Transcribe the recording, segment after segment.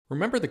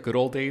Remember the good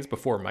old days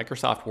before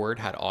Microsoft Word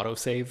had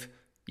autosave?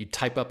 You'd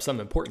type up some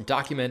important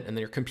document and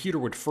then your computer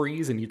would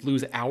freeze and you'd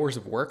lose hours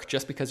of work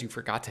just because you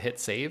forgot to hit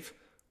save?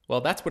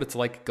 Well, that's what it's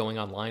like going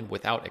online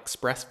without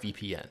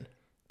ExpressVPN.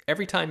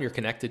 Every time you're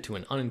connected to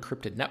an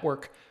unencrypted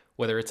network,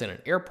 whether it's in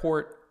an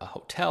airport, a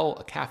hotel,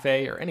 a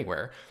cafe, or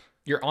anywhere,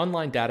 your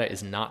online data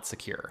is not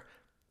secure.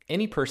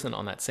 Any person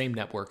on that same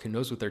network who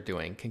knows what they're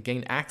doing can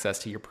gain access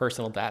to your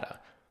personal data.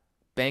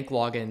 Bank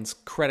logins,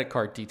 credit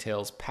card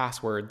details,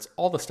 passwords,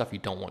 all the stuff you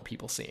don't want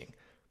people seeing.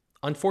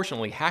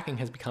 Unfortunately, hacking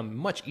has become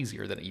much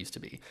easier than it used to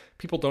be.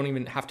 People don't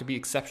even have to be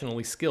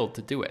exceptionally skilled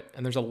to do it,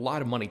 and there's a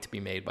lot of money to be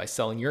made by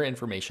selling your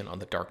information on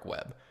the dark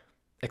web.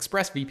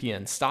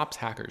 ExpressVPN stops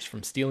hackers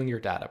from stealing your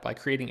data by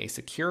creating a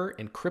secure,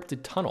 encrypted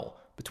tunnel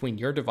between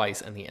your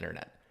device and the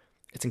internet.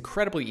 It's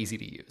incredibly easy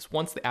to use.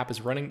 Once the app is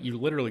running, you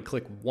literally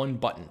click one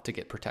button to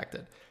get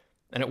protected.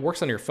 And it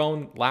works on your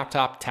phone,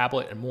 laptop,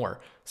 tablet, and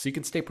more, so you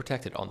can stay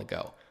protected on the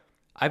go.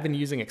 I've been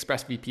using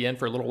ExpressVPN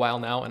for a little while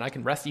now, and I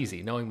can rest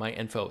easy knowing my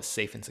info is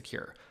safe and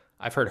secure.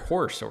 I've heard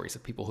horror stories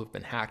of people who've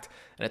been hacked,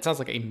 and it sounds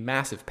like a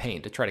massive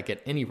pain to try to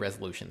get any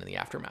resolution in the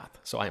aftermath,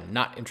 so I am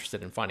not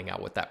interested in finding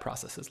out what that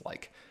process is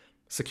like.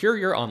 Secure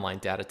your online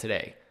data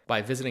today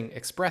by visiting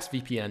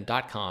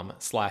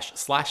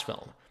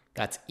expressvpn.com/film.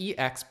 That's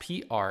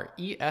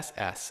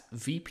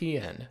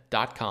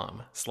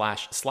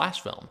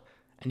expressvpn.com//film.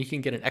 And you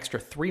can get an extra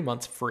 3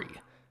 months free.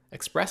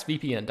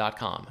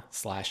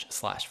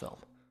 expressvpn.com//film.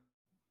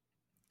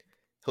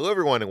 Hello,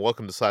 everyone, and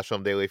welcome to Slash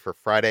Film Daily for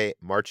Friday,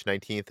 March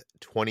 19th,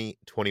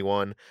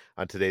 2021.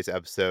 On today's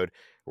episode,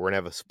 we're going to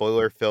have a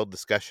spoiler-filled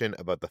discussion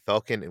about The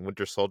Falcon and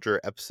Winter Soldier,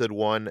 Episode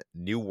 1,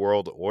 New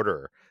World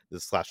Order.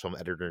 This is Slash Film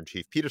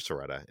Editor-in-Chief Peter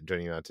Serrata, and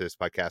joining me on today's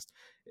podcast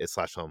is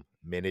Slash Film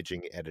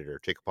Managing Editor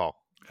Jacob Paul.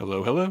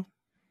 Hello, hello.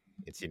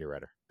 And Senior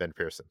Writer Ben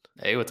Pearson.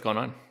 Hey, what's going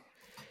on?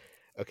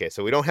 Okay,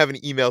 so we don't have any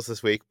emails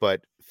this week,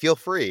 but feel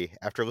free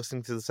after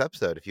listening to this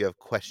episode. If you have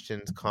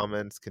questions,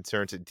 comments,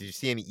 concerns, did you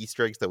see any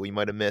Easter eggs that we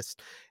might have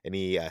missed?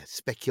 Any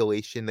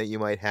speculation that you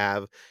might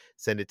have?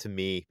 Send it to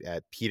me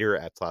at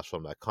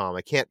peter@slashfilm.com.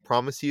 I can't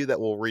promise you that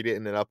we'll read it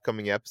in an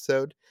upcoming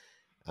episode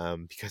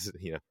because,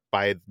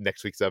 by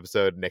next week's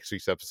episode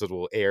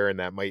will air and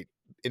that might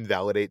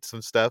invalidate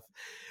some stuff.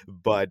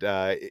 But,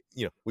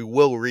 we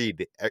will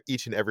read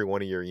each and every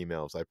one of your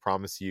emails. I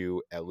promise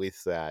you at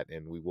least that,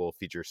 and we will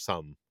feature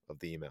some of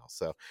the email.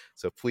 So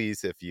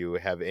please, if you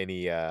have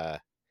any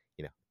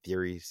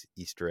theories,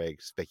 Easter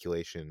eggs,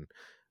 speculation,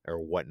 or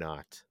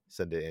whatnot,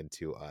 send it in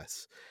to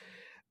us.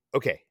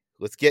 Okay,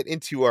 let's get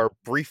into our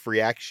brief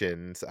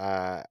reactions.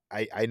 I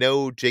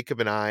know Jacob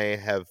and I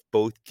have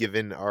both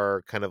given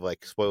our kind of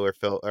like spoiler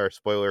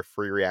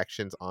free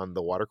reactions on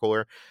the water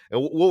cooler,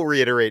 and we'll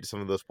reiterate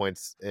some of those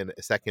points in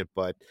a second.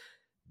 But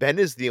Ben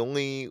is the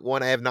only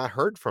one I have not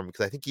heard from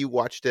because I think you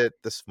watched it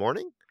this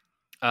morning.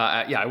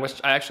 Yeah,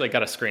 I actually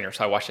got a screener,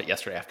 so I watched it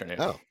yesterday afternoon.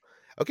 Oh,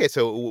 okay.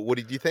 So what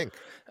did you think?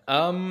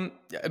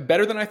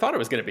 Better than I thought it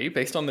was going to be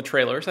based on the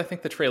trailers. I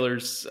think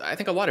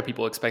a lot of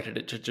people expected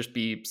it to just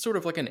be sort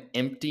of like an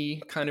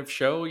empty kind of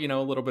show,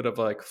 a little bit of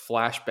like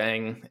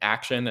flashbang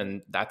action,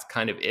 and that's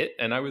kind of it.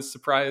 And I was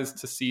surprised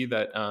to see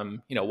that,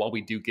 while we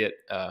do get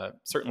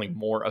certainly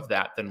more of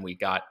that than we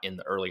got in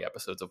the early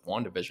episodes of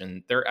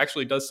WandaVision, there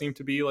actually does seem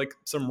to be like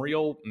some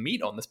real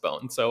meat on this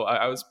bone. So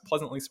I was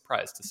pleasantly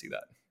surprised to see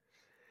that.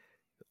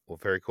 Well,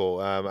 very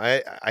cool.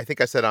 I think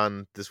I said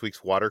on this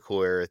week's water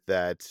cooler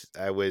that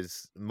I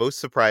was most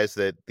surprised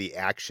that the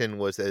action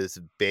was as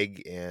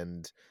big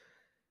and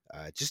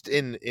just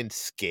in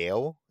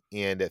scale,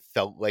 and it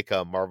felt like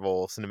a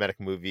Marvel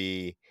Cinematic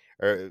Movie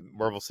or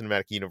Marvel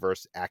Cinematic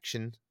Universe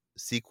action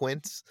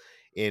sequence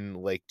in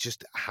like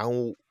just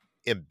how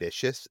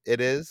ambitious it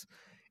is.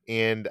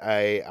 And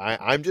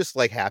I'm just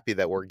like happy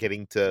that we're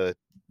getting to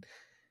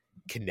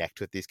connect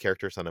with these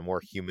characters on a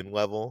more human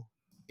level.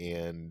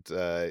 And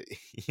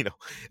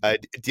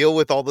deal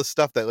with all the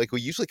stuff that like we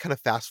usually kind of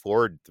fast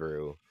forward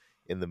through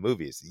in the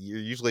movies. You're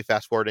usually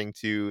fast forwarding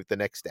to the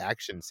next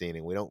action scene,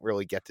 and we don't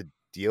really get to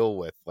deal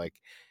with like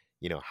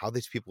how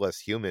these people as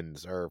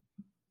humans are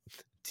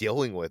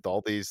dealing with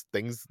all these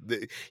things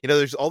that,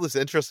 there's all this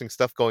interesting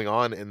stuff going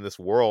on in this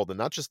world, and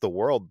not just the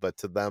world but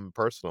to them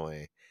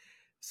personally.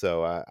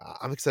 So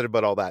I'm excited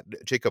about all that.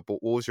 Jacob,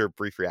 what was your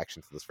brief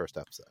reaction to this first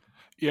episode?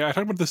 Yeah, I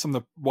talked about this on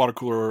the water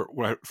cooler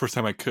first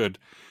time I could.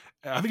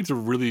 I think it's a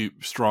really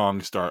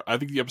strong start. I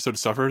think the episode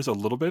suffers a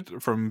little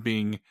bit from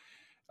being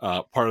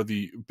part of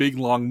the big,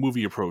 long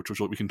movie approach, which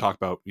we can talk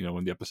about,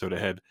 in the episode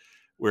ahead,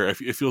 where it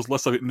feels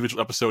less like an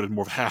individual episode and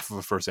more of half of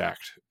a first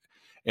act.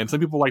 And some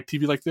people like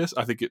TV like this.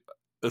 I think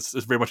it's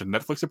very much a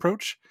Netflix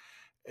approach.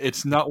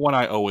 It's not one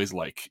I always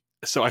like.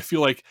 So I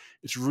feel like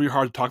it's really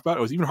hard to talk about.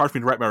 It was even hard for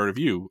me to write my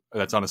review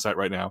that's on the site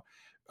right now,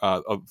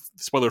 of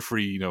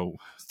spoiler-free,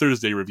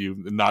 Thursday review,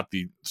 not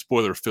the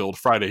spoiler-filled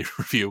Friday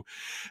review,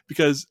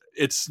 because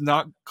it's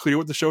not clear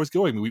what the show is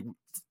going.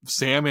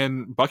 Sam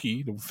and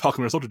Bucky,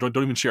 Falcon and Soldier,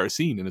 don't even share a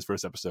scene in this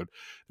first episode.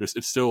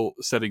 It's still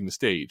setting the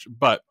stage.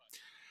 But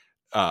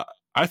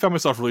I found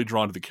myself really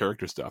drawn to the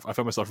character stuff. I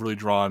found myself really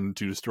drawn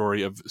to the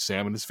story of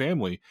Sam and his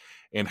family,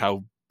 and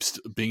how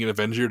being an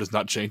Avenger does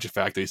not change the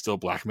fact that he's still a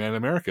black man in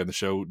America. And the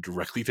show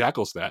directly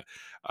tackles that.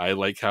 I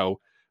like how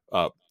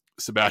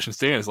Sebastian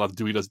Stan is allowed to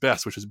do what he does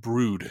best, which is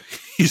brood.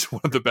 He's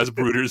one of the best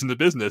brooders in the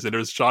business. And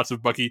there's shots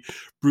of Bucky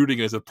brooding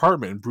in his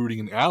apartment, and brooding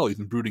in alleys,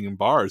 and brooding in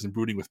bars, and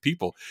brooding with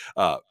people.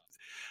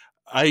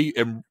 I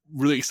am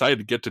really excited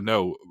to get to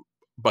know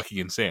Bucky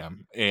and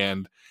Sam,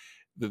 and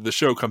the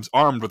show comes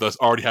armed with us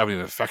already having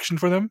an affection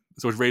for them,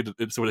 so it's ready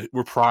so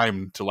we're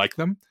primed to like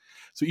them.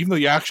 So even though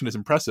the action is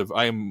impressive,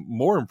 I am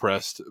more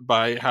impressed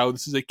by how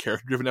this is a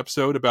character-driven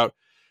episode about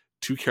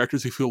two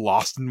characters who feel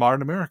lost in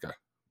modern America.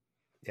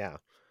 Yeah.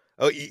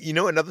 Oh,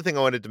 another thing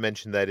I wanted to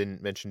mention that I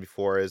didn't mention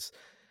before is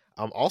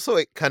I'm also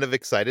kind of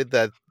excited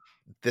that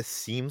this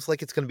seems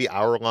like it's going to be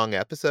hour-long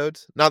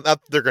episodes. Not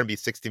they're going to be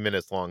 60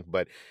 minutes long,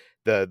 but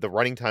the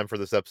running time for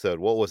this episode,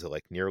 what was it,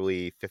 like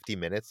nearly 50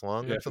 minutes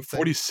long? Yeah, or something?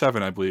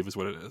 47, I believe, is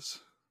what it is.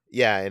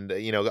 Yeah, and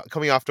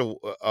coming off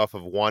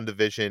of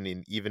WandaVision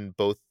and even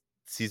both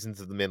seasons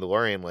of The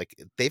Mandalorian, like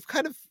they've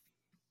kind of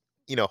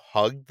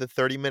hugged the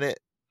 30-minute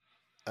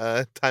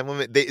time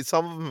limit.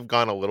 Some of them have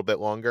gone a little bit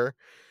longer,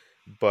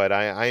 but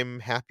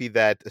I'm happy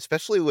that,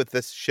 especially with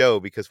this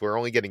show, because we're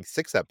only getting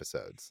 6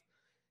 episodes,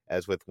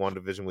 as with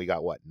WandaVision we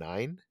got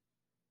 9,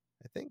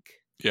 I think.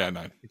 Yeah,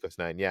 9. I think it was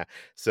 9, yeah.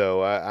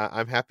 So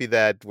I'm happy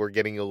that we're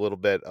getting a little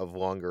bit of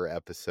longer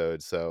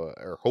episodes. So,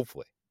 or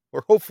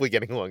we're hopefully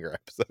getting longer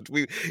episodes.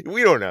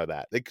 We don't know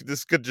that.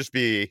 This could just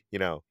be,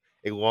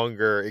 a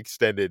longer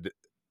extended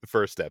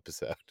first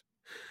episode.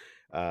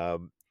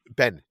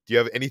 Ben, do you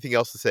have anything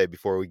else to say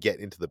before we get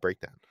into the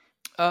breakdown?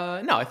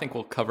 No, I think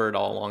we'll cover it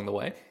all along the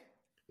way.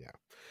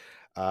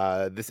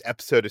 Yeah. This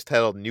episode is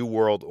titled New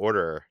World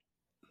Order.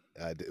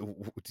 Do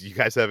you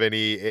guys have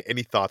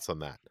any thoughts on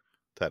that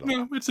title?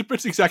 No,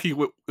 it's exactly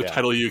what the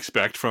title you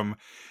expect from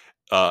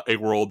a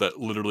world that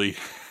literally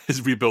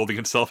is rebuilding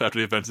itself after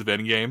the events of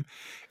Endgame.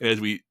 And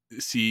as we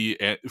see,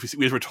 as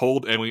we're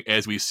told, and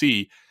as we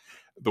see,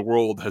 the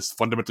world has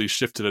fundamentally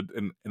shifted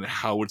in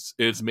how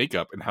its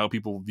makeup, and how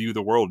people view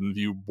the world, and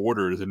view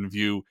borders, and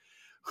view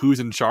who's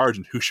in charge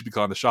and who should be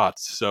calling the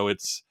shots. So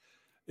it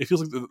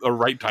feels like the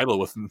right title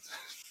with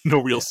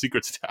no real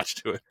secrets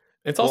attached to it.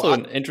 It's also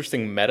an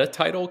interesting meta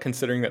title,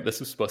 considering that this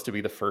was supposed to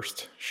be the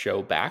first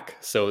show back.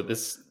 So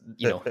this,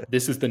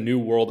 this is the new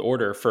world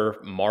order for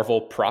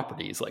Marvel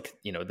properties. Like,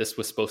 this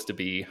was supposed to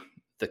be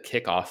the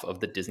kickoff of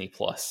the Disney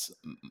Plus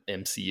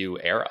MCU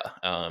era.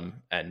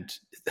 And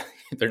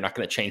they're not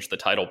going to change the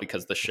title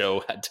because the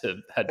show had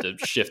to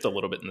shift a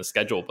little bit in the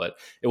schedule. But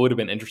it would have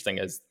been interesting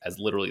as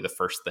literally the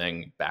first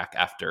thing back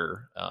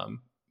after,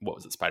 what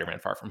was it, Spider-Man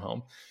Far From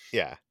Home.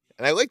 Yeah.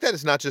 And I like that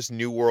it's not just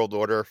New World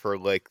Order for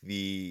like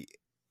the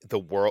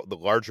world, the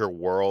larger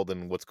world,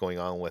 and what's going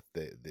on with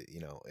the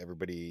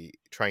everybody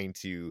trying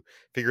to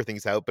figure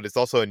things out, but it's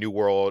also a new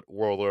world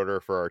order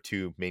for our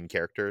two main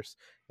characters,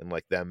 and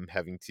like them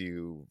having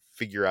to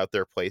figure out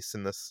their place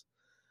in this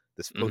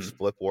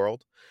post-blip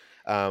world.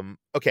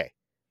 Okay,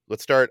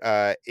 let's start.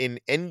 In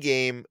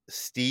Endgame,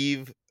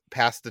 Steve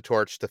passed the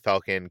torch to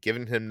Falcon,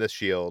 giving him the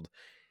shield,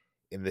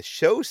 and the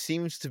show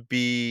seems to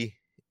be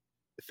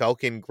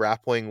Falcon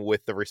grappling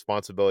with the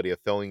responsibility of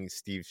filling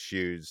Steve's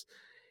shoes.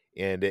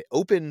 And it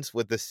opens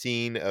with the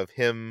scene of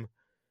him.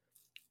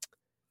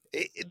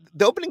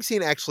 The opening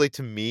scene actually,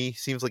 to me,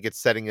 seems like it's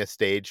setting a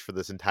stage for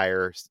this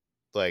entire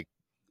like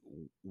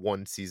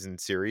one season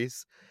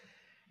series,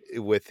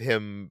 with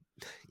him,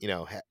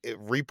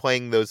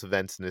 replaying those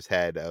events in his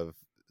head of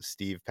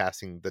Steve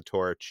passing the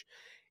torch,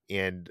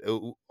 and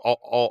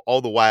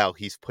all the while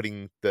he's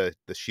putting the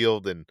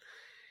shield, and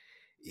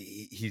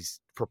he's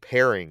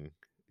preparing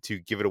to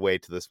give it away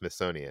to the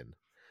Smithsonian.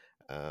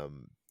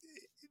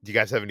 Do you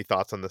guys have any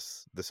thoughts on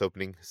this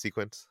opening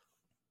sequence?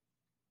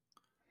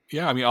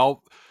 Yeah, I mean,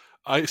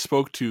 I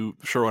spoke to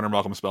showrunner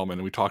Malcolm Spellman,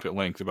 and we talked at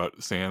length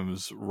about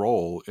Sam's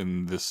role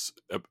in this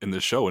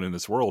show and in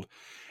this world,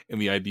 and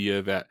the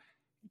idea that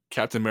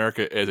Captain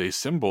America as a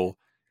symbol,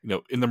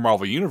 in the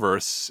Marvel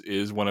universe,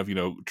 is one of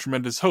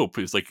tremendous hope,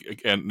 is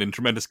like and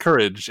tremendous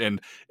courage,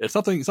 and it's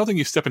something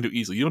you step into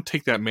easily. You don't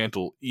take that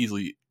mantle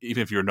easily,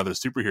 even if you're another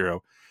superhero.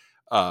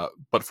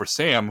 But for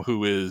Sam,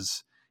 who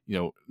is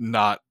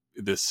not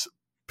this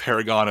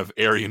paragon of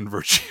Aryan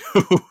virtue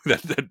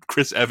that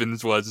Chris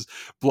Evans was,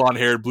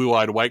 blonde-haired,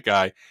 blue-eyed white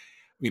guy. I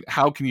mean,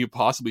 how can you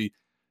possibly,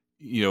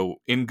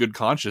 in good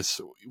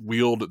conscience,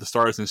 wield the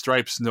Stars and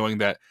Stripes, knowing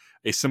that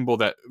a symbol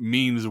that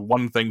means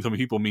one thing to some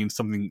people means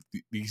something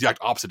the exact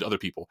opposite to other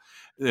people?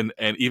 And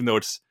even though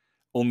it's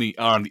only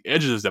on the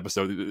edge of this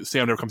episode,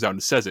 Sam never comes out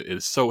and says it. It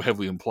is so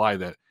heavily implied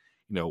that,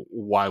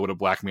 why would a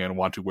black man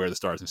want to wear the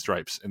Stars and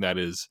Stripes? And that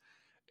is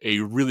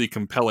a really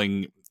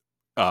compelling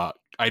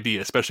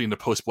idea, especially in the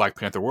post-Black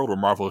Panther world, where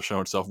Marvel has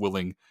shown itself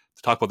willing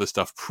to talk about this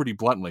stuff pretty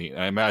bluntly.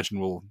 And I imagine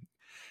we'll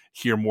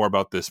hear more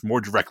about this more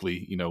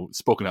directly,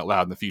 spoken out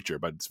loud in the future.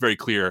 But it's very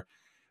clear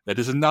that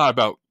this is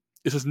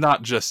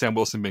not just Sam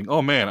Wilson being,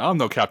 oh man, I'm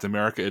no Captain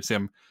America. It's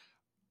him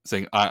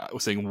saying,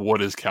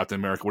 what is Captain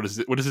America? What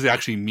does this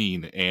actually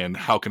mean? And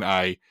how can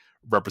I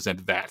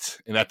represent that.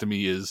 And that to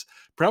me is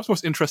perhaps the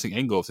most interesting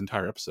angle of this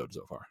entire episode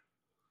so far.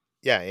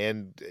 Yeah,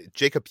 and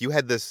Jacob, you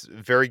had this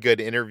very good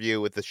interview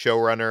with the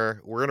showrunner.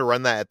 We're going to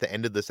run that at the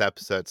end of this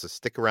episode, so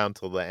stick around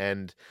till the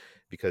end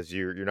because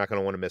you're not going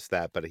to want to miss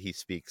that. But he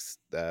speaks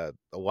a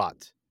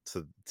lot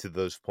to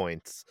those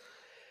points.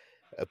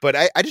 But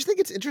I just think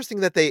it's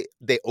interesting that they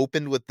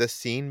opened with this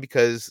scene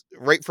because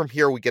right from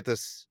here we get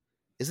this.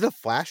 Is it a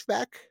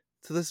flashback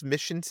to this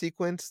mission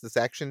sequence, this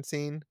action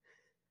scene?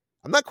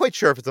 I'm not quite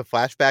sure if it's a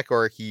flashback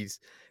or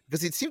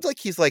because it seems like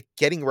he's like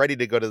getting ready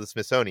to go to the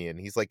Smithsonian.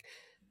 He's like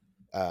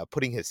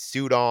putting his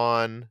suit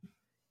on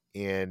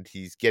and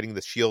he's getting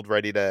the shield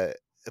ready to.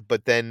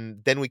 But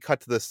then we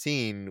cut to the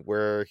scene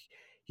where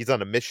he's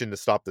on a mission to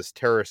stop this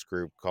terrorist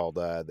group called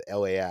the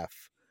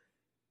LAF.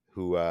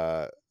 Who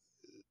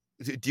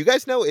do you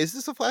guys know? Is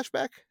this a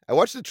flashback? I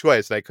watched it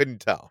twice and I couldn't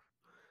tell.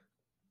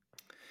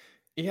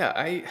 Yeah,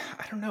 I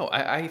don't know.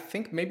 I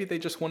think maybe they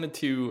just wanted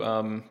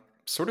to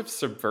sort of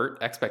subvert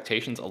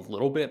expectations a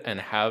little bit and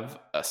have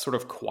a sort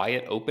of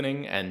quiet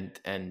opening and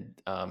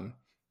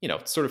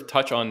sort of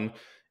touch on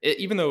it,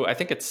 even though I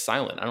think it's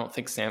silent. I don't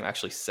think Sam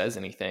actually says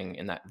anything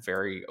in that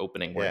very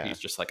opening where he's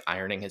just like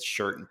ironing his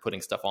shirt and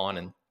putting stuff on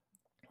and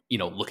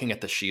looking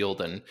at the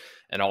shield and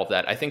all of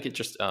that. I think it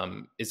just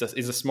is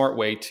a smart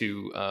way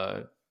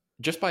to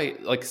just by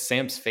like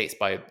Sam's face,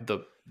 by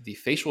the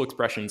facial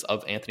expressions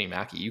of Anthony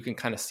Mackie, you can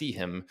kind of see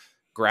him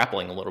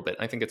grappling a little bit.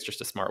 I think it's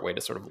just a smart way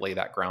to sort of lay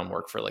that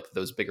groundwork for like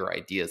those bigger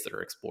ideas that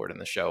are explored in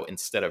the show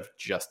instead of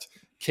just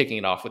kicking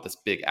it off with this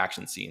big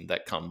action scene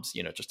that comes,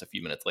 just a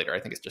few minutes later.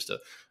 I think it's just a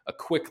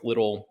quick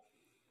little,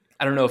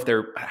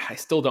 I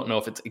still don't know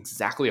if it's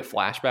exactly a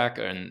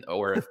flashback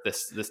or if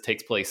this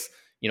takes place,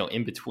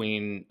 in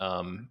between,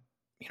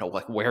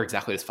 like where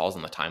exactly this falls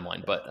on the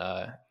timeline.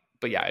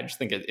 But yeah, I just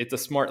think it's a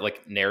smart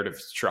like narrative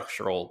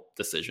structural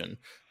decision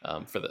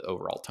for the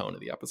overall tone of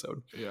the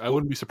episode. Yeah, I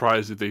wouldn't be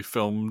surprised if they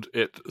filmed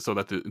it so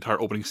that the entire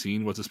opening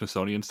scene was the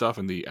Smithsonian stuff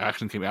and the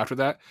action came after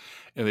that.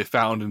 And they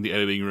found in the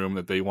editing room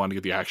that they wanted to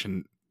get the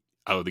action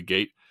out of the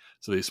gate,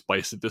 so they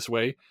spliced it this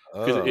way.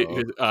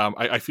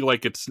 I feel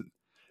like it's,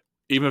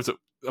 even if it's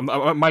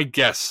my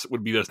guess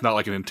would be that it's not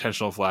like an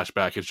intentional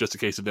flashback. It's just a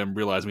case of them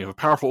realizing we have a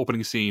powerful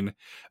opening scene,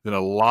 then a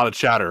lot of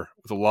chatter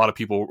with a lot of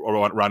people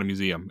around a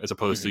museum, as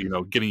opposed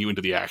to getting you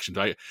into the action.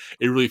 It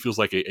really feels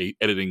like a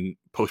editing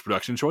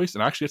post-production choice,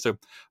 and actually it's a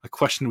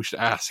question we should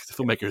ask the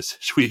filmmakers.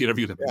 Should we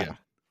interview them again?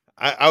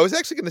 I was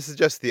actually going to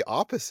suggest the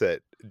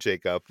opposite,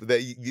 Jacob.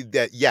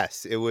 That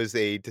yes, it was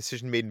a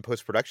decision made in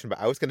post-production, but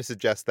I was going to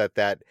suggest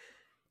that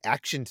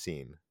action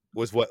scene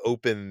was what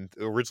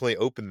originally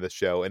opened the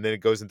show, and then it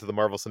goes into the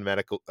Marvel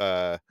Cinematic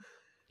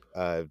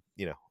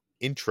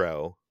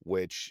intro,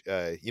 which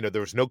there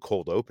was no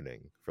cold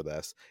opening for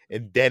this,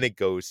 and then it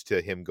goes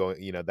to him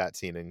going, that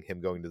scene and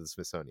him going to the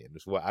Smithsonian,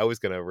 which is what I was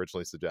going to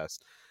originally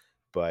suggest.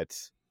 But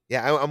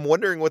yeah, I'm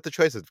wondering what the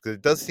choice is, because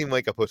it does seem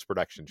like a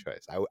post-production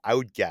choice. I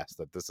would guess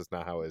that this is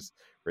not how it's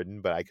written,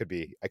 but I could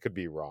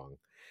be wrong.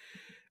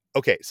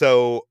 Okay,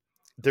 so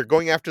they're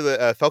going after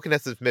the Falcon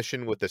has this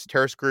mission with this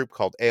terrorist group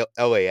called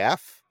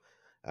LAF.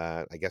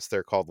 I guess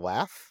they're called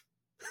Laugh.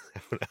 I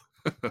don't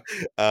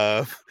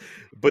know.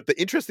 But the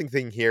interesting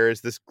thing here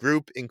is this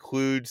group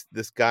includes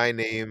this guy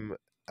named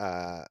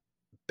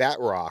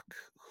Batroc,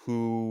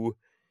 who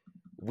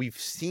we've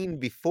seen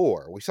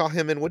before. We saw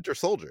him in Winter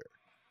Soldier.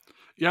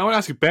 Yeah, I want to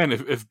ask you, Ben,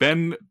 if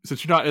Ben,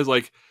 since you're not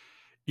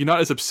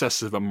as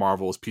obsessive about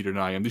Marvel as Peter and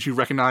I am, did you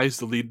recognize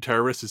the lead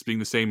terrorist as being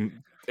the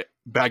same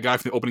bad guy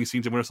from the opening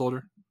scenes in Winter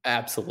Soldier?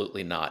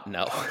 Absolutely not.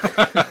 No.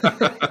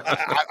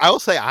 I will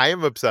say I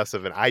am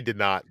obsessive, and I did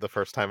not the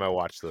first time I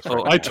watched this.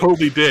 Oh, I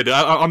totally did.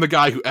 I'm the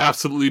guy who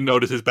absolutely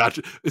noticed his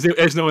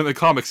as known in the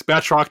comics,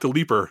 Batroc the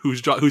Leaper,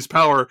 whose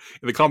power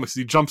in the comics is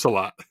he jumps a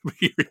lot.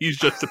 He's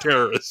just a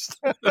terrorist.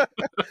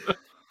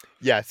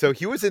 Yeah, so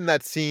he was in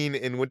that scene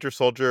in Winter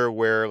Soldier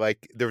where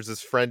like there was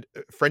this French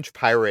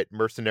pirate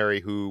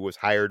mercenary who was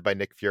hired by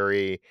Nick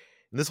Fury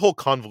in this whole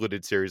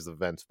convoluted series of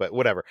events, but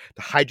whatever,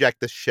 to hijack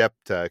the ship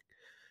it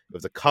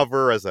was a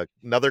cover as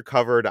another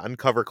cover to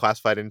uncover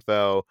classified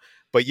info.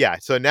 But yeah,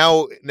 so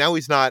now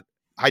he's not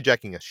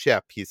hijacking a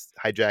ship, he's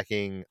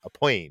hijacking a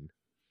plane.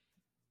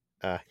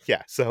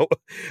 So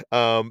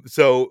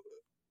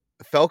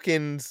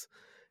Falcon's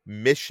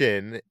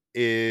mission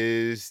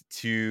is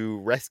to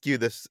rescue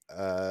this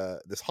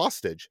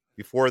hostage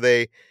before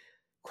they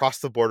cross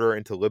the border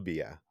into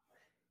Libya.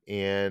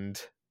 And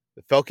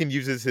the Falcon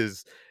uses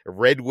his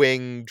Red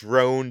Wing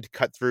drone to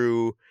cut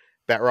through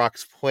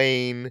Batroc's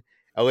plane.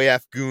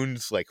 LAF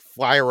goons like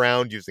fly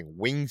around using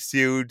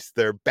wingsuits.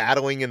 They're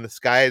battling in the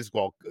skies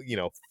while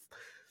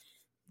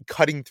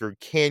cutting through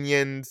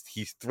canyons.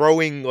 He's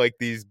throwing like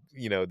these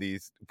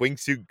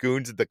wingsuit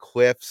goons at the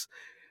cliffs.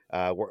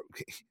 Where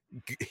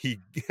he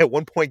at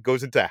one point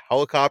goes into a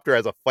helicopter,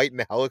 has a fight in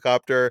a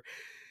helicopter.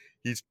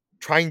 He's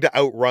trying to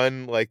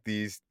outrun like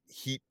these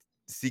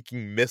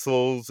heat-seeking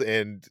missiles,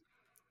 and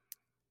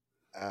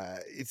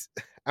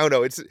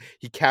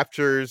he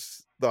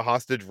captures the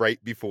hostage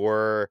right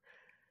before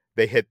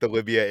they hit the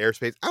Libya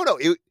airspace. I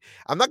don't know.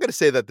 I'm not going to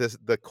say that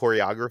the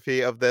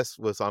choreography of this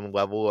was on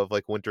level of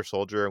like Winter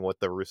Soldier and what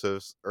the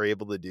Russos are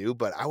able to do,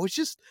 but I was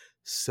just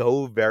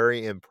so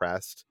very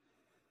impressed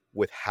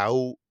with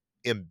how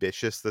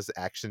ambitious this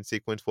action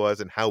sequence was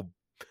and how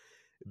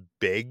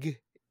big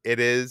it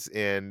is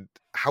and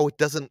how it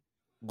doesn't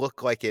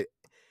look like it.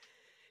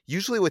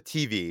 Usually with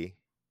TV,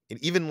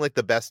 and even like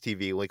the best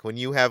TV, like when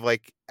you have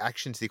like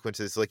action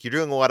sequences, like you're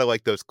doing a lot of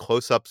like those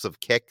close-ups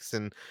of kicks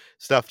and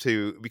stuff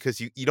too,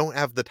 because you don't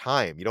have the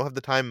time. You don't have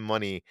the time and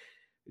money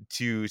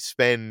to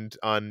spend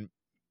on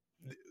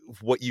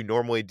what you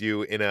normally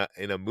do in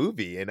a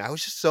movie. And I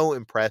was just so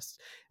impressed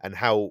on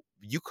how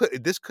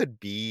this could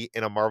be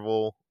in a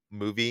Marvel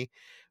movie.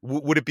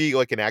 Would it be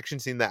like an action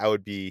scene that I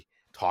would be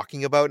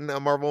talking about in a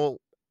Marvel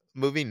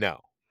movie?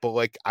 No. But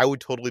like I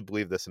would totally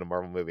believe this in a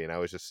Marvel movie, and I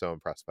was just so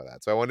impressed by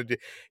that. So I wanted to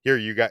hear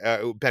you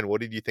guys. Ben,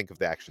 what did you think of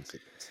the action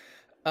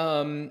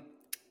sequence?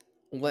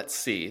 Let's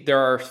see. There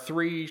are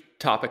 3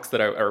 topics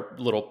that are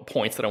little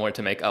points that I wanted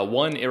to make.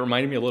 One, it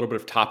reminded me a little bit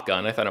of Top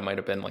Gun. I thought it might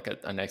have been like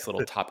a nice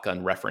little Top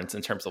Gun reference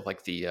in terms of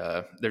like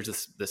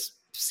there's this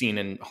scene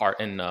in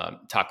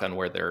Top Gun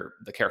where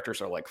the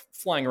characters are like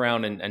flying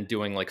around and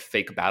doing like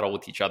fake battle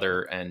with each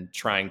other and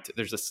trying to.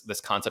 There's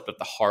this concept of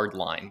the hard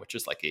line, which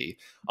is like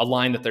a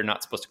line that they're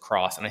not supposed to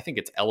cross, and I think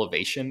it's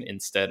elevation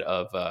instead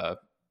of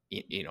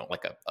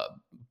like a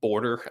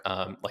border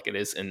like it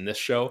is in this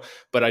show.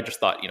 But I just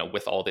thought,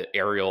 with all the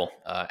aerial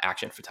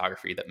action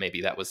photography, that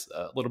maybe that was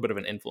a little bit of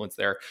an influence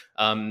there.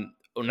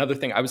 Another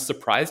thing, I was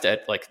surprised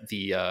at like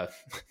the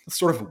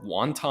sort of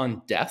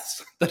wanton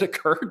deaths that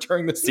occur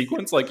during the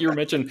sequence. Like you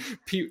mentioned,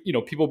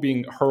 people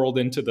being hurled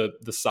into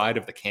the side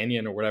of the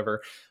canyon or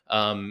whatever.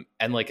 And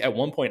like at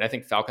one point, I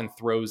think Falcon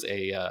throws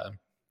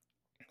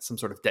some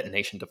sort of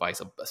detonation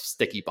device, a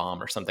sticky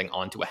bomb or something,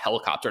 onto a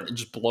helicopter, and it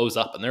just blows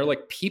up. And there are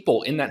like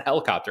people in that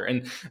helicopter.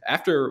 And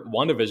after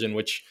WandaVision,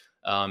 which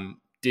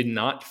did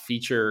not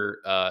feature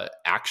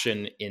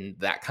action in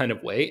that kind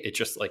of way, it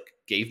just like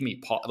gave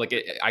me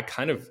I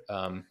kind of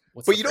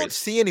but you don't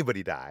see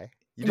anybody die.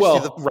 You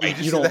just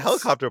see the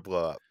helicopter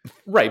blow up.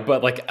 Right,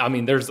 but like I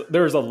mean, there's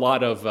a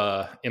lot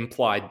of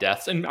implied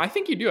deaths, and I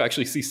think you do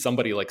actually see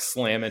somebody like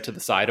slam into the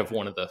side of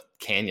one of the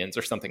canyons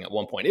or something at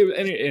one point.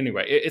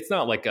 Anyway, it's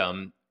not like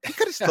he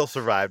could have still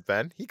survived,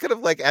 Ben. He could have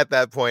like at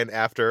that point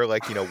after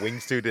like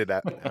wingsuited.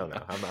 I don't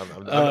know.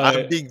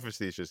 I'm being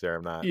facetious here.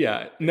 I'm not.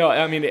 Yeah, no,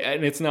 I mean,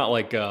 and it's not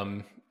like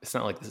this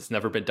has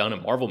never been done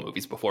in Marvel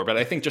movies before. But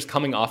I think just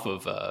coming off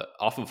of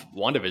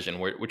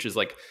WandaVision, which is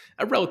like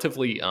a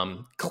relatively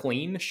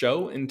clean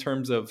show in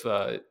terms of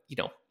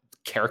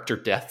character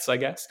deaths, I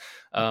guess.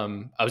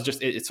 I was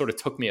just it sort of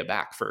took me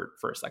aback for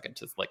a second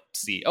to like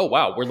see, oh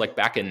wow, we're like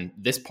back in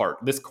this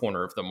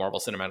corner of the Marvel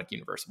Cinematic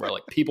Universe where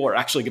like people are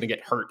actually going to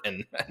get hurt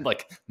and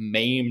like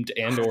maimed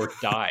and or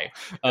die.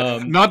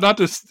 Not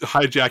to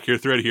hijack your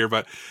thread here,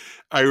 but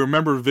I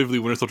remember vividly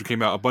when Winter Soldier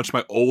came out, a bunch of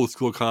my old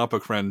school comic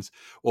book friends,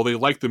 well, they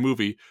liked the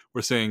movie,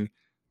 were saying,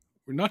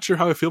 we're not sure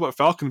how I feel about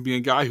Falcon being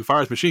a guy who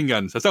fires machine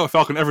guns. That's not what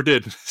Falcon ever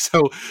did.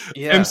 So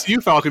yeah.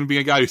 MCU Falcon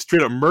being a guy who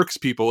straight up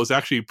murks people is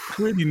actually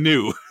pretty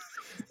new.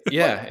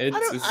 Yeah. I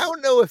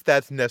don't know if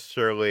that's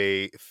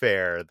necessarily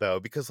fair, though,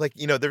 because like,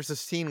 there's a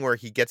scene where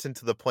he gets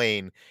into the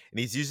plane and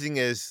he's using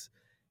his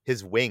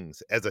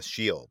wings as a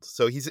shield.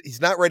 So he's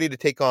not ready to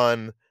take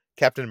on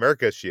Captain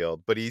America's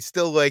shield, but he's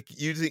still like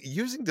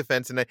using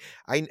defense. And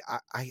I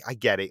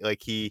get it.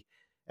 Like he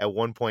at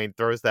one point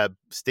throws that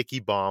sticky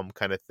bomb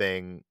kind of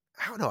thing.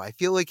 I don't know. I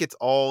feel like it's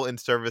all in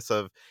service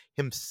of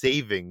him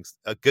saving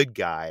a good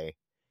guy,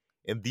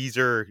 and these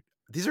are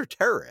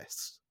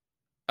terrorists.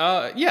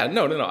 Yeah,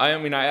 no. I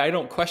mean, I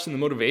don't question the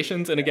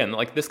motivations. And again,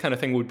 like this kind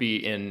of thing would be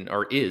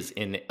is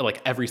in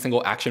like every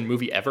single action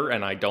movie ever,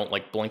 and I don't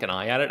like blink an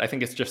eye at it. I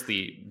think it's just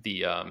the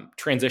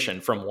transition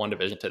from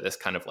WandaVision to this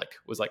kind of like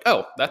was like,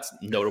 oh, that's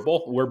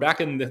notable. We're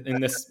back in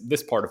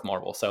this part of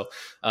Marvel. So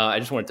I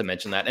just wanted to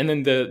mention that. And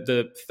then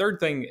the third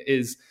thing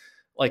is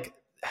like,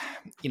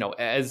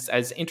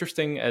 as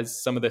interesting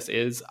as some of this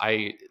is,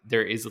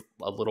 there is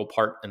a little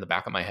part in the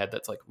back of my head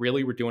that's like,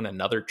 really, we're doing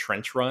another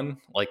trench run?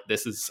 Like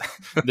this is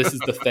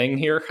the thing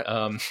here.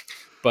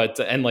 But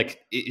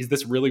like, is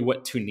this really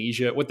what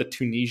the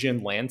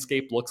Tunisian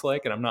landscape looks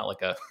like? And I'm not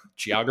like a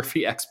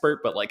geography expert,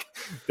 but like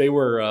they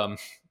were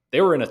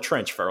in a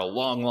trench for a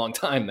long, long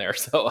time there.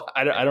 So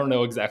I don't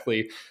know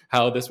exactly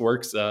how this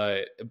works,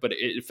 but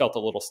it felt a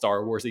little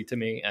Star Warsy to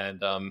me.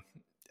 And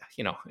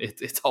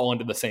it's all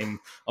under the same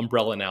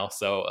umbrella now.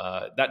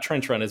 So that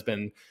trench run has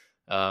been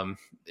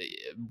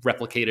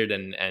replicated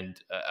and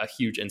a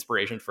huge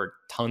inspiration for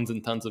tons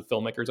and tons of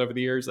filmmakers over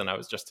the years. And I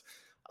was just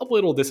a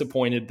little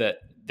disappointed that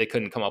they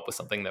couldn't come up with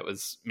something that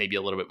was maybe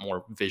a little bit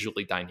more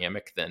visually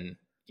dynamic than,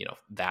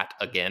 that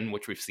again,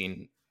 which we've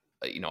seen,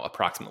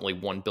 approximately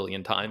 1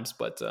 billion times.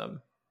 But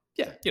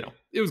yeah,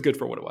 it was good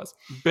for what it was.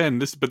 Ben,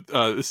 this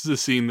is a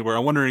scene where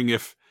I'm wondering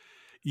if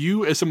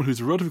you, as someone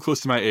who's relatively close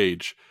to my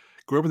age,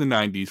 grew up in the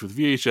 90s with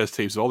VHS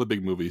tapes of all the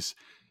big movies,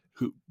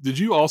 did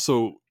you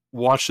also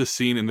watch this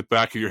scene in the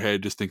back of your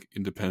head, just think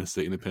Independence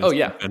Day, Independence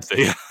Day, Independence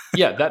Day?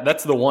 Yeah,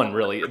 that's the one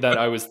really that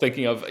I was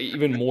thinking of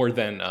even more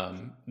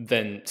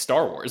than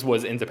Star Wars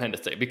was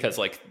Independence Day, because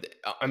like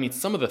I mean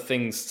some of the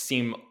things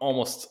seem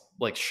almost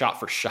like shot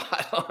for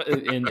shot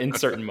in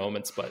certain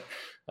moments, but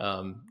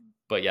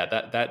yeah,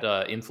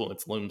 that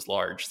influence looms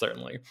large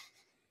certainly.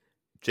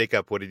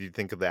 Jacob, what did you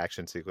think of the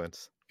action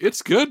sequence?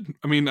 It's good.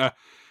 I mean,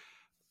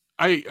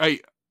 I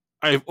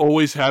I've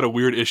always had a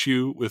weird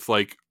issue with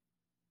like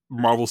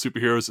Marvel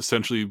superheroes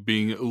essentially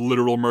being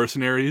literal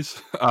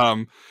mercenaries.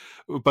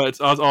 But it's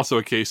also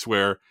a case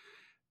where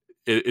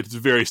it's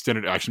very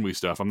standard action movie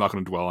stuff. I'm not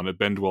going to dwell on it.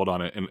 Ben dwelled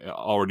on it and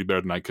already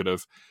better than I could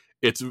have.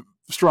 It's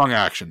strong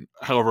action.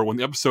 However, when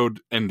the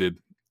episode ended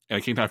and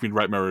it came time for me to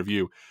write my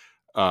review,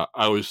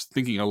 I was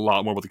thinking a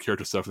lot more about the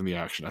character stuff than the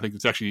action. I think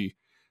it's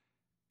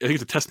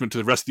a testament to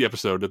the rest of the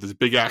episode that this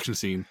big action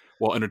scene,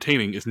 while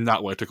entertaining, is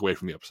not what I took away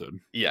from the episode.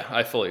 Yeah,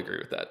 I fully agree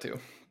with that too.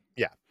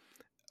 Yeah.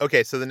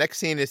 Okay, so the next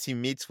scene is he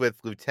meets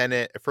with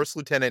First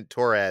Lieutenant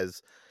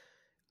Torres,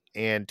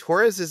 and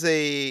Torres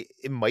it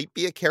might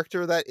be a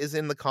character that is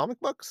in the comic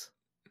books.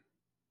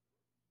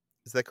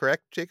 Is that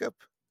correct, Jacob?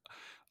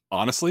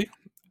 Honestly,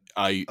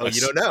 you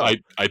don't know.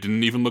 I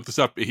didn't even look this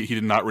up. He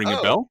did not ring a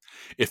Oh. bell.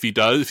 If he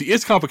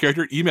is a comic book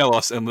character, email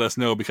us and let us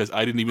know, because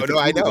I didn't even. Oh no,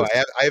 I know.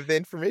 I have the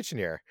information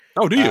here.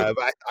 Oh, do you?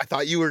 But I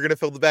thought you were going to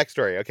fill the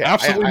backstory. Okay,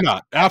 Absolutely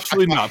not.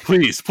 Absolutely not.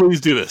 Please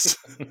do this.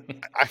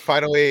 I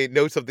finally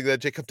know something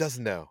that Jacob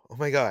doesn't know. Oh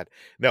my god.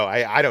 No,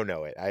 I don't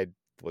know it. I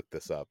looked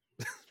this up.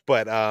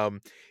 But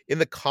in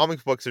the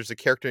comic books, there's a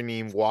character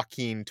named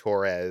Joaquin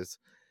Torres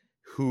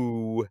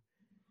who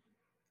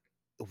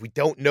we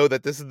don't know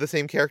that this is the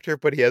same character,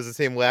 but he has the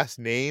same last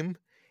name,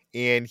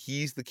 and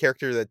he's the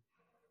character that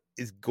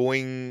is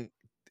going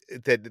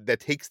that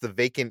takes the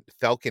vacant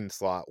Falcon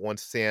slot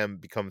once Sam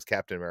becomes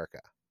Captain America.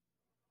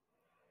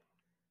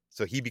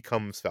 So he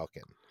becomes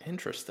Falcon.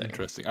 Interesting.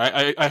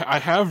 I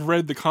have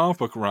read the comic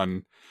book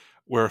run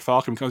where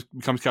Falcon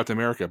becomes Captain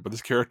America, but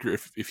this character,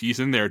 if he's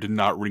in there, did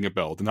not ring a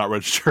bell, did not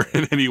register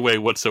in any way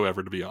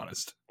whatsoever, to be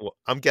honest. Well,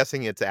 I'm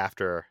guessing it's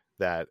after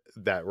that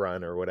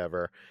run or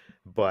whatever,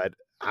 but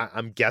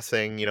I'm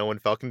guessing, when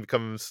Falcon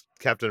becomes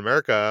Captain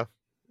America,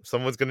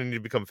 someone's going to need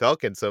to become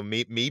Falcon. So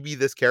maybe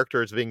this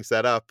character is being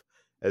set up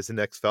as the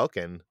next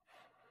Falcon,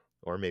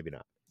 or maybe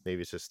not.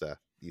 Maybe it's just a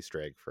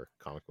Easter egg for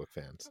comic book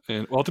fans.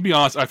 And well, to be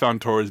honest, I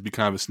found Torres to be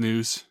kind of a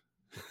snooze.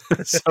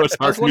 So it's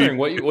I was wondering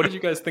what did you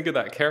guys think of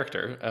that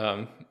character?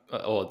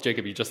 Well,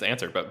 Jacob, you just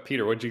answered, but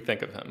Peter, what did you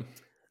think of him?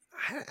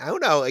 I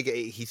don't know. Like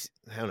I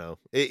don't know.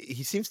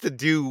 He seems to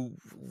do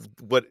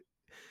what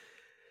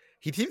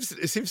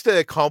seems to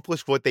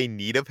accomplish what they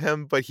need of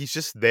him, but he's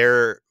just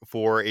there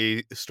for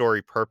a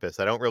story purpose.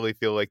 I don't really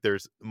feel like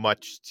there's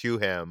much to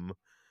him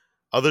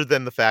other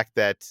than the fact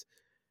that,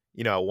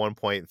 at one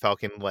point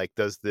Falcon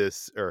does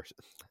this, or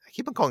I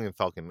keep on calling him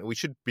Falcon. We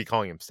should be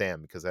calling him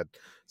Sam, because at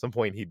some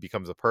point he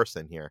becomes a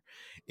person here,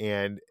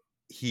 and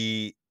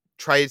he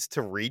tries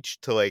to reach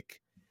to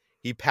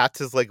he pats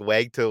his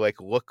leg to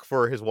look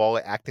for his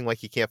wallet, acting like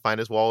he can't find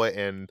his wallet,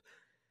 and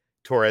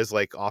Torres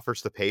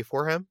offers to pay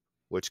for him,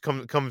 which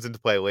comes into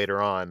play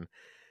later on.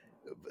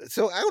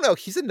 So I don't know.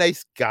 He's a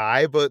nice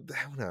guy, but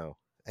I don't know.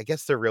 I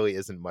guess there really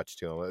isn't much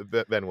to him.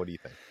 Ben, what do you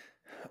think?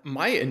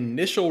 My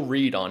initial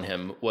read on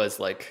him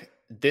was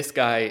this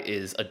guy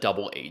is a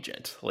double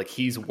agent.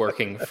 He's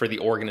working for the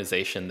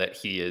organization that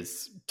he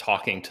is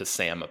talking to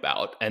Sam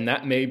about. And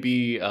that may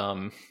be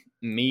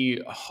me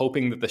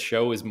hoping that the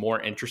show is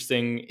more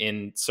interesting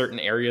in certain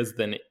areas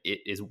than it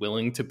is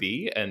willing to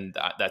be. And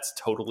that's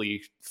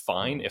totally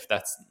fine if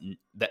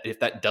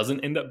that doesn't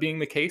end up being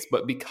the case.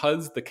 But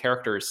because the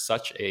character is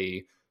such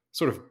a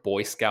sort of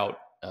Boy Scout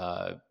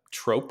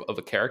trope of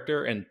a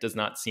character and does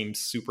not seem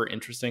super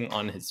interesting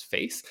on his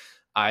face,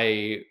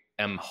 I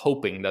am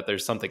hoping that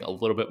there's something a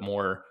little bit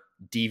more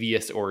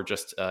devious or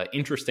just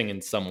interesting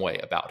in some way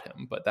about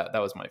him. But that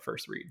was my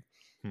first read.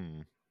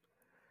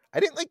 I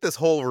didn't like this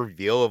whole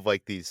reveal of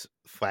these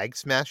flag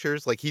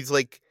smashers. He's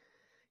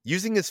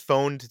using his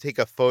phone to take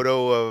a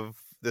photo of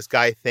this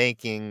guy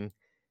thanking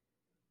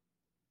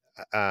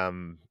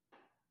Sam,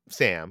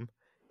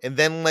 and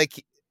then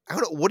I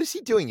don't know, what is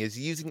he doing? Is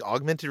he using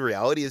augmented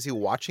reality? Is he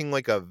watching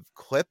a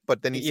clip,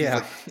 but then he sees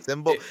a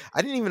symbol?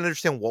 I didn't even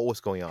understand what was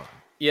going on.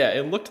 Yeah,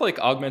 it looked like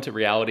augmented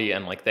reality,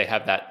 and they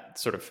have that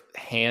sort of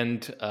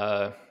hand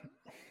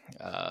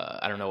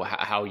I don't know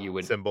how you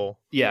would symbol.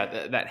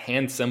 Yeah, that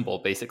hand symbol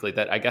basically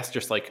that I guess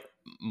just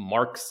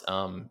marks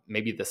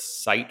maybe the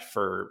site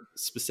for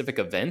specific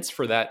events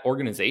for that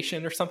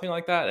organization or something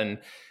like that. And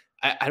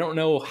I don't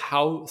know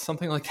how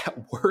something like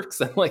that works.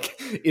 And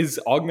is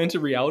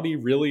augmented reality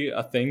really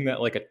a thing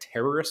that a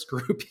terrorist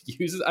group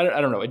uses?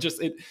 I don't know. It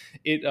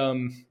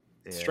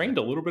strained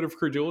a little bit of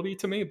credulity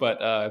to me,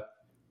 but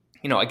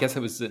I guess it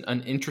was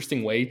an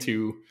interesting way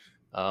to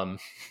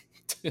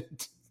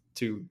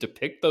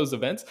depict those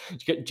events.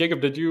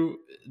 Jacob, did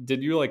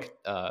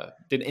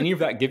any of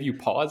that give you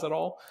pause at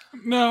all?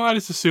 No, I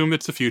just assumed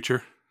it's the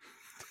future.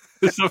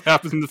 this stuff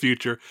happens in the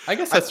future. I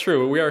guess that's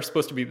true. We are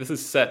supposed to be. This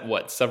is set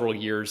several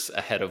years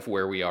ahead of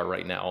where we are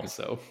right now.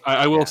 So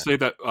I will say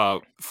that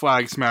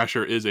Flag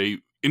Smasher is a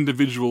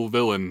individual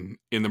villain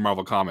in the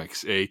Marvel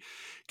Comics, a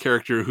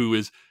character who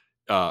is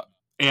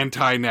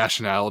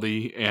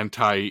anti-nationality,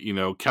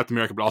 Captain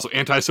America, but also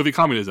anti-Soviet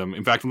communism.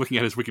 In fact, I'm looking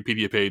at his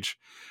Wikipedia page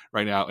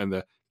right now, and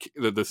the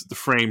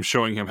frame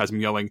showing him has him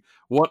yelling,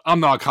 "What? I'm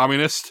not a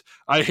communist.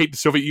 I hate the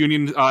Soviet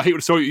Union. I hate what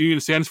the Soviet Union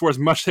stands for as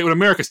much as I hate what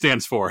America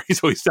stands for."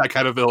 He's always that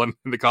kind of villain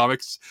in the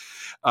comics.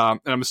 And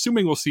I'm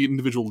assuming we'll see an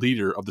individual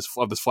leader of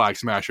this Flag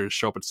Smasher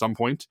show up at some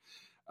point.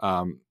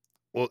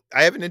 Well,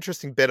 I have an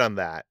interesting bit on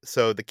that.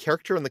 So the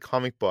character in the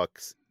comic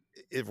books,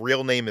 his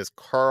real name is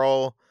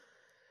Carl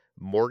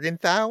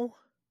Morgenthau,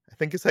 I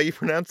think is how you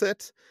pronounce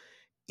it.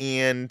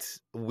 And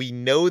we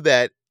know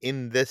that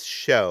in this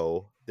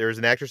show, there's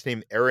an actress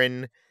named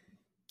Erin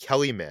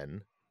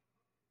Kellyman,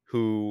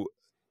 who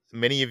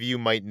many of you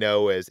might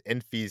know as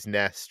Enfys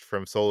Nest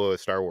from Solo: A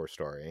Star Wars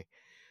Story,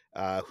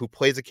 who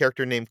plays a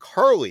character named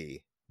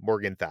Carly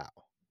Morgenthau.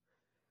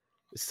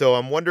 So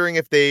I'm wondering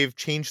if they've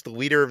changed the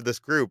leader of this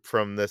group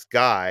from this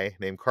guy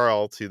named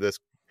Carl to this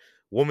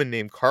woman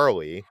named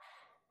Carly,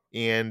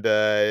 and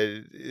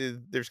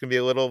there's going to be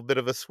a little bit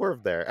of a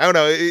swerve there. I don't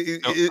know. Is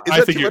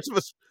that too much of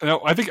a...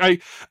 No, I think I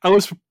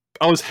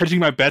was hedging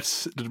my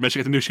bets to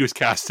mention I knew she was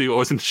cast too. I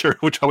wasn't sure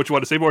which one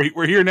to say, but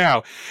we're here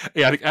now.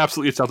 Yeah, I think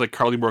absolutely it sounds like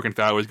Carly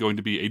Morgenthau is going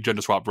to be a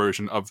gender swap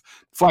version of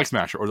Flag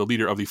Smasher, or the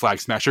leader of the Flag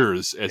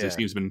Smashers, as his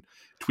name's been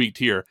tweaked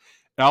here.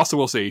 And I also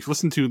will say, if you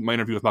listen to my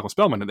interview with Malcolm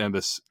Spellman at the end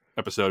of this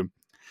episode,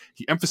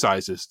 he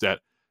emphasizes that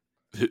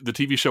the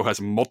TV show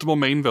has multiple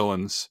main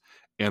villains,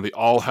 and they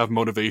all have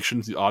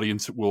motivations the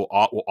audience will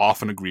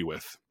often agree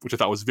with, which I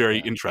thought was very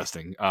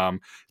interesting.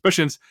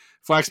 Especially since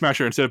Flag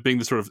Smasher, instead of being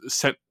this sort of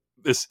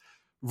this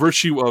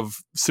virtue of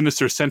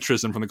sinister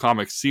centrism from the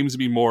comics, seems to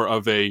be more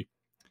of a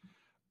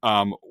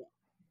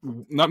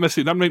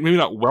maybe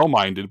not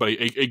well-minded, but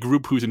a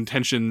group whose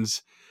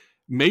intentions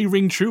may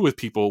ring true with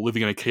people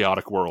living in a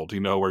chaotic world,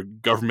 where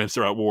governments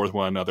are at war with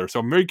one another. So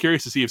I'm very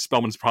curious to see if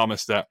Spellman's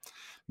promised that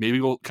maybe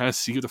we'll kind of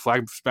see what the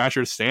Flag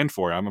Smashers stand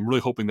for. I'm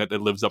really hoping that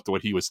it lives up to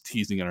what he was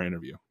teasing in our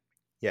interview.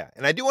 Yeah,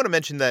 and I do want to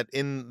mention that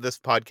in this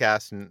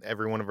podcast and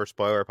every one of our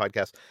spoiler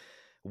podcasts,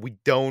 we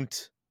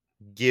don't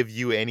give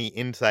you any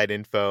inside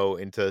info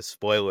into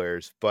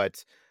spoilers,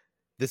 but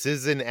this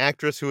is an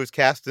actress who was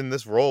cast in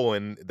this role,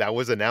 and that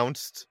was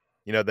announced,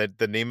 that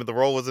the name of the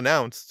role was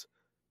announced.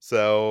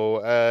 So,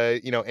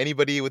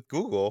 anybody with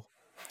Google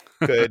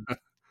could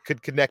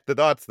connect the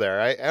dots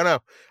there. I don't know.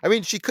 I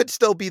mean, she could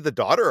still be the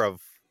daughter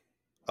of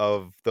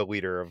the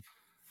leader of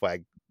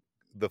Flag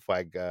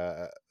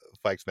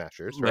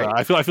Smashers, right?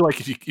 I feel like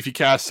if you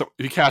cast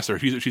her,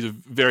 she's a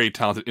very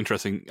talented,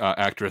 interesting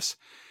actress.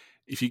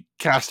 If you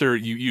cast her,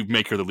 you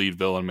make her the lead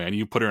villain, man.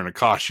 You put her in a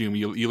costume.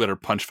 You let her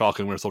punch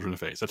Falcon Winter Soldier in the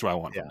face. That's what I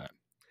want from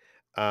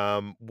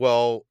that.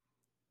 Well,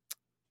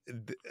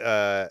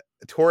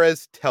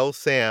 Torres tells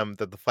Sam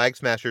that the Flag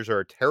Smashers are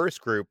a terrorist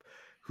group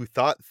who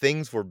thought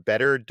things were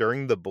better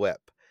during the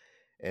blip,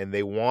 and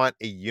they want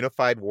a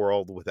unified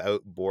world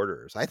without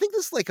borders. I think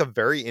this is like a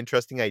very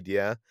interesting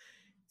idea,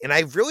 and I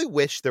really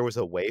wish there was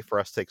a way for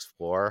us to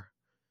explore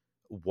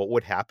what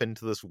would happen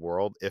to this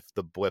world if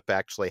the blip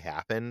actually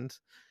happened.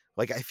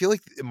 Like, I feel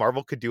like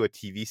Marvel could do a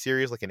TV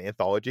series, like an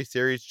anthology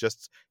series,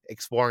 just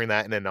exploring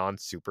that in a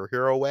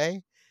non-superhero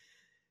way,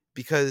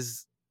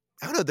 because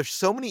I don't know, there's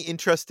so many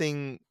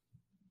interesting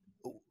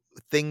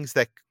things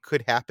that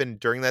could happen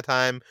during that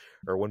time,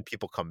 or when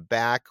people come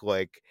back,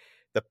 like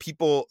the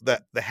people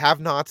that the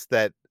have-nots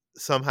that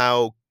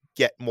somehow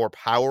get more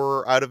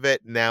power out of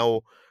it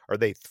now, are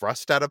they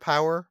thrust out of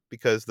power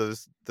because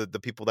the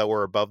people that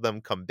were above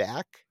them come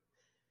back?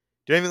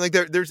 Do you know what I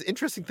mean? Like there's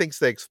interesting things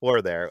to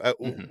explore there.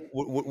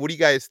 What do you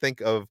guys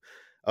think of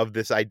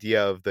this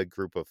idea of the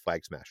group of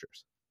Flag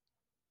Smashers?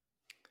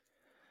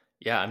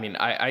 Yeah, I mean,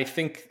 I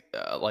think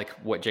like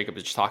what Jacob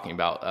is just talking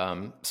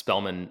about,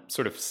 Spellman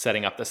sort of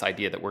setting up this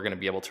idea that we're going to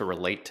be able to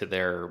relate to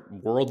their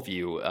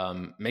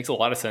worldview makes a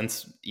lot of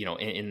sense,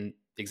 in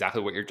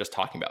exactly what you're just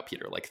talking about,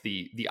 Peter. Like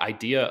the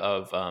idea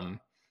of,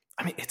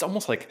 I mean, it's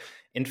almost like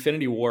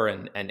Infinity War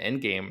and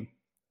Endgame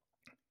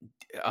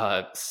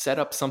set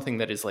up something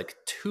that is like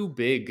too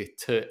big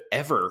to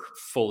ever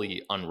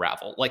fully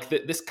unravel. Like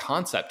this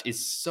concept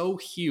is so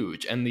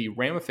huge and the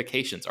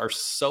ramifications are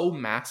so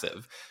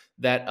massive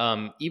that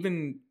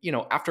even,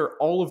 after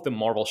all of the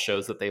Marvel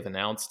shows that they've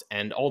announced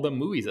and all the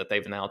movies that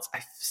they've announced,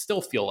 I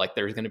still feel like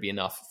there's going to be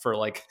enough for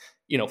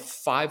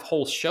 5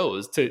 whole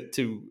shows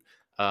to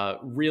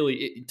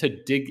really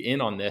to dig in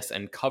on this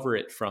and cover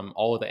it from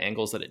all of the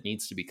angles that it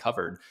needs to be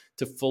covered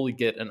to fully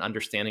get an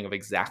understanding of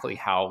exactly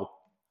how,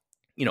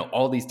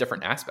 all these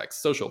different aspects,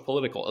 social,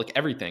 political, like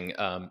everything,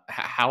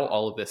 how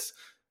all of this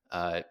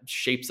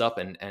shapes up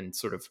and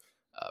sort of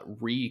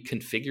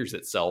reconfigures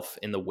itself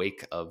in the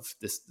wake of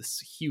this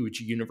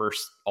huge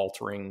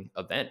universe-altering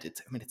event.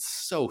 It's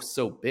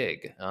so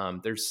big.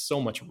 There's so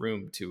much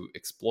room to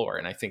explore,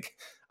 and I think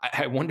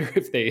I wonder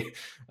if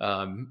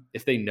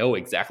they know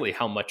exactly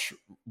how much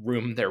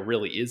room there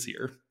really is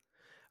here.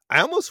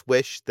 I almost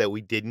wish that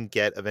we didn't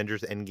get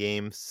Avengers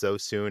Endgame so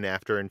soon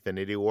after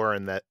Infinity War,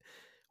 and that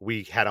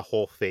we had a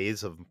whole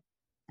phase of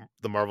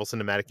the Marvel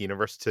Cinematic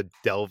Universe to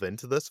delve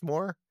into this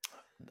more.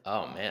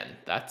 Oh man,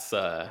 that's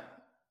an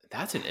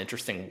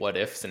interesting what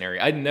if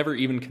scenario. I'd never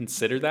even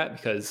considered that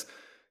because,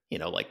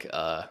 like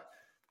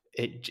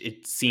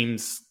it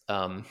seems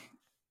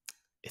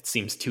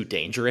too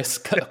dangerous,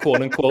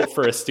 quote unquote,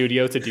 for a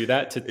studio to do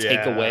that, to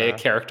take away a Yeah.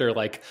 character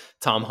like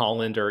Tom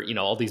Holland or,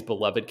 all these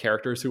beloved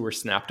characters who were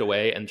snapped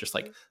away and just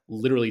like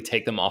literally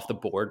take them off the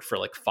board for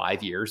like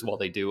 5 years while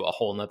they do a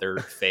whole nother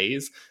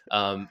phase.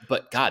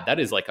 But God, that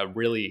is like a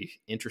really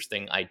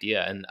interesting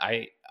idea. And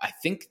I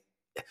think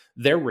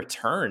their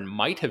return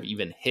might have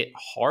even hit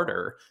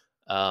harder.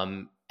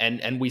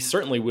 And we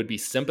certainly would be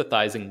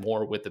sympathizing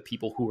more with the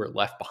people who were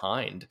left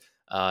behind,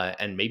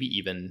 and maybe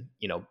even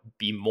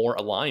be more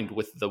aligned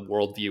with the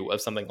worldview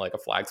of something like a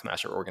Flag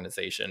Smasher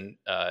organization,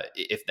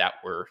 if that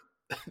were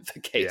the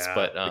case. Yeah,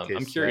 But the case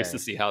I'm curious today.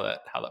 to see how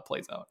that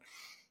plays out.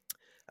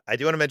 I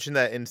do want to mention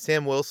that in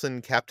Sam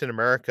Wilson Captain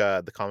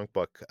America, the comic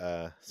book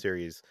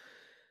series,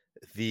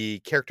 the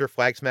character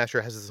Flag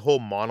Smasher has this whole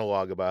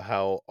monologue about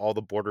how all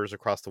the borders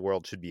across the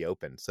world should be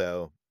open.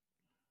 So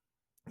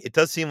it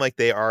does seem like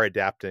they are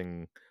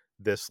adapting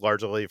this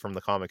largely from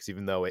the comics,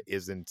 even though it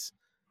isn't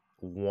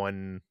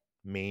one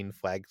main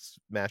Flag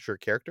Smasher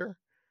character.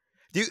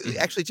 Do you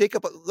actually,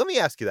 Jacob? Let me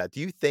ask you that.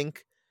 Do you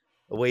think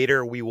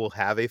later we will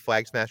have a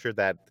Flag Smasher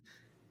that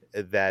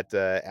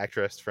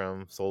actress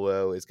from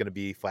Solo is going to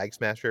be Flag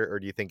Smasher, or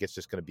do you think it's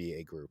just going to be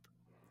a group?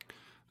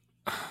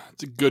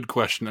 It's a good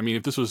question. I mean,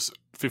 if this was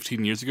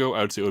 15 years ago,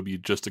 I would say it would be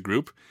just a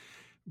group.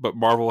 But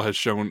Marvel has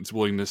shown its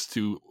willingness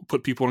to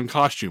put people in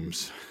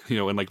costumes,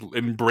 and like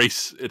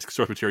embrace its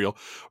source material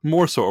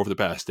more so over the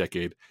past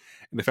decade.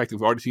 And the fact that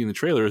we've already seen in the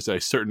trailers that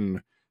a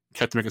certain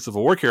Captain America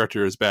Civil War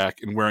character is back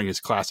and wearing his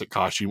classic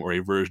costume or a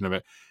version of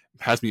it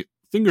has me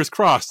fingers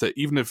crossed that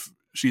even if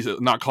she's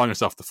not calling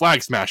herself the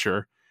Flag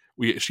Smasher,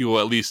 she will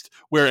at least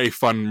wear a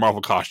fun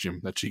Marvel costume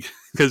that she.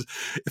 Because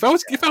if I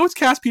was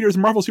cast Peter as a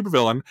Marvel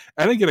supervillain and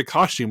I didn't get a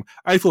costume,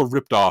 I'd feel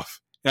ripped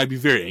off and I'd be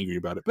very angry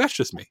about it. But that's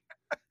just me.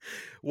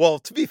 Well,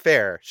 to be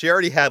fair, she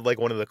already had like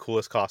one of the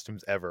coolest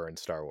costumes ever in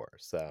Star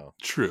Wars. So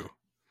True.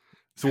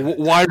 So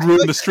why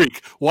ruin the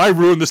streak? Why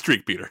ruin the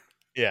streak, Peter?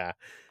 yeah,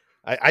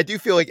 I do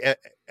feel like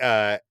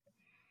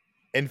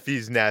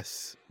Enfys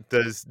Nest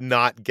does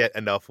not get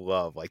enough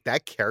love. Like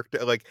that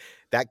character, like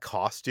that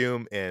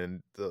costume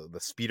and the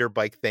speeder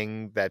bike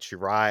thing that she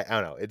rides. I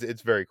don't know.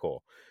 It's very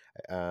cool.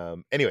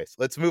 Anyways,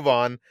 let's move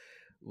on.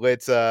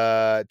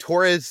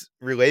 Torres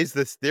relays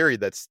this theory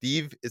that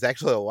Steve is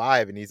actually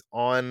alive and he's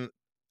on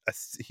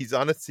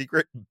a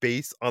secret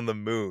base on the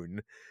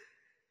moon.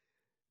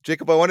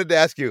 Jacob, I wanted to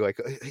ask you, like,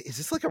 is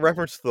this like a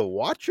reference to the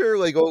Watcher?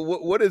 Like,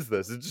 what is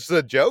this? Is it just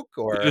a joke,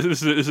 or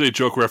This is a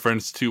joke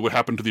reference to what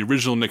happened to the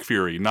original Nick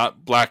Fury,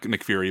 not Black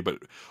Nick Fury,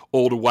 but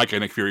old white guy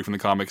Nick Fury from the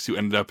comics, who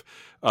ended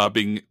up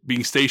being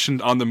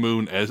stationed on the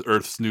moon as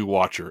Earth's new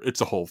Watcher. It's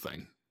a whole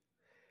thing.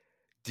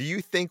 do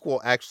you think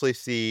we'll actually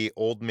see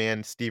old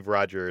man Steve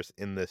Rogers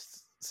in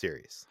this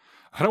series?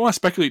 I don't want to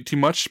speculate too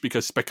much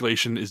because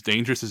speculation is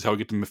dangerous. Is how we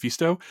get to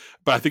Mephisto.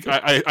 But I think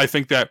I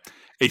think that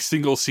a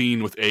single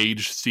scene with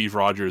aged Steve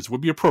Rogers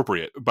would be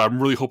appropriate. But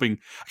I'm really hoping.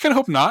 I kind of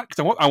hope not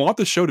because I want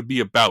the show to be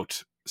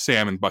about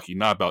Sam and Bucky,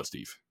 not about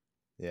Steve.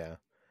 Yeah,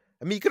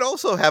 I mean, you could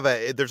also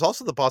there's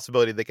also the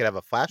possibility they could have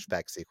a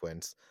flashback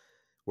sequence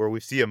where we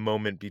see a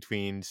moment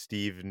between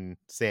Steve and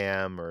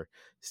Sam, or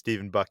Steve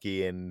and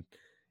Bucky, and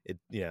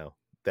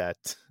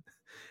that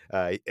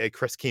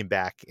Chris came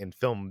back and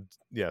filmed,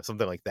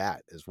 something like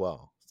that as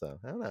well. So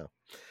I don't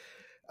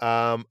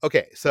know.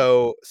 Okay,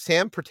 so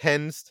Sam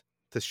pretends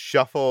to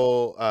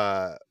shuffle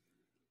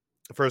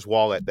for his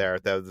wallet there.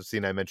 That was the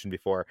scene I mentioned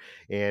before.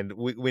 And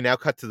we now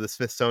cut to the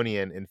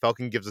Smithsonian, and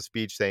Falcon gives a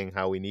speech saying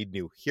how we need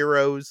new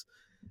heroes.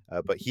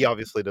 But he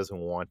obviously doesn't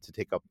want to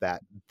take up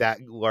that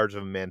large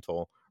of a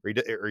mantle,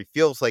 or he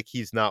feels like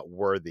he's not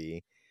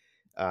worthy.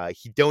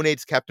 He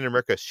donates Captain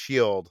America's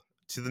shield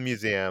to the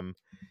museum,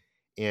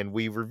 and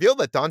we reveal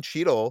that Don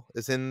Cheadle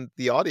is in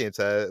the audience,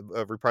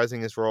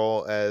 reprising his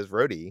role as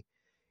Rhodey.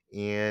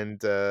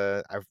 And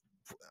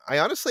I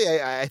honestly,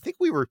 I think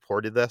we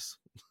reported this,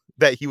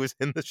 that he was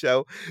in the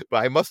show,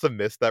 but I must have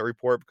missed that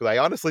report because I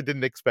honestly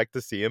didn't expect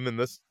to see him in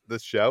this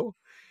show.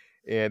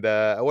 And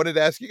I wanted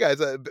to ask you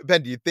guys,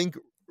 Ben, do you think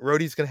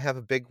Rhodey's going to have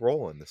a big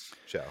role in this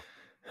show?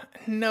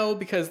 No,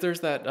 because there's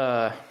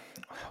that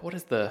what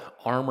is the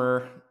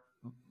armor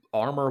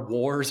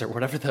wars or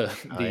whatever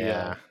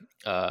the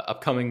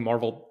upcoming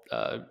Marvel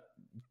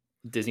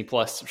Disney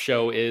Plus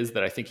show is,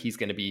 that I think he's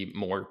going to be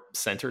more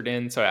centered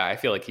in. So I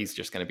feel like he's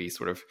just going to be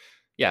sort of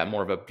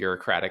more of a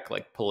bureaucratic,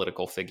 like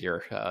political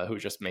figure who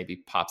just maybe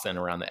pops in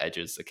around the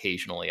edges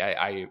occasionally.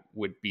 I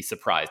would be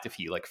surprised if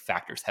he like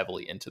factors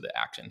heavily into the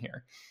action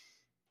here.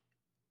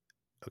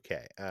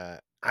 Okay.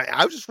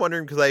 I was just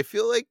wondering because I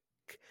feel like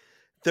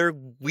they're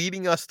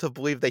leading us to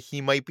believe that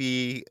he might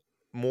be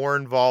more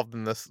involved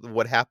in this,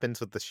 what happens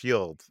with the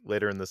shield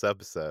later in this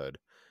episode,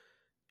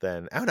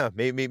 than, I don't know,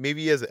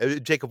 maybe he is.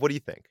 Jacob, what do you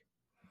think?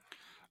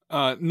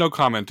 No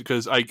comment,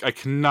 because I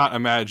cannot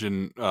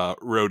imagine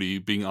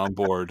Rhodey being on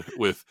board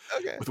with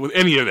Okay. with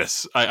any of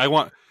this. I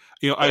want,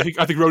 I think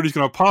Rhodey's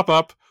going to pop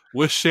up,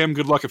 wish Sam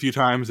good luck a few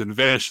times, and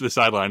vanish to the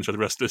sidelines for the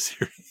rest of the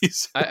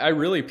series. I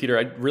really, Peter,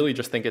 I really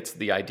just think it's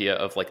the idea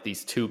of like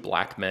these two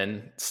black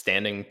men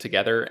standing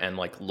together and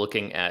like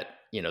looking at,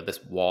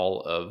 this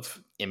wall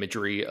of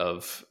imagery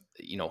of,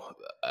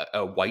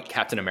 a white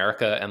Captain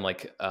America, and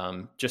like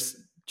just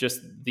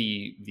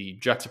the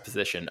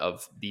juxtaposition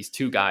of these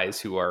two guys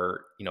who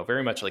are,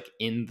 very much like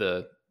in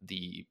the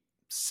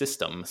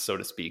system, so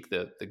to speak,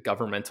 the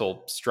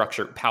governmental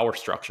structure, power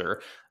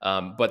structure,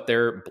 but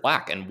they're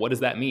black. And what does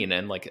that mean?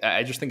 And like,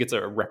 I just think it's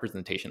a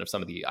representation of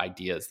some of the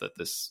ideas that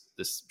this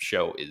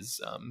show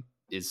is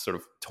sort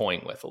of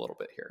toying with a little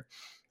bit here.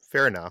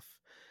 Fair enough.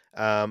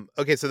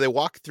 Okay, so they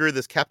walk through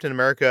this Captain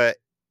America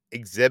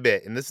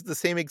exhibit, and this is the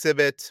same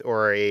exhibit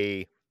or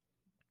a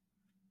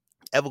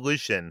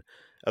evolution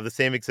of the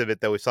same exhibit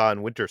that we saw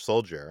in Winter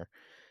Soldier.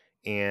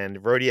 And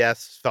Rhodey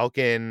asks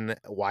Falcon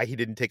why he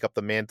didn't take up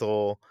the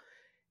mantle,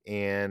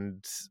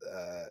 and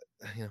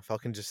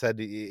Falcon just said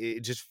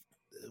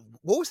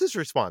what was his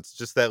response?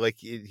 Just that like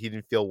he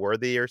didn't feel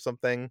worthy or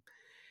something.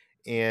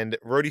 And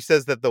Rhodey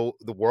says that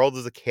the world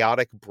is a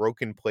chaotic,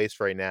 broken place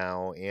right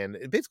now, and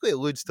it basically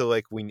alludes to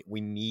like we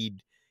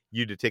need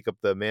you to take up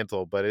the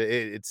mantle, but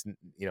it's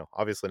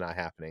obviously not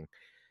happening.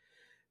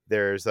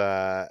 There's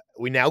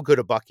we now go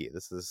to Bucky.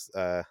 This is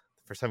the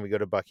first time we go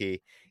to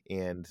Bucky,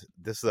 and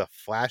this is a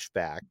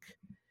flashback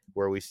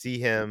where we see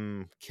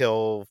him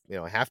kill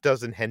a half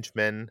dozen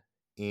henchmen,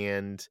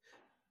 and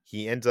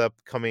he ends up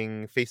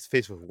coming face to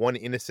face with one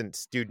innocent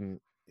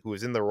student who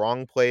was in the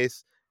wrong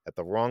place at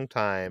the wrong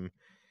time.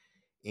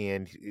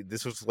 And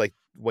this was like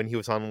when he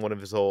was on one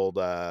of his old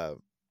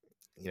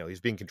he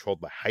was being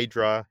controlled by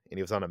Hydra, and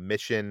he was on a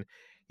mission,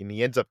 and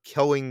he ends up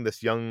killing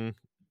this young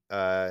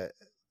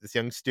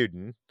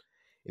student,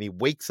 and he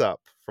wakes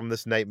up from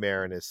this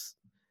nightmare in his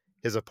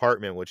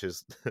apartment, which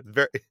is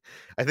very,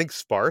 I think,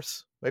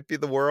 sparse might be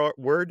the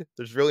word.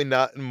 There's really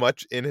not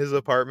much in his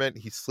apartment.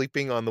 He's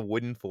sleeping on the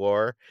wooden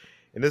floor.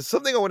 And there's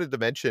something I wanted to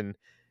mention,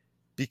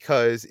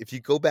 because if you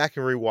go back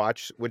and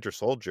rewatch Winter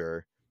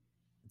Soldier,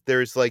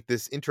 there's like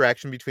this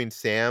interaction between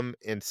Sam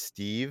and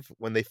Steve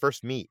when they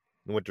first meet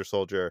in Winter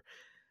Soldier.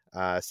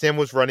 Sam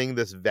was running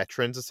this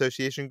Veterans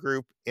Association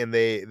group, and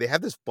they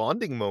have this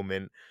bonding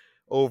moment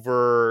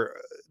over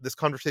this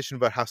conversation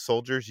about how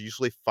soldiers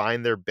usually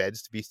find their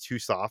beds to be too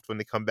soft when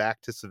they come back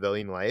to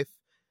civilian life,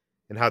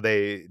 and how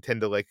they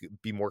tend to like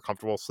be more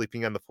comfortable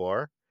sleeping on the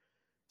floor.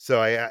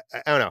 So I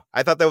don't know.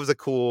 I thought that was a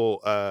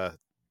cool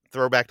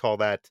throwback to all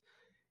that.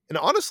 And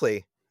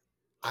honestly,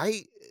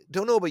 I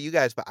don't know about you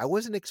guys, but I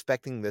wasn't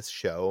expecting this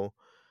show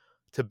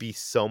to be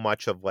so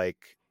much of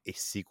like a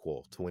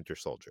sequel to Winter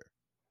Soldier.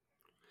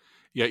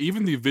 Yeah,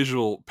 even the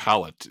visual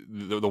palette,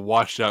 the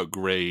washed out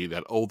gray,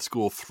 that old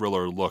school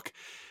thriller look,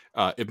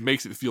 it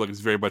makes it feel like it's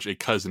very much a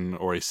cousin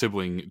or a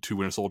sibling to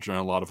Winter Soldier in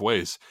a lot of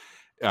ways.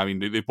 I mean,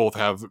 they both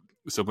have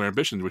similar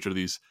ambitions, which are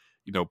these,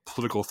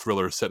 political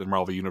thrillers set in the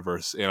Marvel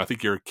Universe. And I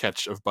think your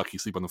catch of Bucky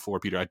sleep on the floor,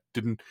 Peter, I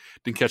didn't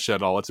catch that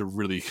at all. It's a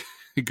really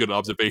good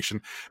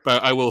observation.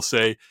 But I will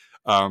say,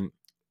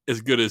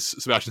 as good as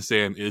Sebastian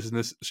Stan is in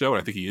this show,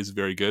 and I think he is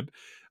very good,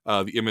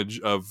 the image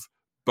of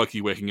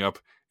Bucky waking up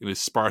in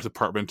his sparse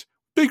apartment,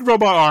 big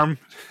robot arm,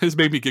 has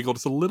made me giggle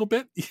just a little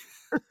bit.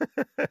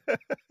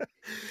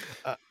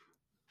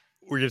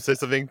 Were you gonna say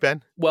something,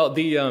 Ben? Well,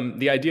 the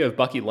idea of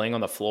Bucky laying on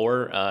the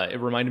floor, it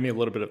reminded me a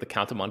little bit of the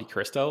Count of Monte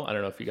Cristo. I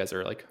don't know if you guys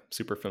are like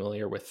super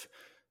familiar with.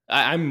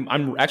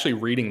 I'm actually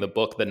reading the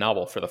book, the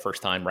novel, for the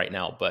first time right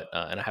now, but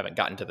and I haven't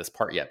gotten to this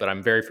part yet. But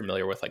I'm very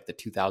familiar with like the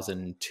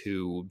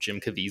 2002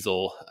 Jim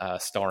Caviezel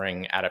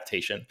starring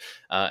adaptation.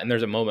 And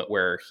there's a moment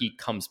where he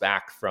comes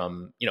back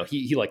from,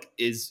 he like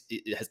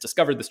has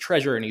discovered this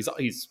treasure, and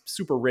he's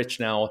super rich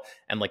now,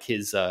 and like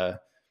his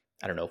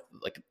I don't know,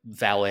 like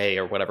valet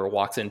or whatever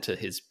walks into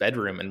his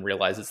bedroom and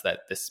realizes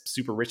that this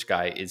super rich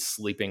guy is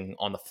sleeping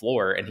on the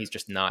floor, and he's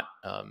just not,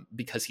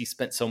 because he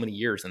spent so many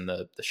years in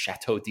the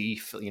Chateau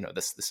d'If,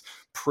 this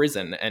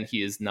prison, and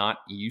he is not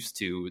used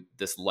to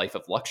this life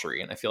of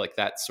luxury. And I feel like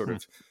that sort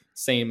of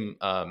same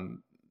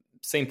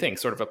thing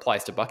sort of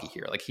applies to Bucky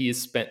here. Like he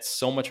has spent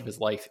so much of his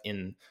life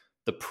in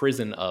the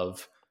prison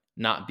of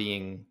not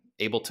being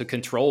able to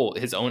control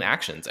his own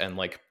actions, and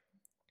like,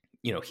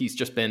 he's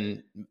just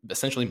been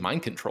essentially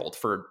mind controlled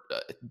for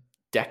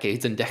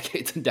decades and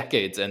decades and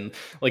decades. And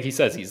like he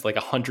says, he's like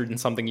 100 and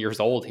something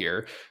years old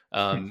here.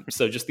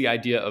 So just the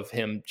idea of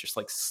him just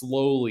like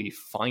slowly,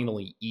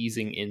 finally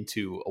easing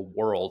into a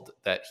world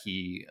that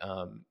he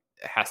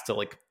has to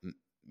like,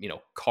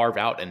 carve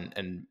out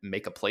and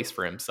make a place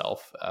for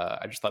himself.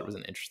 I just thought it was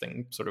an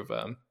interesting sort of,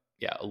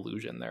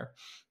 illusion there.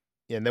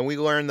 Yeah, and then we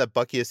learned that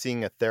Bucky is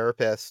seeing a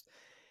therapist,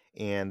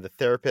 and the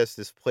therapist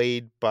is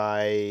played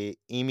by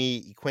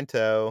Amy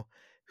Quinto,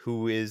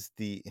 who is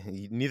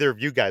neither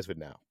of you guys would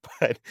know,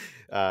 but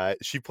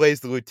she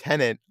plays the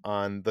lieutenant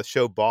on the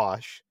show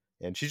Bosch,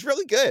 and she's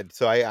really good.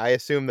 So I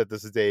assume that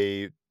this is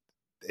a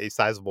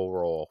sizable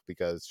role,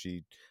 because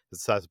she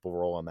sizable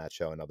role on that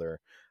show and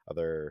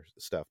other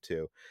stuff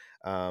too.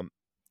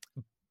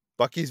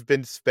 Bucky's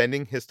been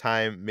spending his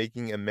time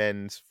making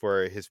amends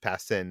for his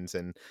past sins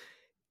and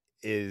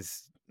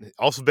is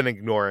also been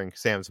ignoring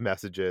Sam's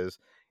messages,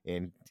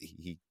 and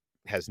he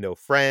has no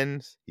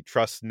friends. He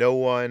trusts no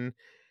one.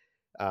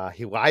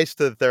 He lies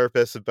to the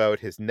therapist about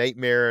his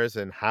nightmares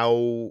and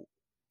how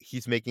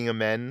he's making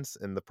amends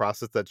and the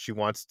process that she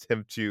wants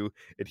him to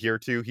adhere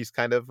to. He's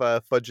kind of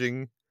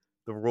fudging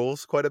the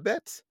rules quite a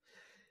bit.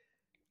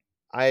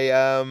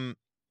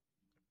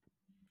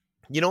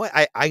 You know what?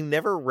 I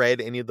never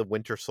read any of the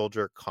Winter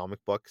Soldier comic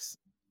books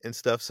and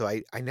stuff, so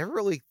I never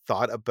really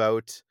thought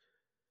about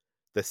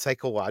the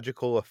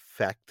psychological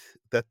effect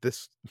that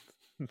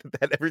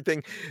that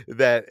everything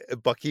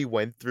that Bucky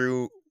went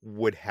through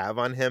would have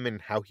on him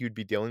and how he would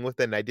be dealing with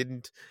it. And I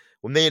didn't,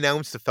 when they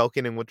announced the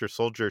Falcon and Winter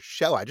Soldier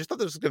show, I just thought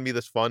this was going to be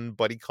this fun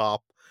buddy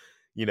cop,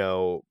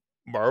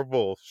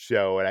 Marvel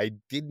show. And I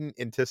didn't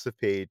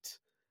anticipate,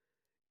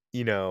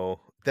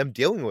 them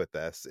dealing with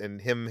this and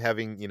him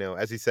having,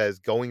 as he says,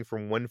 going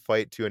from one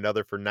fight to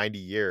another for 90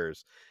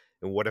 years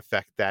and what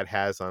effect that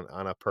has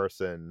on a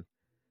person.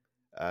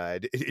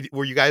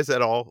 Were you guys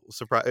at all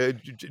surprised,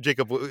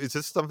 Jacob? Is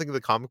this something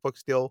the comic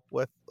books deal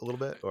with a little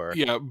bit, or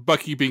Yeah,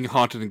 Bucky being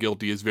haunted and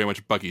guilty is very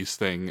much Bucky's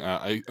thing.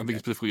 I think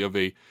specifically of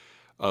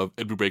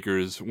Ed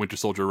Brubaker's Winter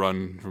Soldier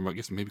run from, I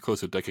guess, maybe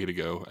close to a decade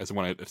ago as the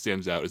one that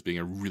stands out as being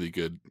a really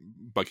good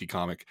Bucky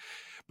comic.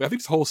 But I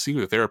think this whole scene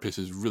with the therapist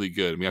is really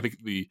good. I mean, I think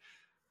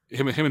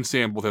him and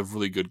Sam both have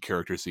really good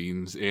character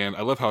scenes, and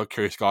I love how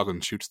Kerry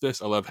Scoggin shoots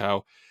this. I love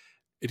how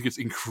it gets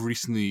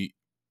increasingly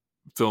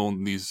filmed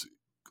in these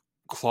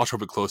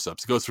claustrophobic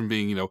close-ups. It goes from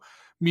being,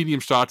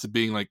 medium shots to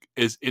being like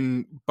as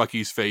in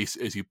Bucky's face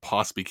as you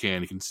possibly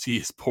can. You can see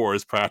his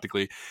pores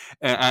practically,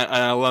 and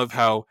I love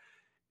how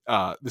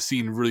the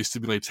scene really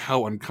stimulates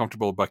how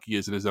uncomfortable Bucky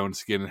is in his own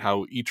skin and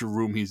how each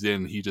room he's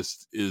in, he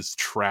just is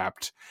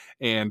trapped.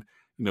 And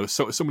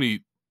so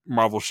many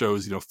Marvel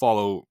shows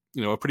follow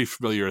a pretty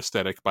familiar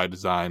aesthetic by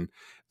design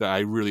that I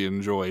really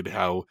enjoyed.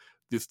 How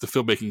the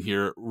filmmaking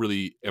here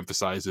really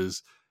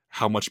emphasizes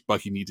how much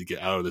Bucky needs to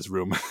get out of this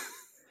room.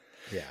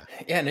 Yeah,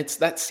 and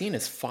that scene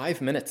is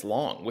 5 minutes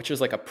long, which is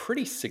like a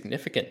pretty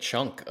significant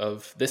chunk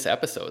of this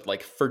episode,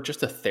 like for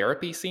just a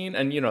therapy scene.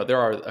 And there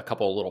are a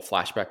couple of little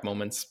flashback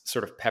moments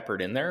sort of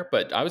peppered in there,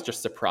 but I was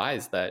just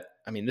surprised that,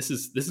 I mean, this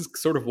is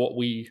sort of what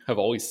we have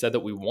always said that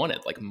we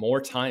wanted, like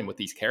more time with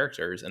these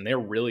characters, and they're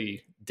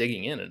really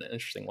digging in an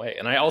interesting way.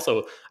 And I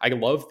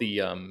love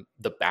the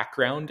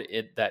background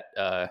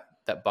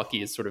that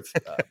Bucky is sort of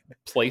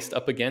placed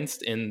up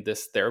against in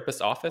this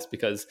therapist's office,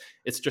 because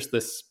it's just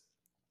this.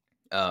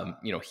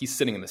 He's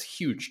sitting in this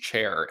huge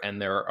chair,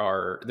 and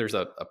there's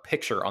a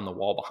picture on the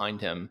wall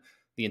behind him.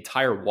 The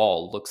entire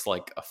wall looks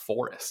like a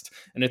forest,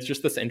 and it's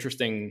just this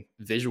interesting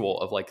visual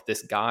of like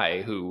this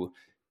guy who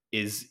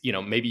is,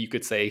 maybe you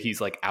could say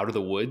he's like out of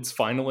the woods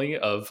finally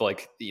of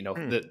like,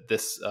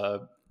 this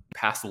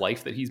past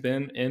life that he's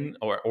been in,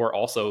 or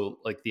also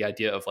like the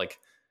idea of like,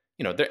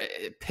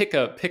 pick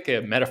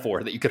a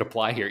metaphor that you could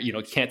apply here. You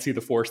can't see the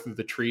forest through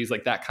the trees,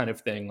 like that kind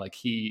of thing. Like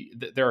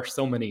there are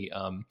so many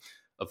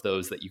of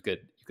those that you could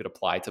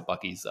apply to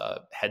Bucky's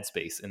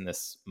headspace in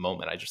this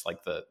moment. I just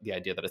like the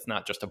idea that it's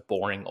not just a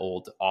boring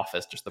old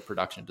office, just the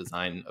production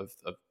design of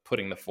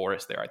putting the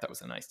forest there. I thought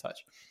was a nice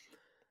touch.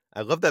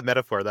 I love that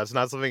metaphor. That's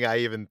not something I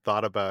even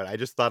thought about. I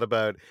just thought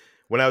about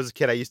when I was a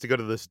kid, I used to go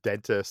to this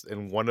dentist,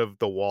 and one of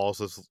the walls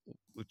was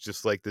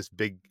just like this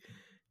big,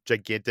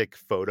 gigantic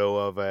photo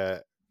of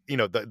the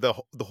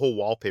whole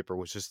wallpaper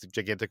was just a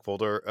gigantic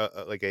folder,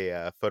 like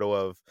a photo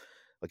of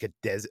like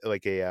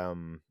a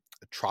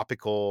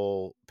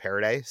tropical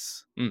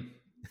paradise.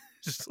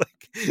 Just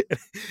like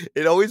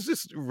it always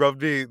just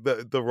rubbed me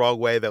the wrong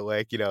way that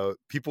like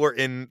people are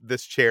in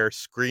this chair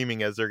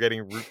screaming as they're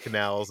getting root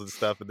canals and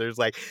stuff, and there's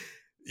like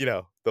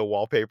the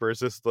wallpaper is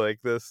just like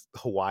this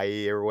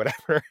Hawaii or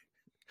whatever.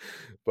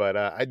 But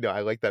I know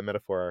I like that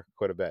metaphor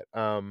quite a bit.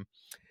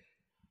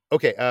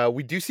 Okay,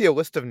 we do see a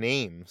list of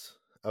names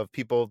of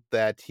people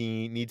that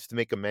he needs to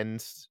make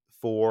amends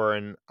for,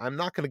 and I'm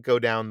not going to go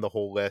down the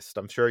whole list.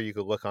 I'm sure you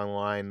could look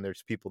online.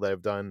 There's people that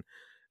have done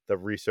the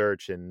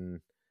research, and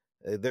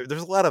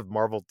there's a lot of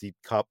Marvel Deep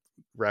Cup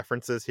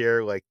references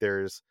here. Like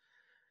there's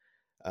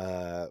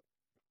the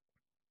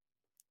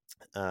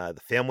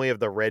family of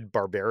the Red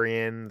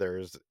Barbarian.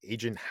 There's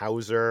Agent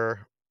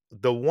Hauser.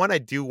 The one I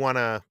do want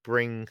to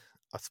bring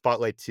a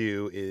spotlight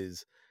to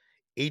is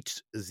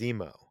H.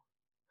 Zemo,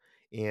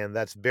 and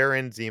that's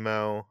Baron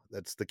Zemo.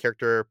 That's the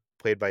character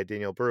played by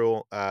Daniel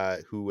Bruhl,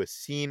 who was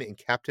seen in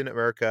Captain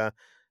America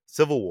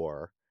Civil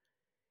War.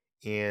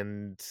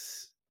 And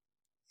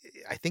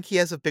I think he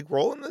has a big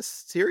role in this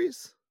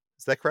series.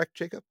 Is that correct,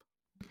 Jacob?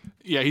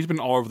 Yeah, he's been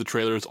all over the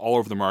trailers, all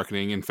over the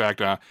marketing. In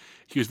fact,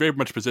 he was very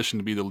much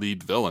positioned to be the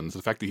lead villain. So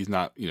the fact that he's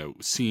not,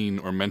 seen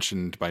or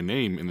mentioned by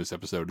name in this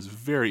episode is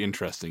very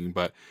interesting.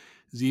 But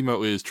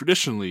Zemo is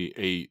traditionally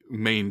a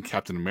main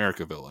Captain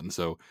America villain.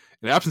 So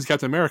in absence of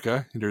Captain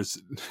America, there's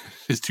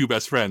his two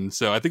best friends.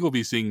 So I think we'll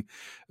be seeing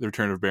the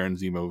return of Baron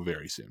Zemo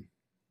very soon.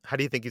 How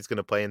do you think he's going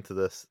to play into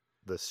this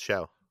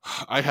show?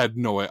 I have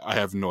no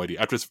idea.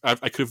 I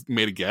could have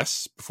made a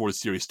guess before the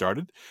series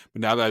started,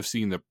 but now that I've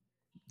seen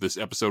this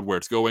episode where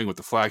it's going with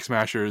the Flag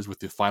Smashers, with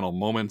the final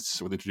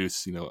moments, where they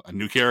introduce a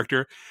new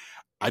character,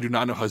 I do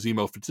not know how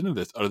Zemo fits into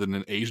this, other than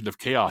an agent of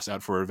chaos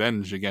out for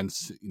revenge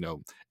against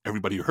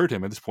everybody who hurt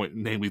him at this point,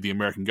 namely the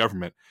American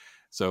government.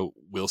 So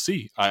we'll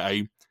see.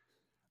 I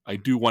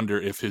do wonder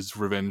if his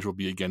revenge will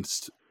be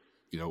against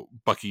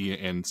Bucky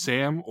and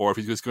Sam, or if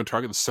he's just going to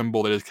target the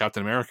symbol that is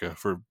Captain America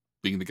for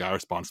being the guy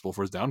responsible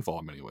for his downfall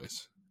in many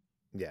ways.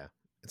 Yeah.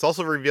 It's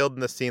also revealed in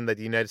the scene that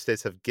the United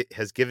States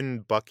has given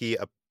Bucky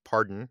a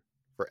pardon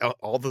for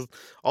all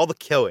the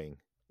killing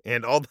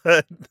and all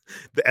the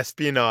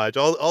espionage,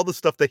 all the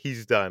stuff that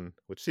he's done,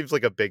 which seems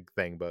like a big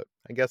thing, but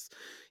I guess,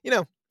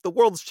 the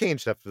world's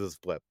changed after this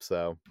blip,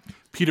 so.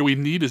 Peter, we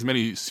need as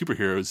many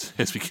superheroes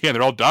as we can.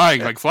 They're all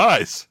dying like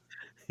flies.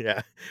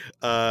 Yeah.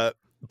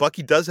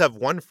 Bucky does have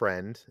one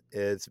friend.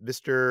 It's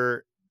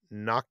Mr.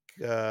 Nakahima?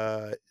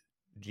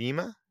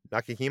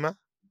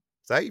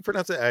 Is that how you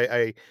pronounce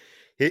it?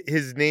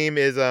 His name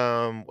is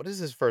what is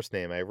his first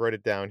name? I wrote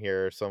it down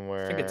here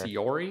somewhere. I think it's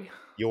Yori.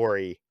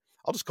 Yori.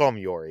 I'll just call him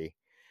Yori.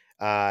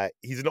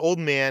 He's an old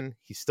man.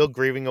 He's still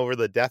grieving over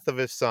the death of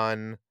his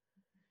son,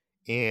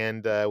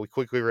 and we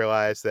quickly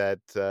realize that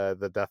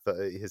the death of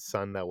his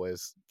son that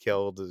was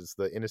killed is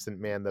the innocent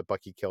man that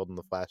Bucky killed in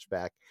the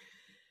flashback.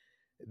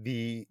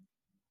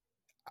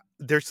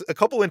 There's a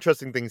couple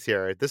interesting things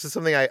here. This is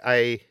something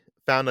I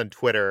found on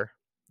Twitter.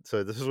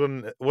 So this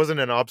wasn't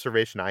an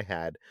observation I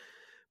had,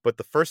 but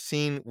the first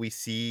scene we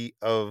see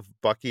of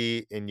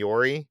Bucky and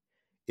Yori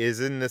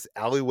is in this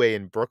alleyway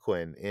in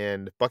Brooklyn,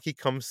 and Bucky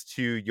comes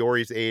to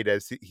Yori's aid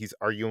as he's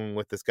arguing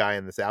with this guy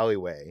in this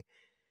alleyway.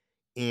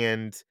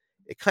 And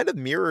it kind of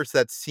mirrors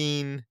that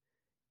scene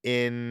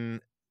in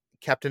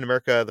Captain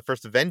America, the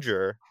First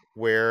Avenger,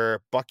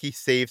 where Bucky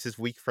saves his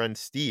weak friend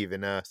Steve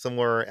in a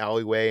similar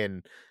alleyway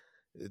and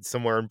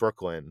somewhere in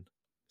Brooklyn.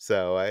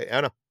 So I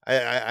don't know.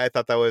 I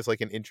thought that was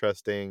like an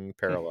interesting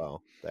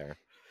parallel there.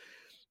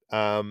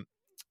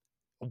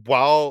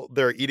 While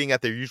they're eating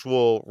at their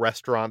usual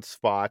restaurant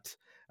spot,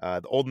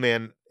 the old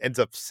man ends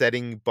up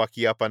setting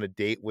Bucky up on a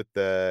date with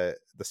the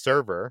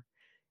server,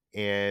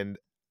 and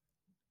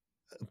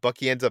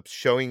Bucky ends up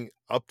showing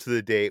up to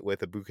the date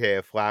with a bouquet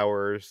of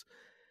flowers.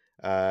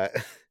 Do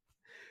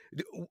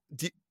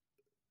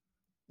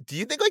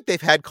you think like they've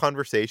had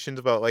conversations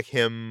about like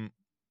him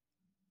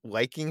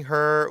liking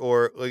her,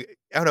 or like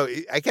I don't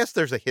know? I guess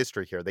there's a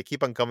history here. They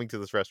keep on coming to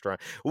this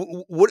restaurant.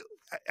 What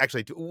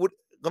actually?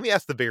 Let me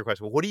ask the bigger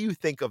question. What do you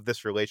think of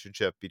this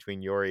relationship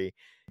between Yori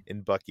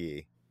and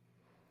Bucky?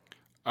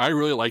 I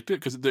really liked it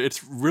because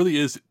it really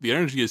is, the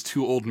energy is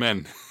two old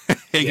men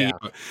hanging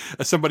out.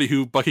 As somebody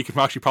who Bucky can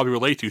actually probably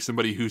relate to,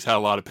 somebody who's had a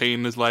lot of pain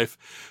in his life,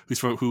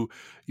 who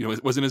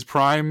was in his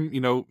prime,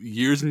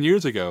 years and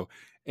years ago.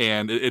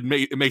 And it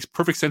makes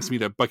perfect sense to me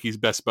that Bucky's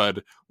best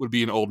bud would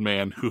be an old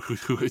man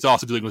who is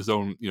also dealing with his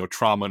own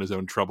trauma and his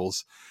own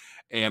troubles.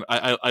 And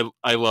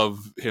I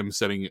love him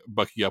setting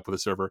Bucky up with a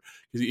server,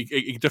 because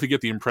you definitely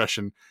get the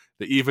impression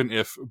that even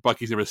if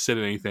Bucky's never said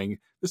anything,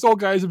 this old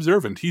guy is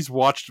observant. He's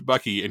watched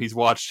Bucky, and he's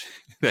watched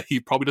that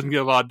he probably doesn't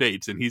get a lot of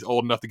dates, and he's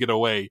old enough to get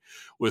away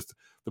with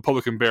the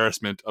public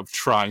embarrassment of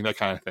trying that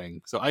kind of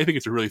thing. So I think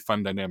it's a really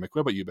fun dynamic.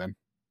 What about you, Ben?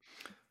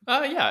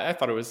 Yeah, I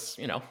thought it was,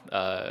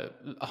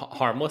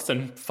 harmless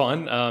and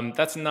fun.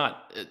 That's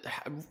not,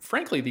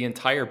 frankly, the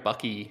entire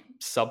Bucky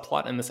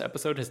subplot in this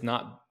episode is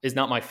not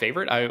my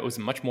favorite. I was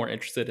much more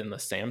interested in the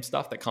Sam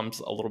stuff that comes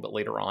a little bit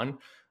later on.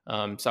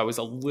 So I was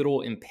a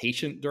little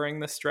impatient during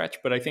this stretch,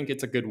 but I think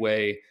it's a good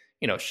way.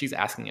 She's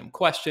asking him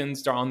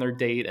questions on their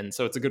date, and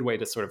so it's a good way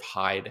to sort of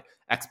hide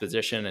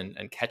exposition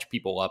and catch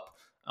people up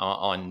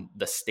on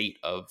the state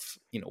of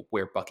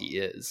where Bucky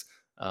is.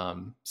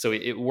 So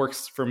it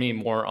works for me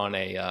more on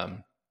a,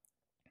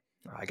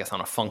 I guess, on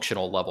a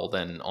functional level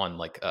than on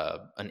like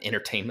an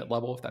entertainment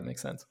level, if that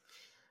makes sense.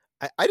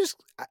 I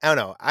don't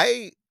know.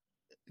 I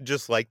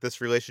just like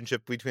this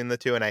relationship between the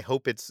two, and I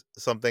hope it's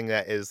something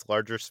that is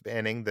larger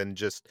spanning than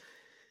just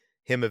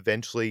him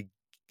eventually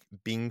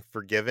being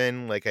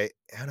forgiven. Like I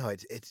don't know.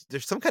 It's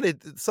there's something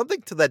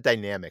to that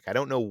dynamic. I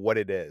don't know what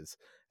it is.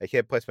 I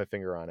can't place my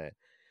finger on it.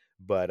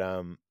 But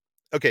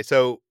okay,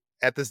 so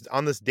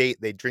on this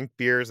date, they drink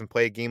beers and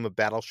play a game of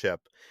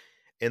Battleship,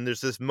 and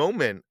there's this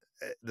moment,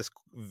 this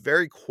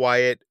very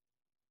quiet,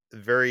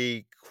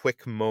 very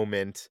quick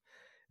moment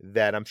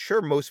that I'm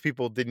sure most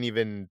people didn't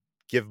even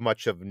give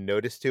much of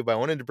notice to, but I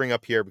wanted to bring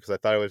up here because I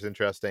thought it was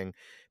interesting,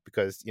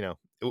 because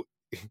this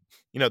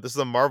is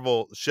a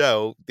Marvel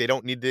show. They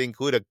don't need to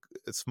include a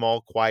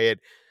small quiet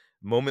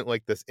moment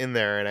like this in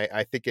there, and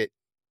I think it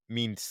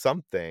means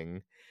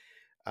something.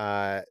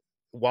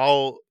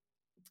 While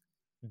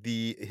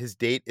his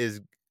date is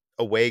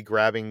away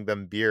grabbing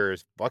them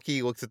beers,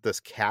 Bucky looks at this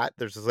cat.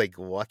 There's this like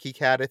Lucky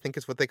Cat, I think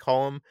is what they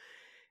call him.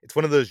 It's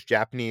one of those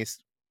Japanese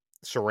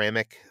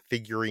ceramic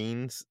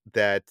figurines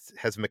that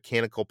has a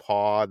mechanical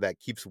paw that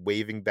keeps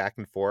waving back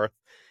and forth.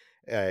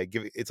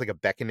 It's like a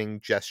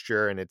beckoning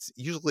gesture, and it's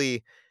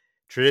usually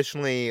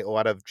traditionally, a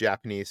lot of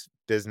Japanese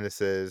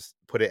businesses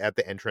put it at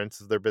the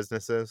entrance of their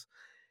businesses,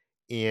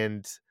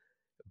 and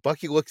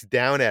Bucky looks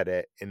down at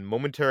it and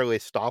momentarily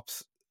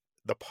stops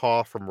the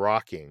paw from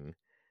rocking,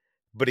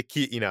 but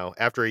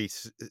after he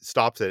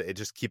stops it, it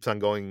just keeps on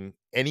going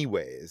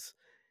anyways.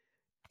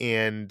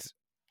 And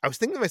I was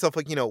thinking to myself,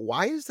 like,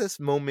 why is this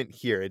moment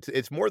here?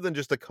 It's more than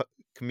just a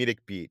comedic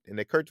beat. And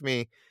it occurred to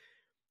me,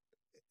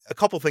 a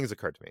couple things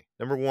occurred to me.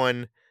 Number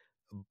one,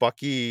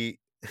 Bucky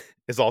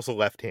is also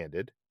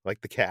left-handed,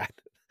 like the cat.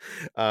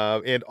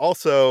 And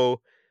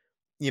also,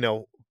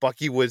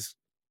 Bucky was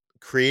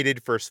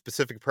created for a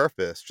specific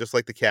purpose, just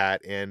like the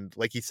cat. And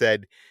like he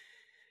said,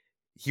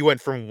 he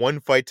went from one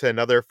fight to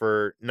another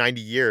for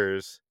 90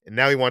 years, and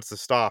now he wants to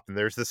stop. And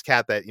there's this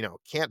cat that,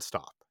 can't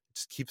stop. It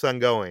just keeps on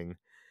going.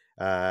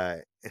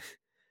 I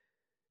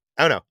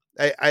don't know.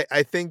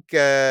 I think,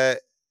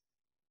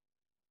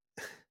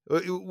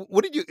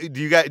 what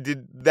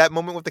did that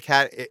moment with the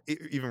cat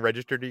even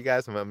register to you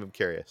guys? I'm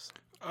curious.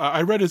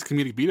 I read his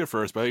comedic beat at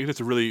first, but I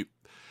think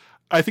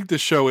I think the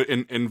show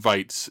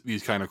invites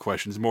these kind of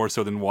questions more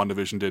so than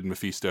WandaVision did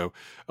Mephisto,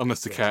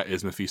 unless the cat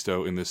is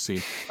Mephisto in this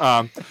scene.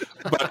 But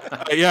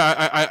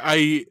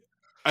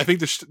I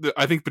think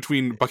I think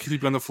between Bucky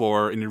sleeping on the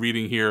floor and you're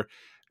reading here,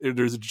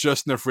 there's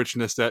just enough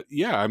richness that,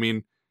 I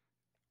mean,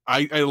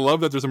 I love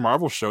that there's a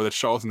Marvel show that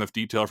shows enough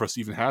detail for us to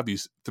even have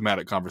these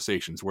thematic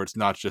conversations where it's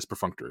not just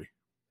perfunctory.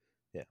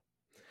 Yeah.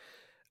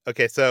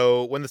 Okay,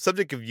 so when the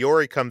subject of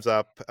Yori comes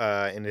up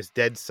and his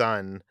dead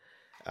son,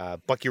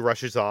 Bucky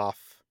rushes off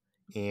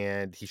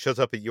and he shows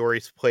up at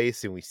Yori's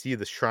place, and we see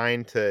the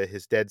shrine to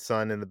his dead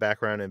son in the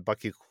background, and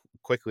Bucky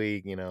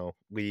quickly,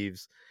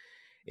 leaves,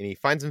 and he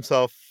finds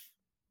himself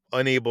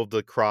unable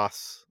to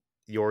cross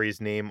Yori's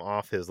name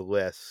off his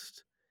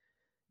list.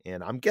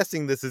 And I'm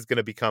guessing this is going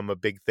to become a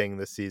big thing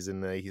this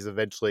season. He's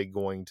eventually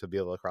going to be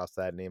able to cross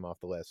that name off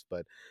the list.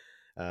 But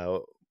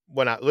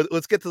why not?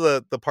 Let's get to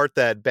the part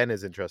that Ben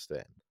is interested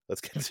in.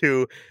 Let's get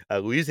to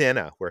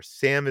Louisiana, where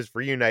Sam is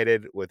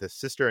reunited with his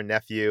sister and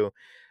nephew.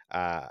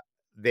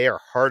 They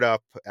are hard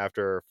up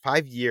after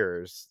 5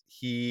 years.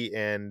 He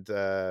and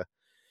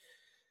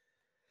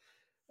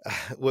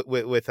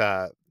with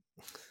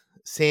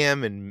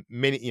Sam and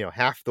many,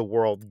 half the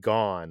world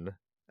gone.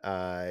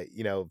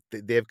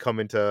 They have come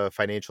into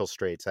financial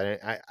straits.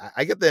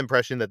 I get the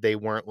impression that they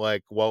weren't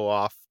like well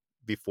off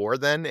before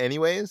then,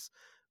 anyways.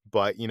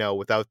 But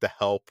without the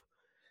help,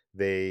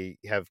 they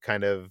have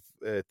kind of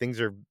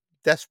things are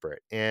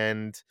desperate.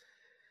 And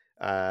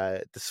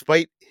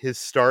despite his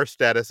star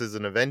status as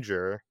an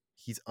Avenger,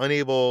 he's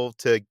unable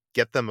to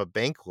get them a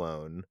bank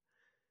loan.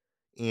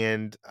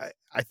 And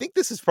I think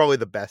this is probably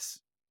the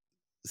best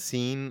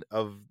scene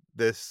of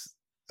this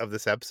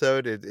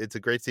episode. It's a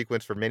great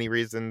sequence for many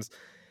reasons.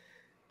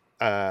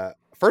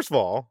 First of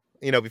all,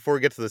 before we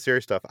get to the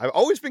serious stuff, I've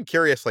always been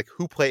curious, like,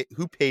 who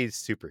pays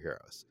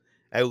superheroes.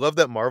 I love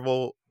that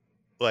Marvel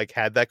like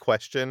had that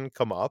question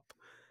come up,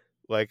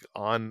 like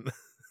on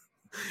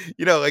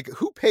like,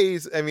 who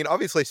pays? I mean,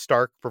 obviously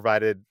Stark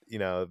provided,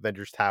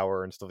 Avengers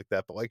Tower and stuff like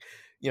that, but like,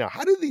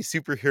 how do these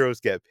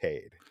superheroes get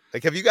paid?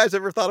 Like, have you guys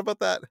ever thought about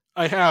that?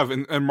 I have,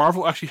 and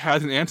Marvel actually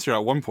has an answer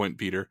at one point,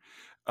 Peter,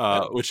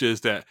 which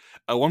is that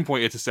at one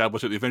point it's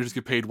established that the Avengers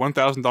get paid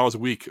 $1,000 a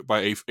week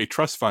by a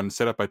trust fund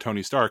set up by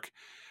Tony Stark,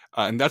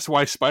 and that's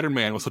why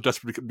Spider-Man was so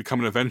desperate to become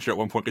an Avenger at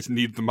one point, because he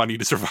needed the money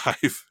to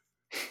survive.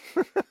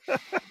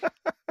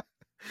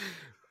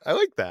 I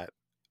like that.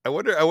 I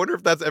wonder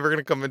if that's ever going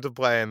to come into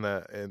play in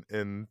the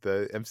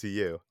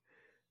MCU,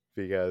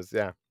 because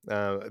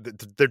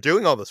they're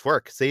doing all this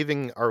work,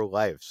 saving our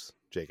lives,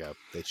 Jacob.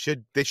 They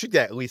should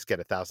at least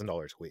get $1,000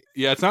 a week.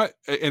 Yeah, it's not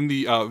in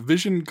the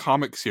Vision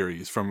comic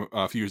series from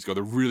a few years ago,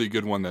 the really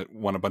good one that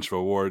won a bunch of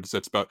awards.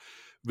 That's about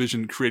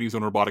Vision creating his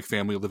own robotic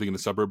family living in the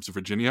suburbs of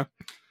Virginia.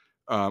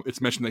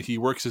 It's mentioned that he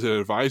works as an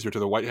advisor to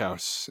the White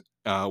House,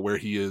 where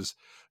he is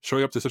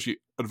showing up to essentially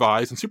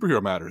advise on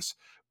superhero matters,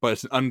 but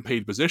it's an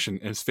unpaid position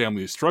and his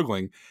family is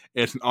struggling.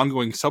 And it's an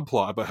ongoing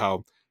subplot about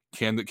how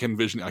can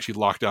Vision actually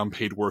lock down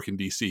paid work in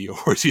DC,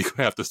 or is he going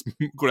to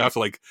have to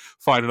like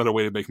find another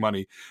way to make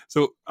money?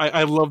 So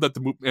I love that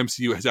the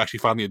MCU has actually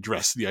finally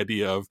addressed the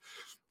idea of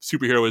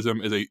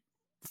superheroism as a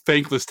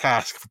thankless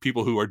task for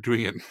people who are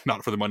doing it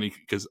not for the money,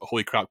 because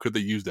holy crap, could they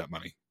use that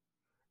money?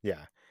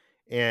 Yeah.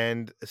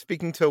 And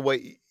speaking to what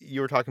you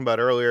were talking about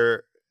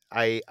earlier,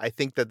 I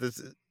think that this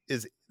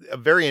is a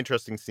very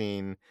interesting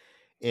scene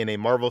in a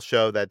Marvel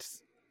show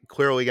that's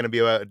clearly going to be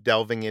about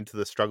delving into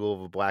the struggle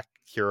of a Black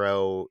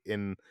hero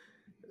in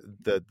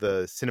the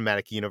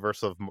cinematic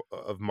universe of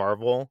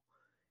Marvel.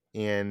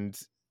 And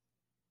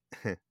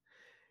to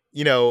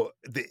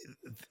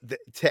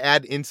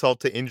add insult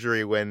to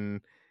injury,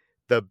 when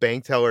the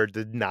bank teller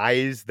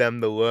denies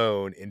them the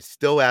loan and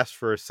still asks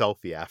for a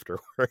selfie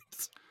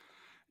afterwards.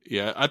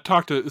 Yeah, I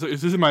talked to.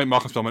 This is my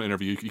Malcolm Spellman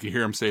interview. You can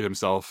hear him say it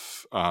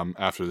himself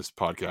after this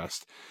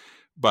podcast.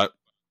 But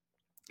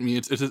I mean,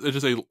 it's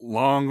just a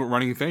long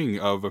running thing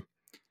of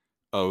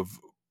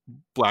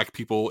Black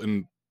people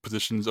in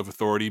positions of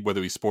authority, whether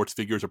it be sports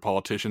figures or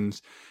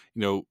politicians,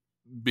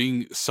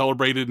 being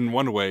celebrated in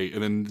one way,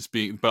 and then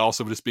but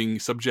also just being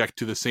subject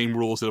to the same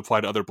rules that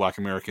apply to other Black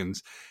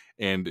Americans.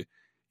 And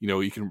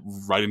you can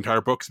write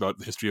entire books about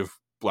the history of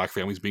Black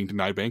families being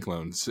denied bank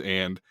loans,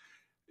 and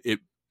it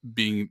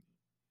being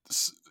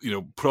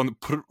put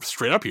it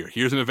straight up here.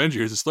 Here's an Avenger,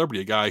 here's a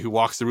celebrity, a guy who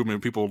walks the room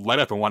and people light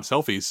up and want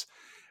selfies,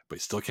 but he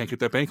still can't get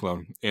that bank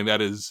loan, and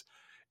that is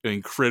an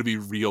incredibly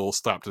real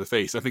slap to the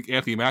face. I think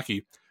Anthony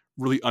Mackie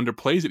really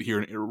underplays it here,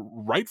 and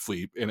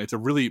rightfully, and it's a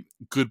really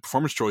good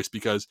performance choice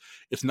because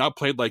it's not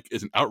played like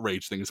as an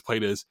outrage thing. It's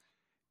played as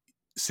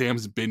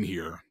Sam's been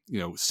here,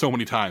 so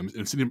many times,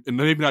 and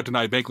maybe not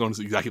denied bank loans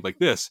exactly like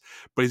this,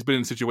 but he's been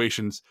in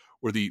situations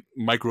where the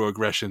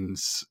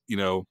microaggressions,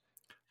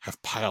 have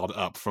piled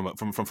up from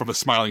a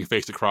smiling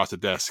face across the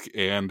desk,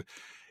 and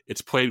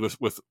it's played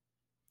with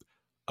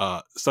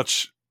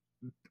such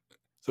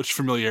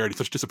familiarity,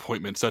 such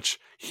disappointment, such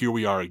here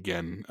we are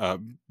again.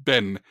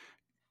 Ben,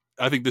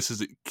 I think this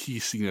is a key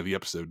scene of the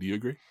episode. Do you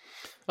agree?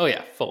 Oh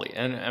yeah, fully.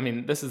 And I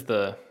mean, this is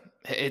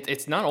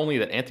it's not only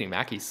that Anthony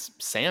Mackie's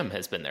Sam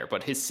has been there,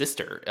 but his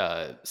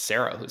sister,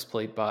 Sarah, who's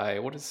played by,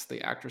 what is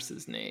the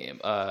actress's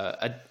name?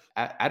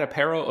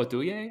 Adepero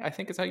Oduye, I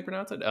think is how you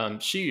pronounce it.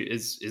 She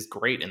is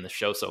great in the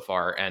show so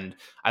far. And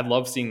I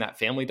love seeing that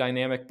family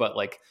dynamic, but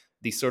like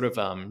the sort of,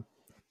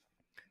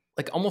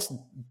 like almost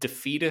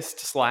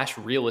defeatist /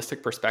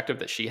 realistic perspective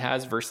that she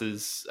has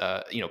versus,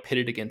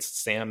 pitted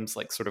against Sam's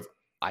like sort of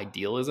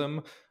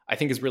idealism, I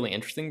think is really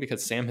interesting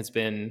because Sam has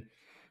been,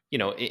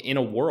 in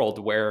a world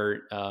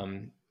where,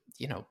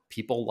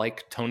 people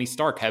like Tony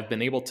Stark have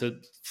been able to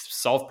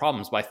solve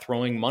problems by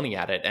throwing money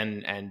at it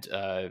and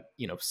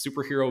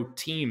superhero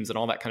teams and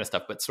all that kind of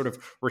stuff, but sort of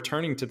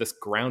returning to this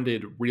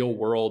grounded real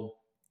world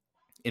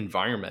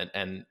environment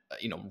and,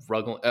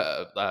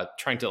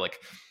 trying to like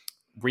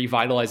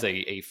revitalize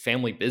a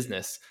family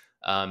business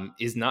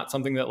is not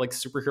something that like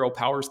superhero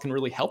powers can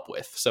really help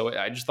with. So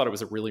I just thought it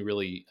was a really,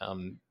 really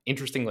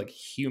interesting, like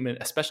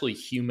especially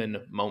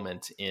human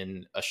moment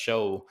in a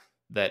show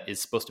that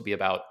is supposed to be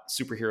about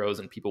superheroes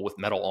and people with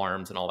metal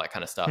arms and all that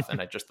kind of stuff.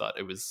 And I just thought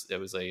it was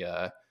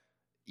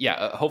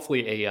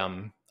hopefully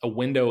a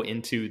window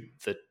into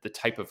the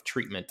type of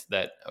treatment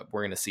that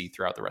we're going to see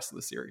throughout the rest of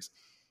the series.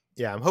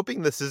 Yeah, I'm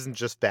hoping this isn't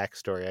just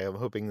backstory. I'm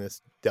hoping this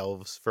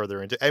delves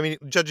further into, I mean,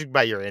 judging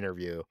by your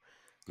interview,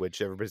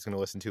 which everybody's going to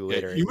listen to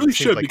later. Yeah, you really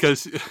should,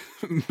 because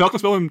Malcolm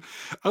Spellman,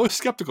 I was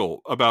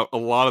skeptical about a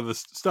lot of this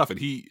stuff, and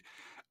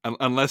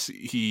unless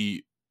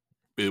he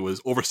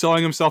was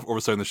overselling himself,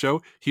 overselling the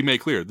show, he made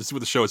clear this is what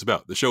the show is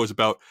about. The show is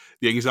about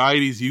the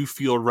anxieties you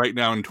feel right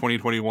now in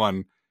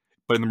 2021,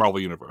 but in the Marvel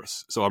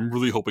Universe. So I'm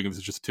really hoping this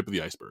is just the tip of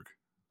the iceberg.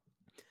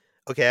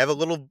 Okay, I have a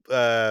little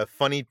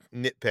funny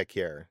nitpick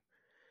here.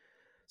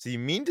 So you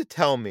mean to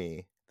tell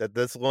me that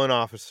this loan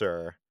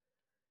officer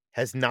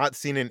has not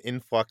seen an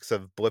influx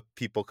of blip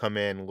people come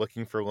in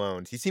looking for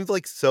loans? He seems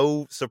like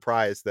so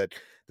surprised that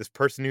this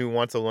person who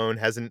wants a loan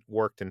hasn't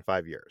worked in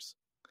 5 years.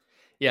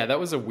 Yeah, that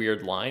was a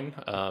weird line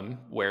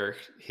where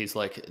he's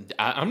like,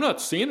 I'm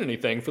not seeing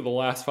anything for the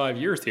last 5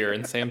 years here.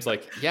 And Sam's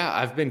like, yeah,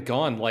 I've been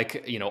gone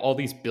like, all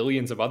these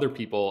billions of other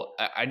people.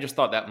 I just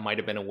thought that might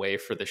have been a way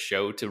for the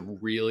show to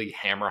really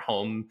hammer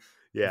home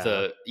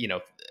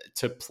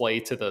to play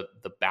to the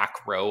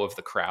back row of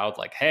the crowd.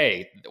 Like,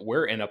 hey,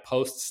 we're in a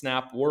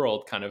post-snap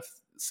world kind of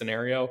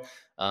scenario.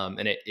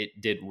 And it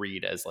did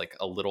read as like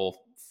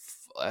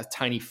a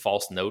tiny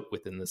false note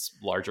within this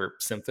larger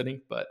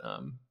symphony. But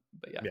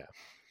yeah.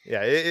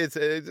 Yeah,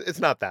 it's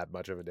not that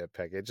much of a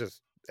nitpick. It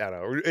just, I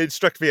don't know, it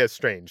struck me as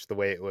strange the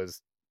way it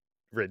was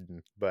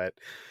written. But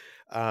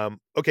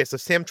okay, so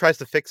Sam tries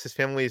to fix his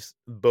family's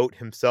boat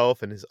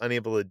himself and is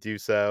unable to do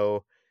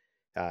so.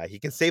 He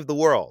can save the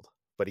world,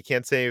 but he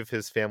can't save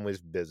his family's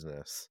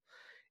business.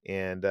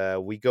 And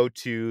we go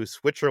to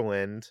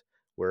Switzerland,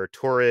 where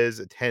Torres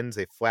attends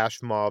a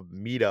flash mob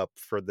meetup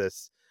for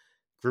this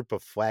group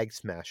of flag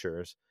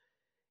smashers.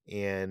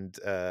 And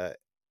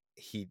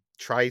he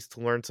tries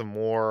to learn some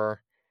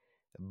more,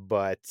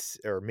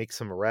 or make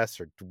some arrests,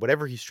 or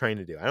whatever he's trying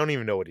to do. I don't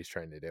even know what he's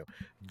trying to do.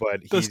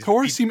 But does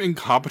Torres seem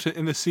incompetent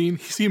in this scene?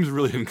 He seems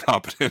really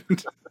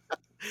incompetent.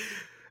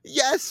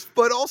 Yes,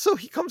 but also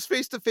he comes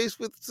face to face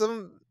with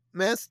some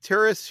mass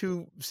terrorists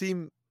who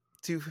seem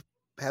to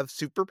have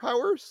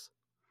superpowers.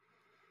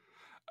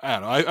 I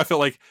don't know. I feel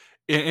like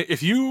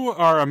if you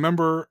are a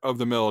member of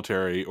the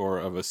military or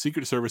of a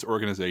Secret Service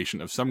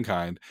organization of some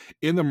kind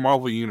in the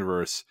Marvel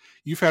Universe,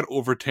 you've had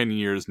over 10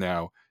 years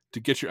now to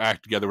get your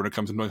act together when it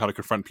comes to knowing how to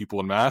confront people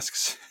in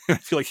masks. I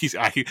feel like he's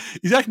acting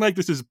like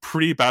this is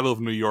pre-Battle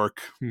of New York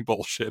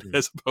bullshit,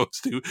 as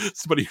opposed to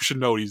somebody who should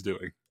know what he's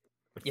doing.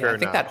 Yeah, I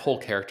think that whole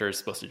character is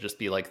supposed to just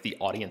be like the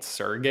audience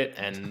surrogate,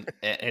 and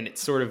it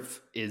sort of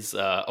is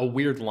a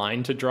weird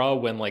line to draw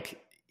when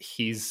like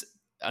he's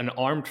an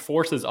armed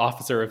forces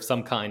officer of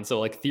some kind. So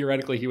like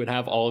theoretically he would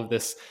have all of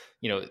this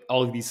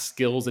all of these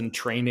skills and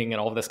training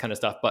and all of this kind of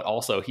stuff, but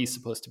also he's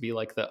supposed to be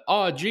like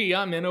gee,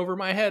 I'm in over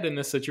my head in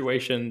this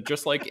situation,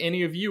 just like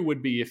any of you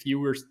would be if you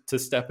were to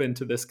step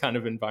into this kind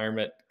of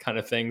environment kind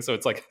of thing. So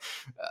it's like,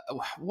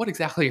 what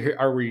exactly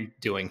are we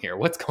doing here?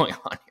 What's going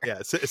on here?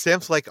 Yeah,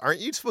 Sam's like, aren't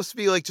you supposed to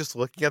be like just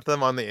looking at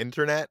them on the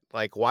internet?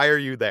 Like, why are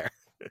you there?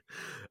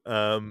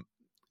 But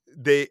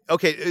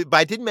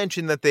I did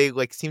mention that they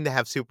like seem to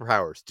have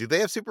superpowers. Do they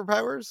have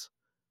superpowers?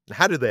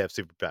 How do they have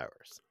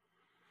superpowers?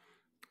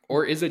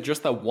 Or is it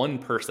just that one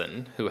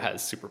person who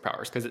has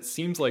superpowers? Because it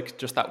seems like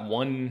just that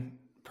one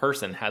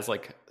person has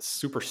like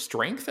super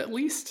strength at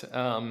least.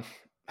 I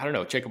don't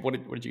know, Jacob. What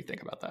did you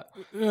think about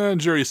that?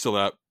 Jury's still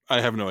out.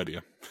 I have no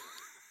idea.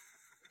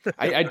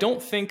 I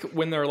don't think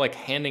when they're like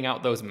handing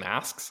out those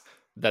masks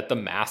that the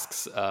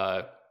masks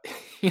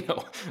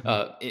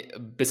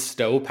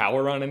bestow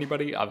power on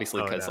anybody,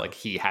 obviously, because like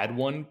he had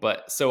one.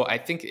 But so I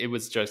think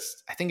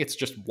it's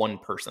just one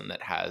person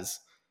that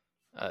has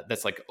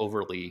that's like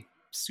overly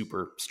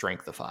super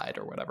strengthified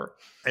or whatever.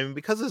 I mean,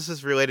 because this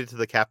is related to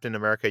the Captain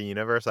America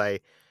universe, I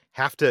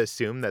have to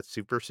assume that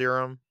super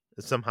serum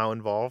is somehow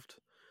involved,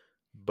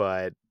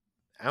 but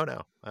I don't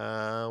know.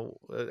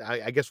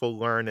 I guess we'll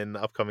learn in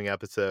the upcoming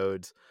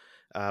episodes.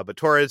 But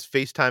Torres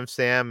FaceTimes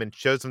Sam and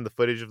shows him the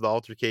footage of the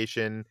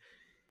altercation.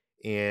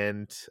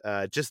 And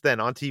just then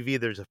on TV,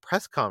 there's a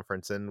press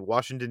conference in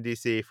Washington,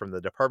 D.C. from the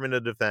Department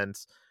of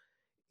Defense.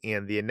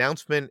 And the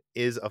announcement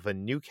is of a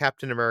new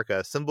Captain America,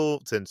 a symbol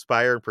to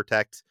inspire and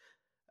protect.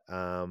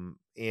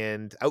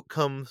 And out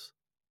comes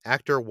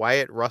actor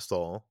Wyatt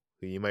Russell,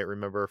 who you might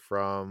remember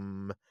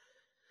from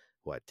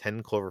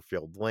 10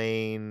 Cloverfield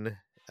Lane.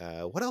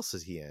 What else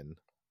is he in?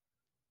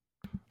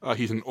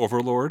 He's an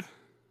overlord.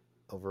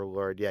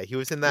 Overlord, yeah. He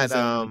was in that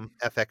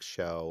FX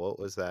show. What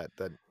was that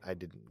I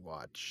didn't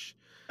watch?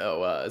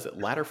 Oh, is it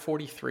Ladder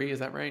 43? Is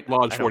that right?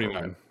 Lodge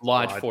 49.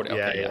 Lodge 40.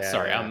 Okay, yeah.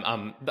 Sorry,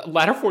 yeah.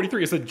 Ladder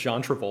 43 is a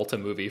John Travolta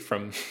movie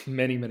from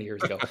many, many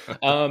years ago.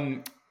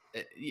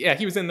 Yeah,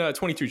 he was in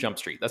 22 Jump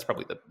Street. That's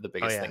probably the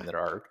biggest thing that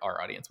our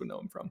audience would know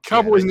him from.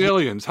 Cowboys and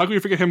Aliens. How can we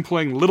forget him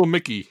playing Little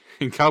Mickey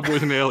in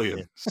Cowboys and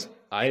Aliens?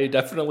 I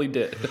definitely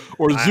did.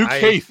 Or Zook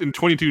Haith in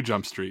 22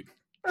 Jump Street.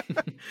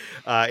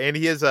 And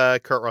he is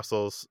Kurt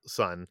Russell's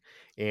son.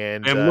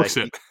 And looks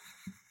it.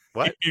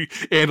 What?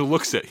 And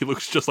looks it. He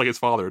looks just like his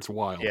father. It's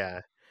wild.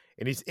 Yeah.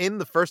 And he's in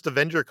the first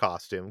Avenger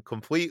costume,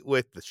 complete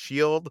with the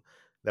shield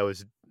that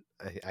was,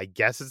 I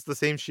guess it's the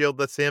same shield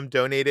that Sam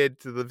donated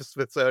to the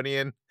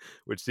Smithsonian,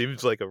 which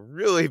seems like a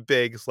really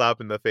big slap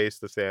in the face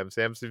to Sam.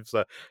 Sam seems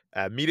to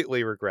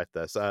immediately regret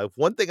this.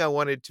 One thing I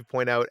wanted to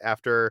point out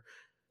after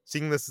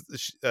seeing this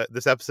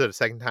episode a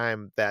second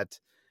time, that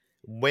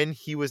when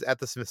he was at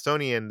the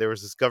Smithsonian, there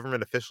was this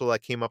government official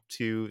that came up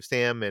to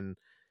Sam and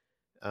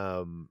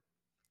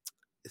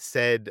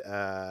said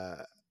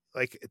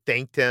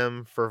thanked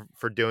him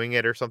for doing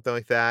it or something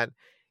like that.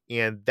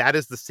 And that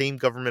is the same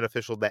government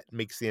official that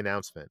makes the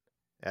announcement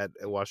at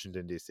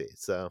Washington, D.C.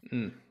 So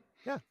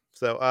yeah.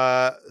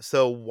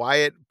 So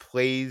Wyatt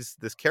plays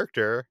this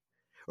character.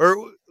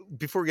 Or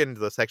before we get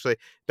into this, actually,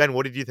 Ben,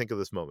 what did you think of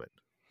this moment?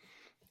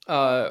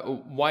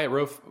 Wyatt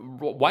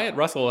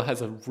Russell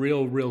has a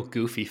real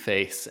goofy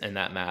face in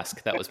that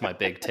mask. That was my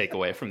big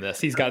takeaway from this.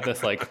 He's got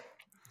this like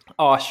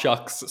aw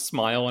shucks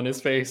smile on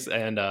his face,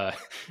 and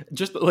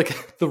just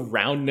like the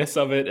roundness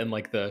of it, and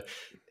like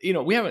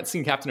we haven't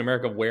seen Captain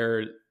America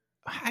wear,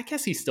 I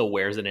guess he still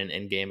wears it in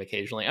Endgame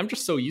occasionally. I'm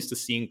just so used to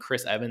seeing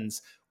Chris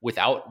Evans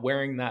without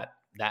wearing that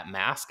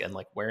mask and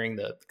like wearing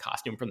the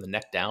costume from the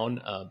neck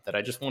down, that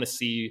I just want to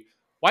see.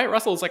 Wyatt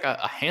Russell is like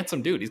a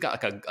handsome dude. He's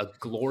got like a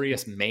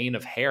glorious mane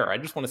of hair. I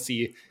just want to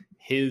see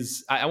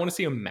I want to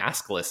see him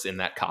maskless in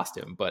that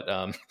costume, but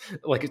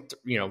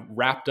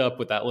wrapped up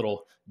with that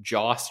little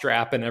jaw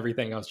strap and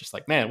everything. I was just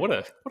like, man, what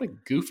a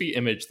goofy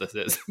image this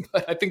is.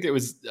 But I think it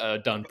was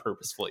done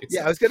purposefully.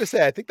 Yeah, I was gonna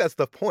say, I think that's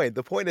the point.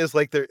 The point is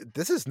like,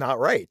 this is not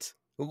right.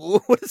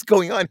 What is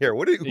going on here?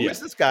 Who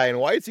is this guy, and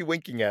why is he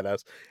winking at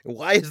us? And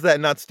why is that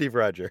not Steve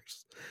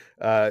Rogers?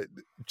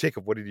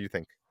 Jacob, what did you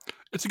think?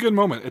 It's a good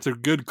moment. It's a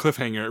good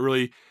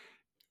cliffhanger.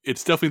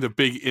 It's definitely the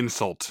big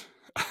insult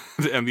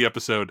to end the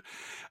episode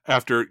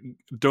after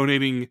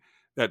donating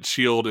that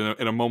shield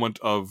in a moment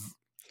of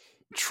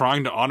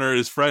trying to honor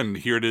his friend.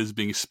 Here it is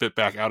being spit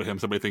back out of him.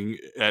 Somebody thinking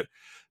at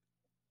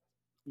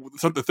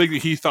the thing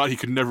that he thought he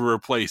could never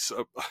replace.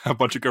 A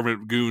bunch of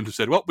government goons who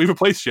said, "Well, we've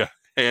replaced you,"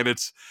 and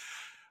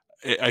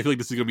I feel like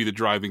this is going to be the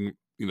driving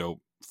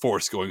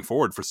force going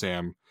forward for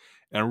Sam.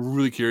 And I'm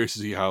really curious to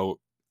see how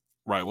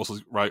Wyatt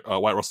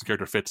Russell's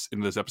character fits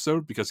into this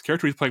episode, because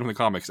character he's playing from the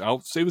comics.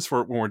 I'll save this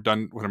for when we're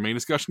done with our main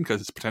discussion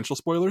because it's potential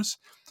spoilers.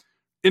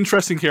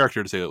 Interesting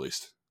character, to say the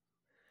least.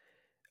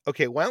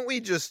 Okay, why don't we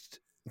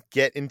just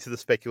get into the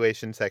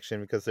speculation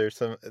section, because there's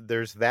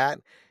that,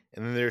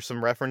 and then there's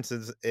some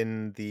references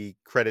in the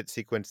credit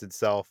sequence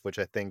itself, which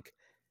I think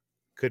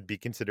could be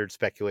considered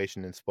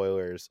speculation and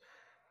spoilers.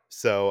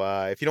 So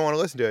if you don't want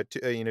to listen to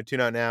it, tune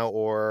out now,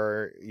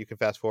 or you can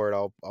fast forward.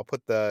 I'll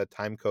put the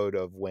time code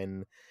of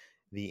when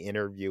the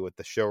interview with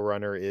the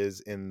showrunner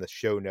is in the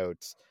show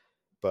notes.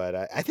 but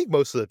I think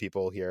most of the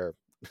people here,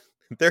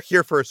 they're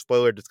here for a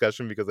spoiler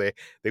discussion because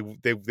they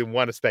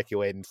want to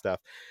speculate and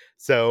stuff.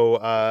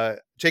 So,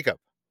 Jacob,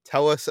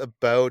 tell us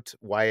about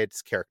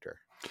Wyatt's character.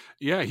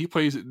 Yeah, he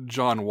plays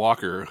John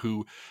Walker,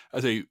 who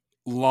has a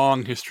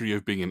long history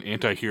of being an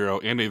anti-hero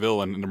and a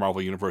villain in the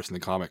Marvel Universe in the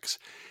comics.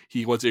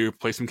 He was a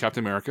replacement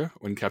Captain America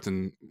when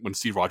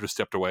Steve Rogers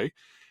stepped away,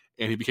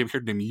 and he became a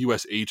character named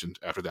U.S. Agent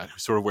after that, who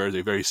sort of wears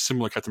a very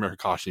similar Captain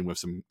America costume with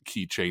some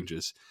key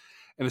changes.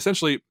 And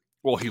essentially,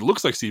 well, he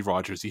looks like Steve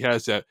Rogers. He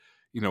has that,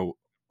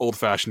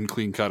 old-fashioned,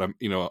 clean-cut,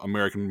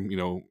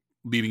 American,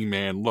 leading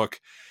man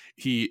look.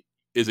 He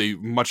is a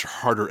much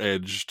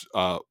harder-edged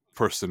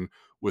person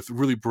with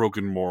really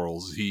broken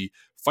morals. He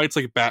fights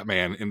like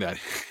Batman in that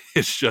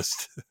it's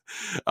just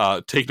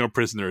take no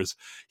prisoners.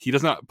 He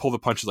does not pull the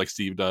punches like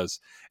Steve does.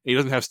 And he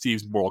doesn't have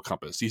Steve's moral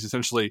compass. He's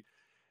essentially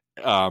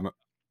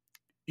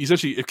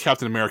if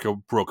Captain America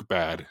broke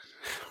bad,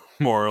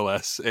 more or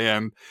less.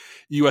 And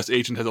U.S.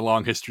 Agent has a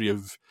long history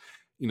of,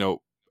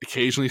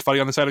 occasionally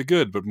fighting on the side of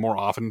good, but more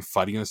often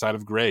fighting on the side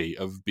of gray,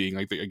 of being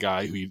like a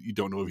guy who you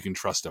don't know if you can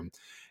trust him.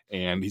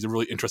 And he's a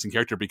really interesting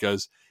character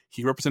because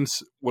he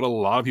represents what a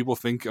lot of people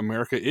think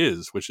America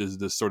is, which is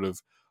this sort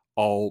of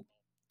all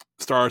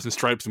stars and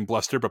stripes and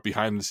bluster, but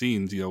behind the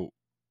scenes,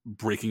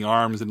 breaking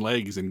arms and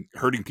legs and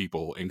hurting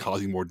people and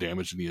causing more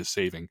damage than he is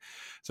saving.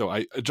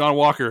 So John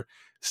Walker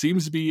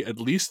seems to be at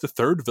least the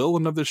third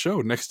villain of the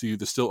show, next to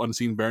the still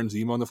unseen Baron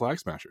Zemo and the Flag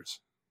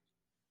Smashers.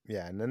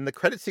 Yeah, and then the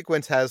credit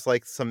sequence has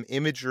like some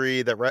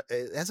imagery that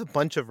it has a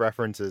bunch of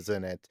references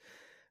in it.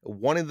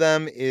 One of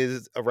them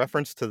is a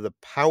reference to the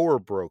Power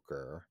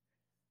Broker.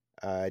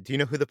 Do you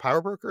know who the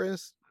Power Broker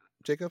is,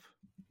 Jacob?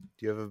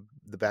 Do you have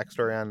the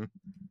backstory on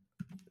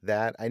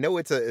that? I know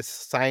it's a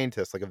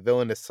scientist, like a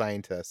villainous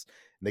scientist,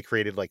 and they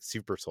created like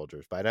super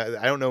soldiers, but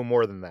I don't know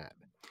more than that.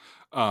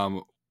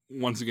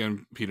 Once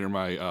again, Peter,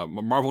 my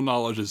Marvel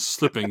knowledge is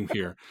slipping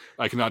here.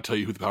 I cannot tell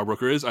you who the Power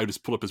Broker is. I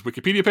just pulled up his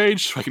Wikipedia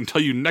page so I can tell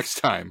you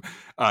next time.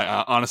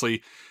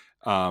 Honestly,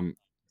 sorry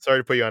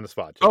to put you on the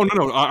spot, Jacob. Oh,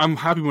 no, I'm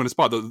happy on the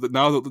spot.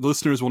 Now the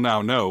listeners will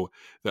now know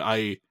that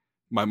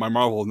my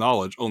Marvel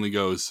knowledge only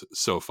goes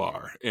so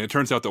far. And it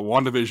turns out that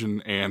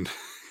WandaVision and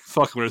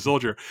Falcon Winter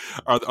Soldier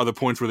are the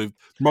points where the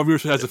Marvel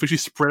Universe has officially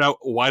spread out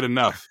wide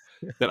enough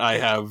that I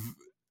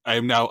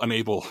am now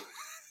unable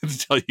to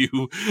tell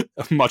you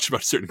much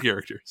about certain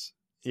characters.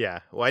 Yeah,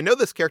 well, I know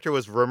this character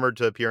was rumored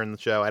to appear in the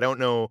show. I don't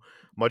know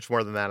much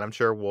more than that. I'm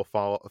sure we'll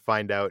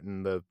find out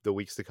in the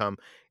weeks to come.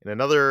 And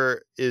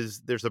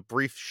there's a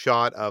brief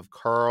shot of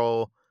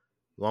Carl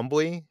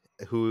Lumbly,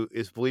 who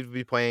is believed to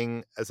be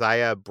playing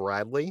Isaiah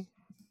Bradley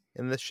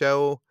in this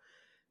show.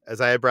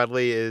 Isaiah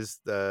Bradley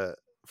is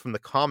from the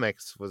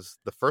comics, was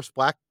the first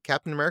Black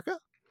Captain America.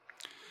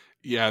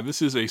 Yeah,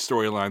 this is a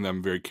storyline that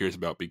I'm very curious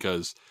about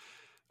because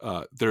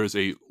there is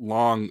a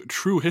long,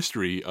 true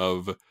history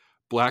of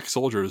Black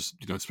soldiers,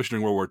 especially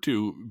during World War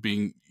II,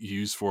 being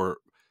used for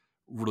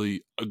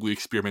really ugly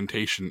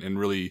experimentation and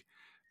really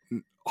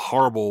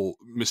horrible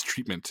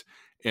mistreatment.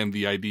 And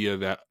the idea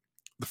that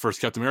the first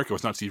Captain America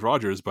was not Steve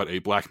Rogers, but a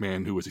Black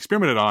man who was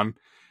experimented on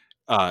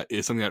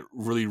is something that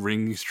really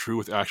rings true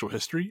with actual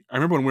history. I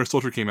remember when Winter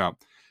Soldier came out,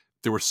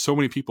 there were so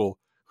many people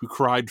who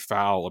cried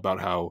foul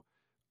about how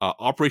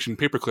Operation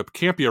Paperclip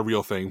can't be a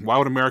real thing. Why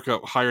would America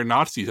hire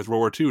Nazis after World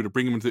War II to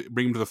bring them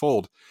to the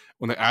fold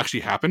when that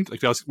actually happened?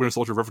 Like, that was Winter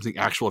Soldier referencing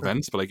actual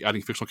events, but like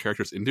adding fictional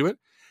characters into it.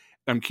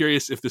 And I'm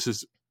curious if this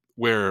is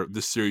where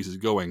this series is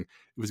going. It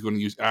was going to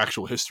use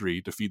actual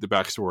history to feed the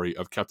backstory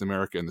of Captain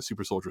America and the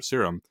Super Soldier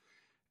Serum,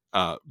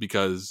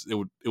 because it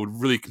would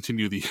really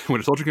continue the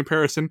Winter Soldier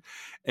comparison,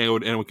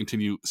 and it would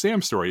continue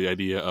Sam's story, the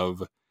idea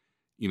of,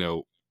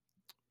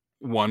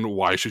 one,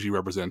 why should you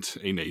represent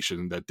a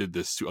nation that did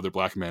this to other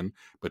Black men?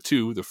 But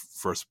two, the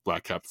first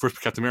Captain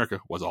America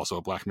was also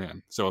a Black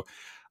man. So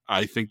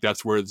I think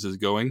that's where this is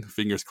going.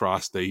 Fingers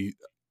crossed they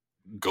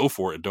go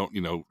for it. Don't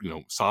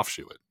soft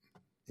shoe it.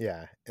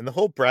 Yeah, and the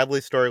whole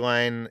Bradley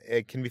storyline,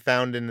 it can be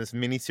found in this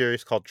mini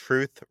series called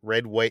Truth,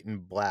 Red, White,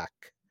 and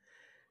Black.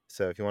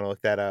 So if you want to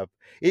look that up,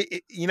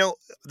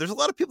 there's a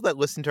lot of people that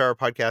listen to our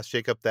podcast,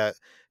 Jacob, that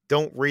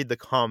don't read the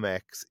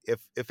comics.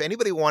 If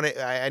anybody wanted,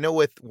 I know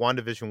with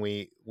WandaVision,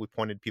 we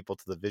pointed people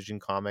to the Vision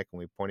comic and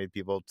we pointed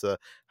people to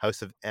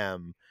House of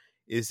M.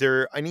 Is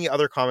there any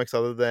other comics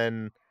other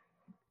than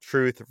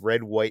Truth,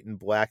 Red, White, and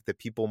Black that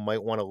people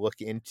might want to look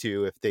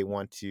into if they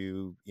want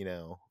to,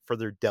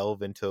 further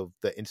delve into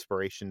the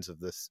inspirations of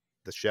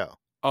the show?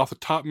 Off the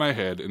top of my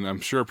head, and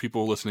I'm sure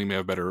people listening may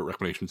have better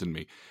recommendations than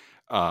me,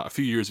 a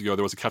few years ago,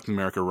 there was a Captain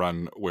America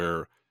run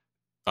where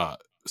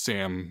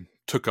Sam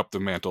took up the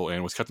mantle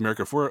and was Captain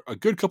America for a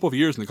good couple of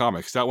years in the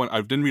comics. That one,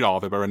 I didn't read all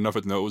of it, but I read enough of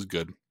it to know it was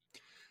good.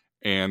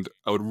 And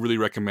I would really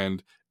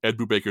recommend Ed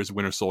Brubaker's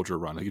Winter Soldier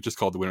run. I think it's just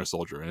called The Winter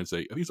Soldier, and I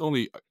think it's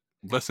only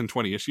less than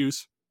 20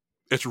 issues.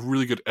 It's a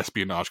really good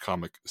espionage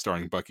comic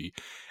starring Bucky,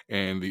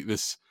 and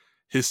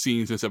his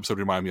scenes in this episode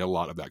remind me a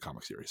lot of that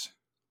comic series.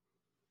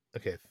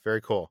 Okay,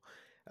 very cool.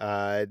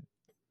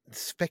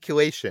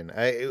 Speculation.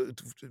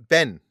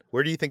 Ben,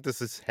 where do you think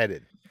this is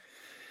headed?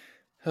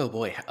 Oh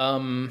boy.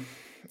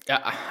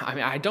 I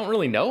mean, I don't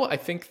really know. I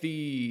think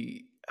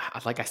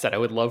like I said, I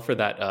would love for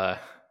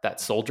that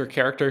soldier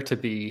character to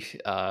be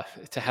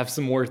to have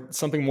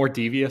something more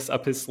devious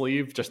up his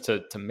sleeve, just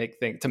to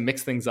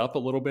mix things up a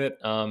little bit.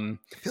 It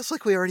feels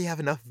like we already have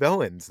enough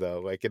villains though.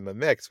 Like in the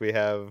mix, we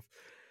have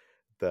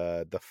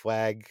the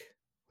flag.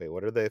 Wait,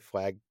 what are they?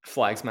 Flag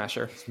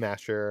Smasher.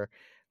 Smasher.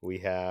 We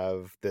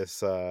have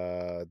this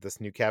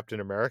new Captain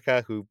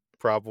America who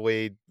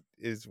probably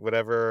is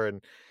whatever.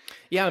 And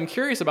yeah, I'm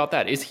curious about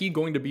that. Is he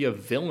going to be a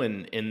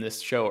villain in this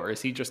show, or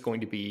is he just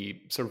going to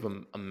be sort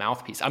of a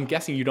mouthpiece? I'm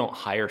guessing you don't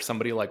hire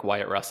somebody like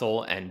Wyatt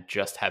Russell and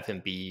just have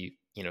him be,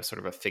 sort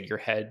of a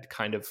figurehead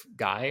kind of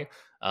guy.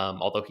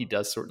 Although he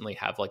does certainly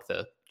have like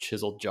the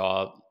chiseled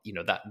jaw,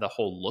 that the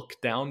whole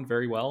look down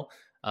very well.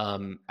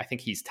 I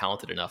think he's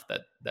talented enough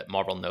that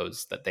Marvel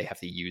knows that they have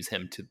to use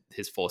him to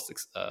his fullest,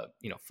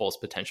 fullest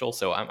potential.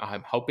 So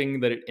I'm hoping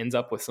that it ends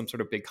up with some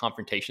sort of big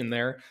confrontation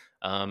there.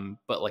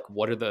 But like,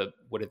 what are the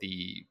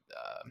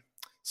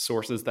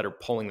sources that are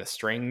pulling the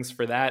strings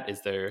for that?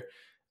 Is there?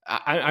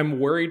 I'm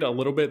worried a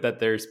little bit that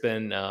there's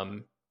been,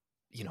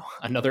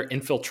 another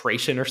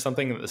infiltration or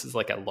something. That this is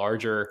like a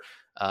larger.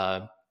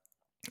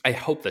 I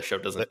hope the show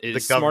doesn't.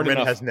 The government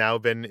has now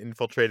been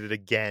infiltrated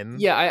again.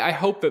 Yeah, I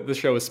hope that the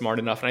show is smart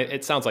enough, and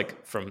it sounds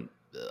like from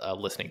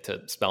listening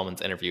to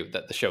Spellman's interview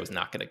that the show is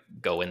not going to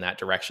go in that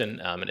direction,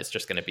 and it's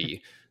just going to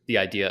be the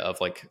idea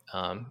of like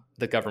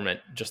the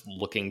government just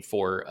looking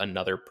for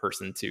another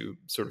person to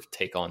sort of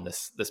take on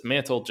this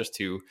mantle, just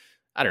to,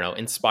 I don't know,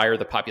 inspire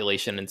the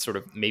population and sort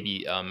of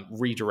maybe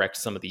redirect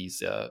some of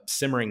these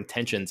simmering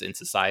tensions in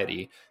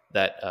society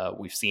that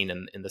we've seen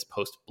in this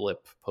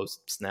post-blip,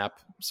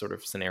 post-snap sort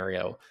of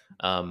scenario,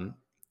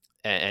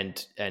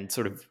 and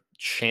sort of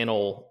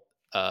channel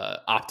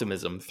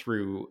optimism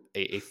through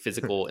a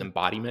physical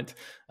embodiment.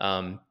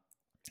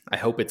 I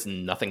hope it's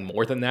nothing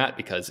more than that,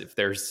 because if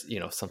there's,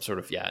 some sort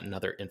of,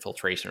 another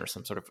infiltration or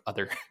some sort of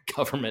other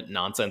government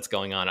nonsense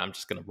going on, I'm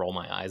just going to roll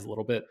my eyes a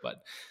little bit.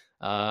 But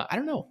I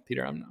don't know,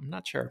 Peter, I'm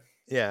not sure.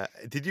 Yeah.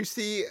 Did you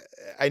see,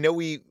 I know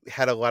we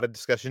had a lot of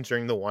discussions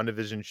during the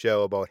WandaVision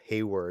show about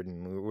Hayward,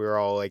 and we were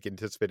all like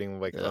anticipating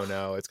like, oh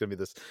no, it's going to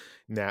be this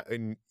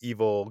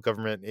evil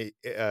government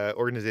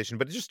organization.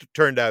 But it just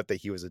turned out that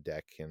he was a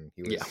dick, and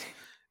he was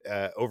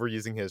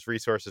overusing his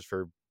resources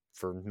for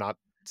not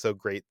so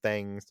great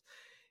things.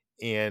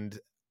 And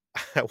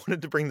I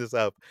wanted to bring this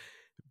up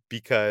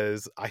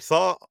because I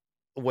saw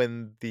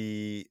when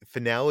the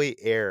finale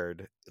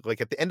aired,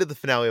 like at the end of the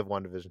finale of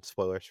WandaVision,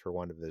 spoilers for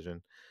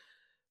WandaVision,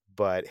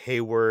 but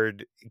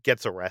Hayward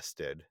gets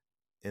arrested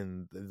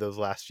in those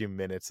last few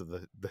minutes of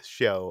the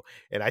show.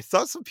 And I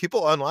saw some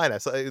people online. I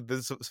saw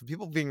there's some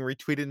people being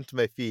retweeted into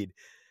my feed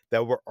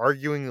that were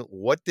arguing,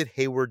 what did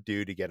Hayward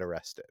do to get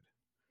arrested?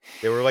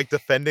 They were like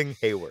defending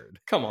Hayward.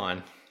 Come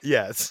on.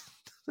 Yes.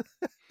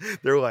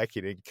 They're like,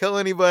 he didn't kill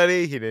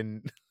anybody. He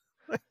didn't.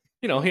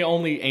 He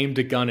only aimed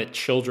a gun at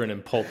children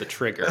and pulled the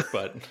trigger,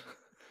 but.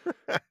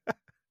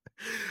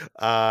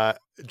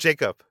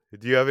 Jacob,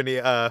 do you have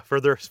any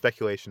further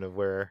speculation of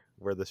where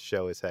this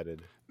show is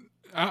headed?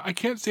 I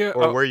can't say it,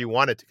 or where you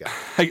want it to go.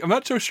 I'm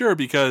not so sure,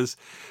 because,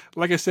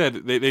 like I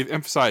said, they've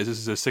emphasized this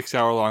is a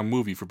 6-hour-long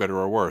movie, for better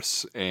or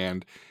worse,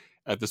 and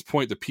at this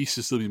point, the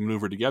pieces still be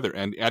maneuvered together.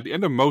 And at the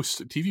end of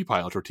most TV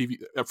pilots or TV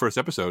first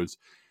episodes,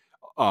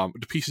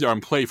 the pieces are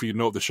in play for you to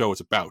know what the show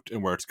is about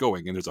and where it's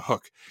going, and there's a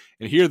hook.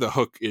 And here, the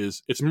hook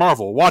is, it's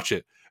Marvel, watch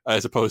it,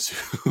 as opposed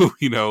to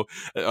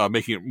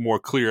making it more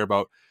clear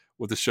about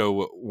what the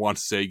show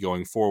wants to say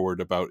going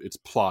forward about its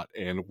plot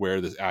and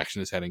where this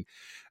action is heading.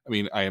 I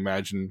mean, I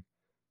imagine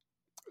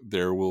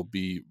there will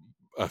be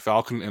a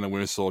Falcon and a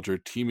Winter Soldier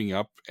teaming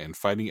up and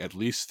fighting at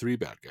least 3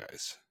 bad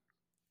guys.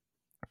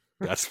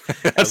 That's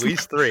at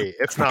least 3,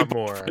 if not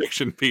more.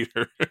 Prediction,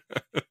 Peter.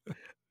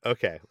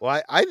 Okay.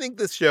 Well, I think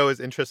this show is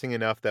interesting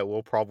enough that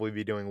we'll probably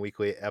be doing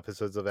weekly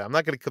episodes of it. I'm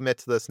not going to commit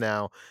to this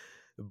now,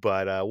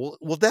 but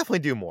we'll definitely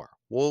do more.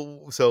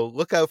 So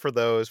look out for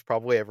those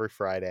probably every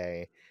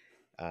Friday.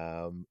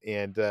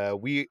 And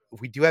we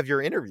do have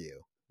your interview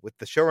with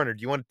the showrunner.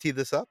 Do you want to tee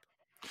this up?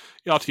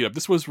 Yeah, I'll tee it up.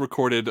 This was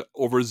recorded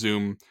over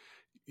Zoom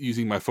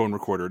using my phone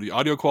recorder. The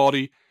audio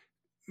quality,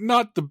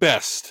 not the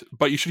best,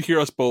 but you should hear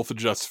us both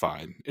just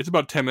fine. It's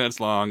about 10 minutes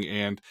long,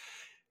 and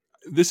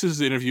this is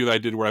the interview that I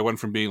did where I went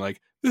from being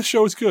like, this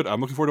show is good, I'm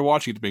looking forward to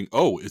watching it, to being,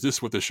 oh, is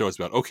this what this show is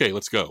about? Okay,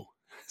 let's go.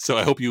 So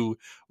I hope you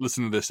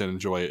listen to this and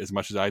enjoy it as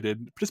much as I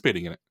did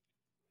participating in it.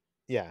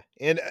 Yeah.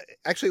 And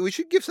actually, we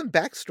should give some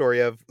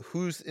backstory of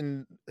who's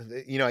in,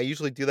 I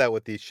usually do that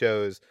with these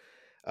shows.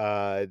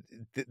 The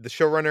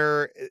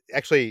showrunner,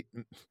 actually,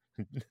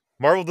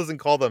 Marvel doesn't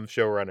call them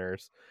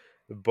showrunners,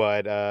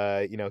 but,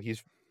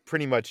 he's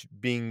pretty much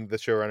being the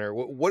showrunner.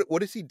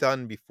 What has he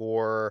done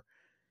before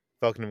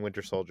Falcon and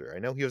Winter Soldier? I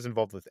know he was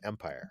involved with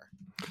Empire.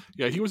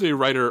 Yeah, he was a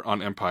writer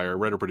on Empire,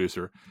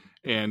 writer-producer.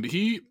 And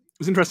he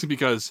was interesting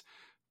because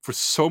for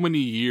so many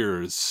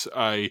years,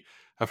 I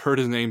have heard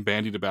his name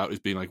bandied about as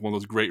being like one of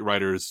those great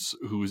writers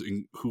whose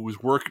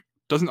work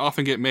doesn't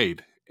often get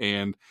made.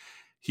 And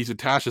he's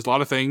attached to a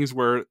lot of things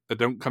that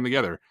don't come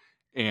together.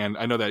 And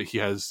I know that he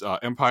has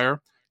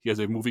Empire. He has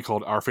a movie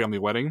called Our Family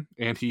Wedding,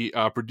 and he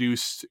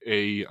produced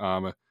a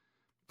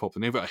pull up the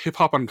name of it, Hip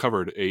Hop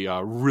Uncovered,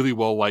 a really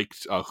well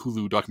liked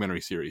Hulu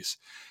documentary series.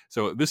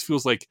 So this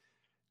feels like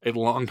a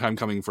long time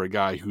coming for a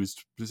guy who's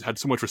had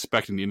so much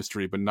respect in the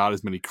industry, but not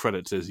as many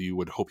credits as you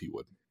would hope he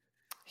would.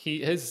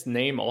 His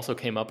name also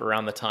came up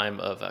around the time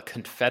of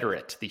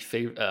Confederate,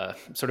 the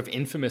sort of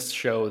infamous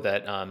show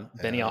that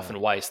Benioff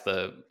and Weiss,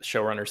 the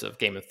showrunners of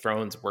Game of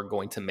Thrones, were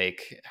going to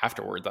make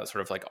afterward. That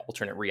sort of like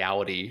alternate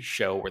reality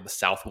show where the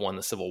South won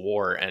the Civil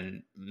War,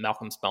 and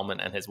Malcolm Spellman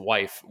and his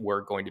wife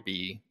were going to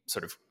be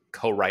sort of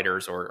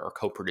co-writers or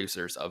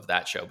co-producers of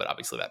that show. But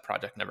obviously that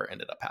project never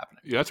ended up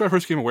happening. Yeah, that's where I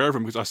first became aware of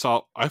him, because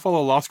I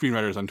follow a lot of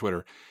screenwriters on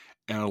Twitter,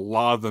 and a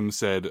lot of them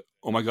said,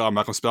 "Oh my God,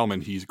 Malcolm Spellman,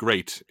 he's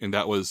great," and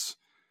that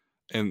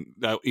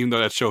even though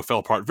that show fell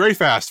apart very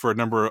fast for a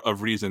number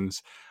of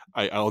reasons,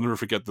 I'll never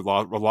forget a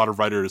lot of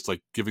writers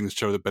like giving the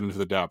show the benefit of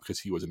the doubt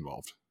because he was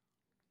involved.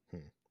 Yeah,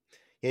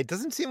 it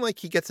doesn't seem like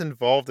he gets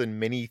involved in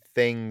many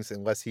things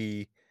unless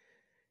he,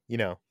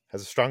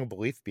 has a strong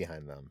belief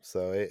behind them.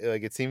 So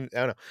it seems,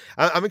 I don't know.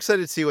 I'm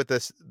excited to see what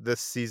this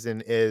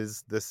season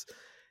is.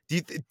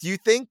 Do you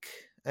think?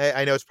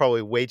 I know it's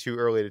probably way too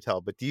early to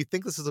tell, but do you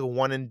think this is a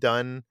one and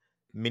done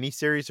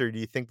miniseries, or do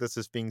you think this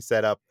is being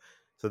set up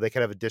so they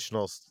could have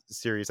additional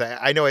series?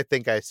 I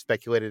think I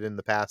speculated in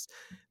the past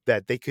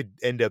that they could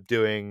end up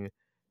doing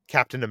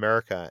Captain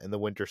America and the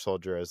Winter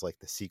Soldier as like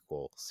the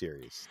sequel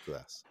series to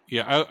this.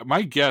 Yeah,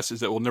 my guess is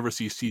that we'll never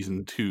see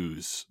season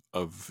 2s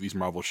of these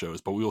Marvel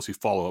shows, but we will see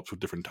follow-ups with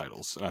different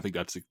titles. And I think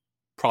that's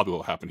probably what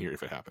will happen here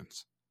if it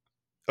happens.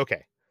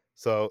 Okay,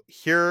 so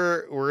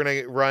here we're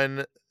going to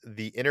run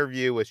the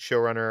interview with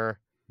showrunner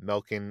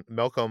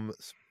Malcolm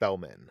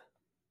Spellman.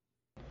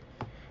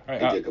 All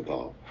right,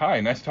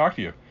 hi, nice to talk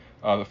to you.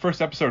 The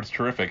first episode is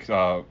terrific.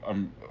 I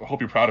hope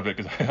you're proud of it,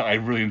 because I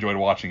really enjoyed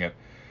watching it.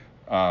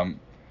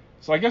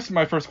 So I guess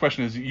my first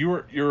question is,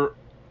 you're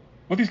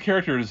with these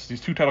characters,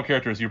 these two title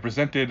characters, you're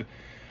presented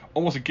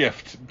almost a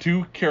gift.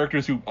 Two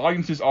characters who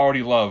audiences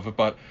already love,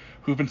 but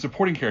who've been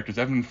supporting characters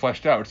that haven't been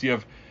fleshed out. So you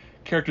have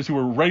characters who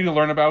are ready to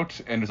learn about,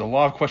 and there's a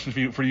lot of questions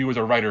for you as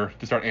a writer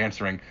to start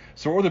answering.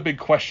 So what were the big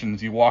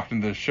questions you walked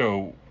into the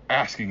show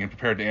asking and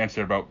prepared to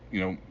answer about,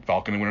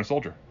 Falcon and Winter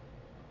Soldier?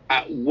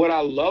 What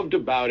I loved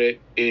about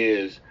it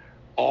is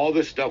all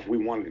the stuff we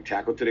wanted to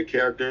tackle to the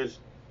characters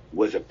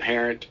was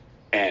apparent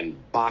and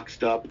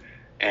boxed up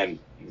and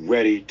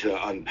ready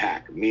to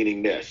unpack,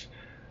 meaning this.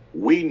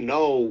 We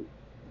know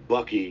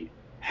Bucky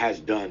has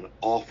done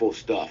awful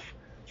stuff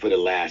for the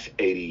last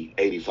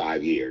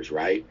 85 years,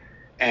 right?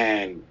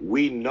 And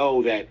we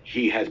know that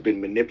he has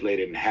been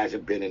manipulated and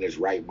hasn't been in his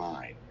right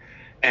mind.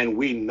 And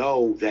we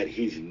know that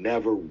he's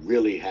never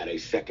really had a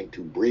second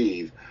to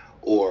breathe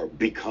or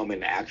become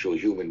an actual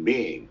human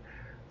being.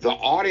 The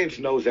audience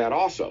knows that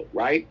also,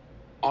 right?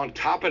 On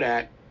top of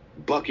that,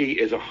 Bucky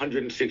is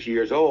 106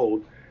 years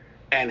old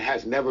and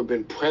has never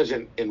been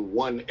present in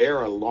one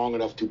era long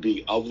enough to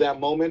be of that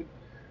moment.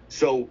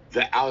 So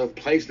the out of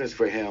placeness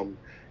for him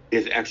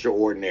is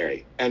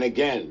extraordinary. And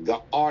again, the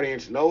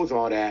audience knows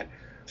all that.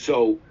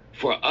 So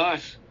for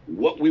us,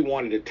 what we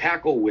wanted to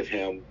tackle with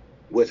him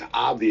was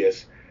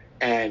obvious,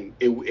 and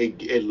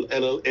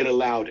it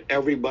allowed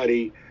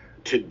everybody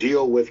to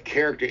deal with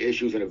character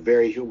issues in a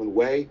very human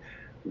way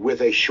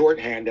with a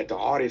shorthand that the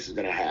audience is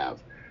going to have.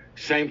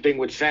 Same thing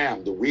with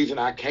Sam. The reason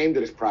I came to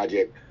this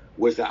project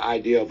was the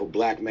idea of a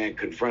black man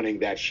confronting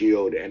that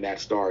shield and that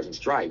stars and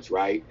stripes,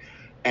 right?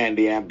 And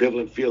the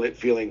ambivalent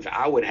feelings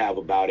I would have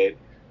about it,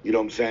 you know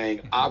what I'm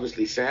saying?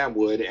 Obviously Sam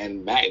would,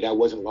 and that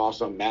wasn't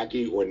lost on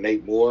Mackie or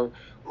Nate Moore,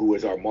 who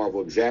was our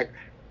Marvel exec.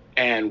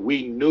 And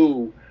we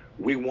knew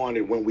we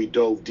wanted, when we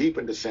dove deep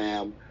into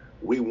Sam,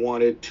 we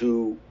wanted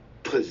to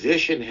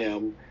position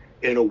him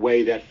in a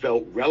way that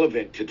felt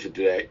relevant to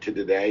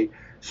today,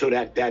 so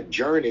that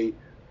journey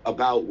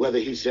about whether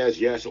he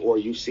says yes or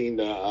you've seen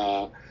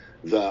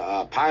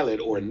the pilot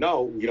or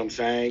no, you know what I'm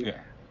saying?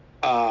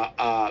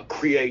 Yeah.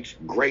 Creates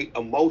great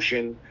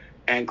emotion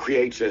and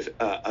creates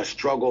a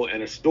struggle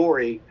and a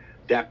story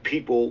that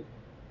people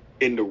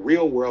in the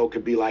real world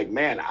could be like,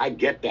 man, I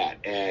get that,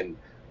 and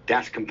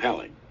that's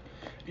compelling.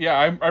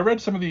 Yeah, I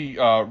read some of the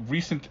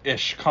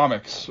recent-ish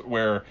comics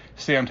where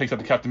Sam takes up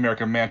the Captain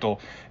America mantle,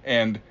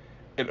 and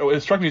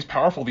it struck me as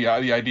powerful, the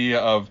idea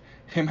of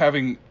him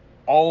having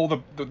all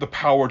the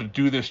power to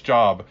do this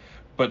job,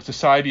 but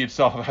society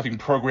itself having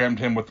programmed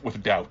him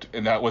with doubt.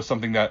 And that was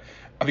something that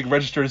I think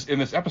registers in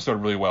this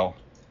episode really well.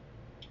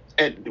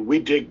 And we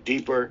dig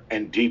deeper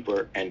and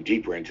deeper and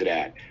deeper into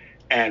that.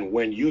 And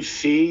when you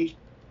see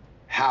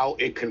how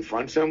it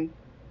confronts him,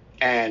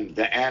 and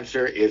the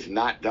answer is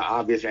not the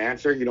obvious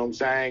answer, you know what I'm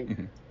saying?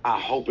 Mm-hmm. I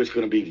hope it's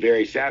going to be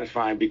very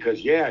satisfying,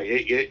 because, yeah,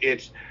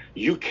 it's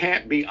you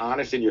can't be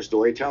honest in your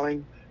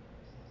storytelling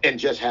and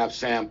just have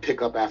Sam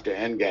pick up after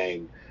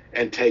Endgame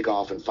and take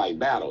off and fight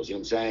battles. You know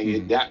what I'm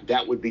saying? Mm-hmm.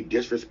 That would be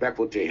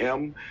disrespectful to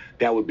him.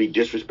 That would be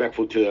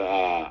disrespectful to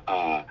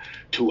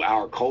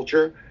our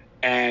culture,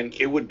 and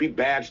it would be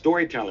bad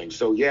storytelling.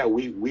 So, yeah,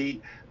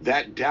 we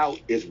that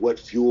doubt is what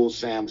fuels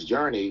Sam's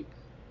journey.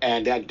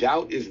 And that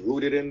doubt is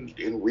rooted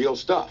in real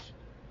stuff.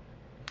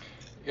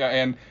 Yeah,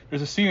 and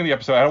there's a scene in the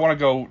episode. I don't want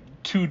to go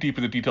too deep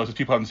into details if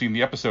people haven't seen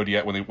the episode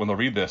yet when they'll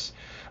read this,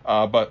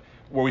 but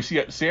where we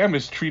see Sam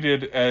is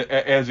treated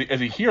as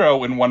a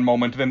hero in one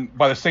moment, then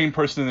by the same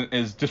person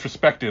is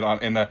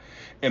disrespected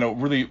in a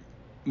really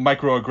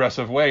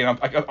microaggressive way. And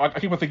I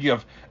keep on thinking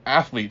of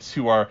athletes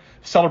who are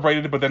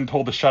celebrated but then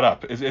told to shut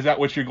up. Is that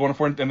what you're going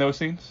for in those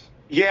scenes?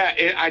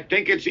 Yeah, I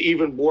think it's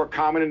even more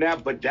common than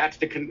that, but that's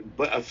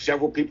but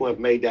several people have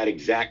made that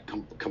exact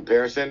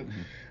comparison.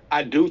 Mm-hmm.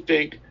 I do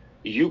think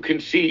you can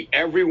see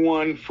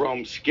everyone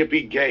from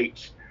Skippy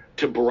Gates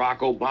to Barack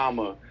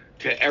Obama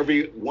to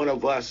every one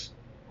of us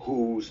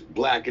who's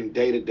black in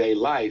day-to-day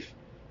life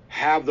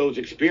have those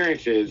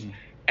experiences. Mm-hmm.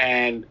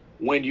 And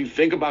when you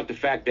think about the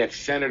fact that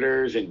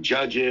senators and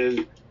judges,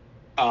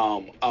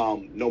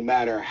 no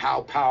matter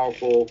how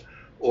powerful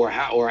or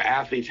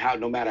athletes,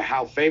 no matter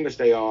how famous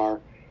they are,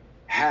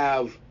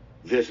 have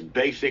this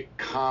basic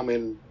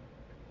common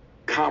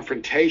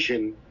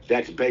confrontation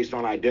that's based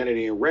on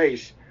identity and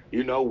race,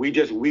 we knew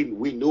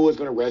it was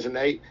going to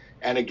resonate.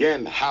 And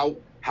again, how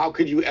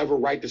could you ever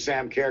write the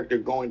Sam character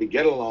going to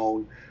get a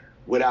loan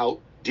without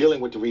dealing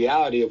with the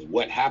reality of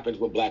what happens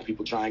when black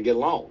people try and get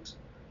loans?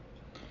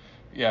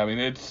 Yeah, I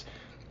mean,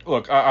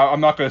 look, I'm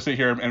not going to sit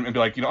here and be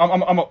like, I'm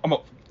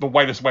the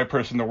whitest white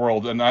person in the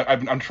world, and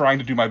I'm trying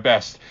to do my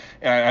best,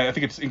 and I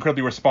think it's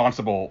incredibly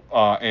responsible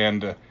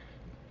and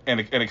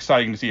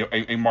exciting to see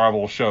a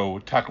Marvel show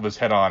tackle this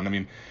head on. I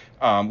mean,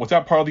 was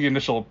that part of the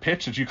initial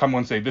pitch? Did you come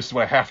and say, this is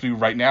what I have to do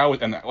right now?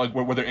 And like,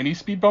 were there any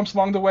speed bumps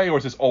along the way, or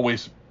is this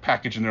always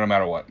packaged in there no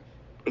matter what?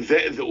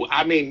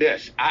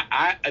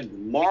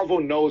 Marvel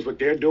knows what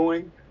they're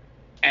doing,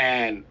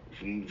 and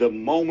the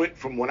moment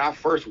from when I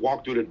first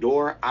walked through the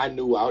door, I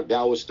knew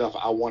that was stuff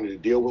I wanted to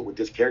deal with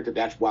this character.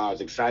 That's why I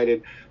was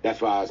excited.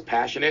 That's why I was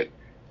passionate.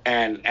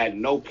 And at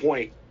no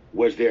point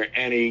was there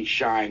any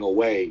shying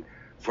away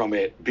from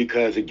it,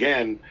 because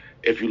again,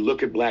 if you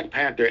look at Black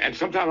Panther, and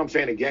sometimes I'm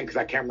saying again because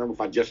I can't remember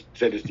if I just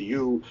said this to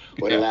you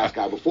or the last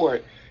guy before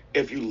it,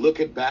 if you look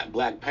at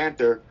Black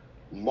Panther,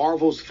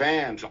 Marvel's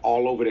fans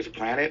all over this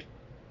planet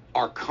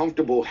are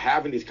comfortable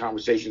having these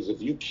conversations.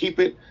 If you keep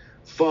it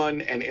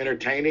fun and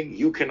entertaining,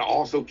 you can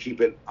also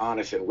keep it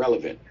honest and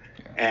relevant.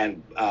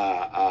 And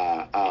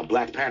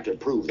Black Panther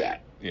proved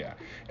that. Yeah.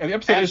 And the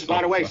episode is,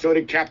 by the way, so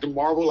did Captain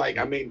Marvel.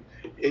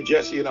 It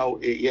just,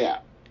 yeah.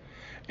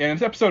 And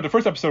this episode, the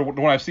first episode,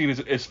 the one I've seen,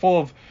 is full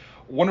of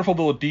wonderful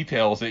little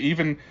details. They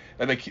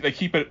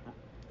keep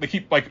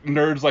like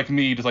nerds like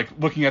me just like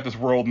looking at this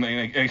world and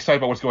excited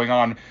about what's going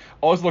on.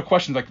 All these little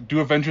questions like, do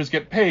Avengers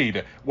get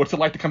paid? What's it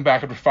like to come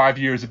back after 5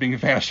 years of being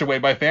vanished away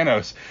by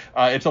Thanos?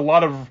 It's a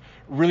lot of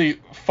really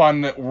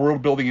fun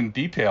world building in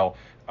detail.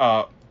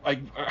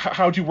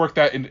 How'd you work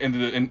that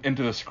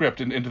into the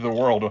script and into the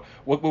world?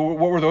 What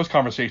were those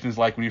conversations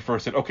like when you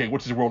first said, okay,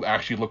 what does the world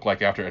actually look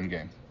like after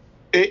Endgame?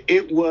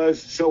 It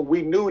was, so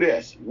we knew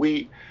this.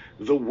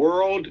 The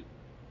world,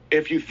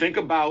 if you think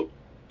about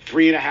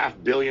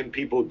 3.5 billion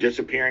people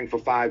disappearing for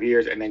 5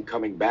 years and then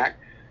coming back,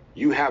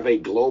 you have a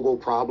global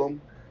problem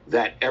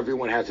that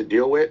everyone has to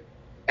deal with.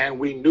 And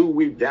we knew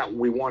we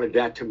wanted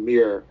that to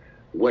mirror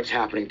what's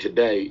happening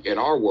today in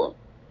our world,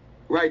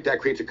 right? That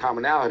creates a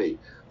commonality.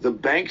 The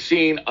bank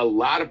scene, a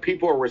lot of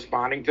people are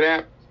responding to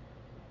that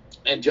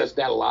and just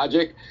that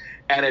logic.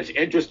 And it's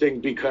interesting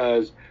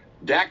because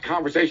that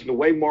conversation, the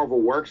way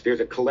Marvel works, there's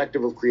a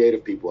collective of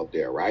creative people up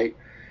there, right?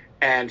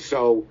 And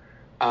so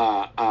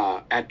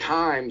at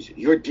times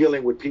you're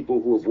dealing with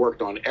people who have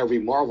worked on every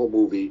Marvel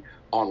movie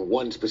on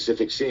one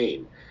specific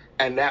scene.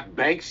 And that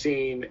bank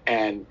scene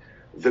and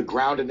the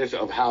groundedness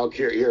of how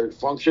it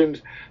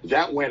functions,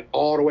 that went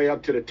all the way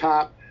up to the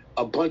top,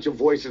 a bunch of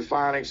voices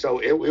firing. So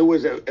it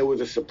was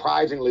a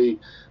surprisingly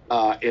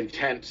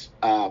intense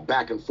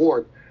back and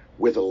forth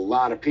with a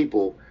lot of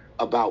people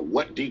about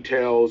what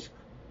details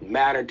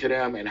matter to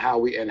them and how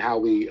we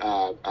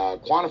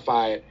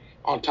quantify it,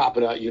 on top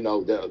of that,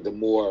 the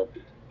more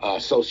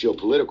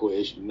socio-political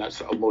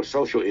issues, more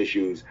social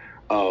issues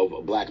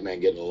of black men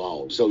getting a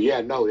loan. So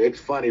yeah, no, it's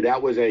funny.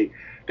 That was a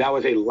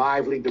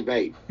lively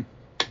debate.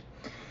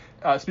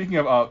 Speaking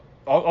of,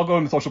 I'll go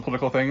into the social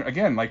political thing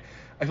again. Like,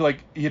 I feel like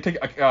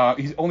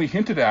he's only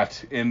hinted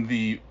at in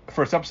the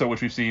first episode,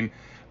 which we've seen,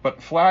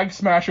 but Flag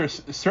Smasher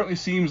certainly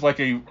seems like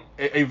a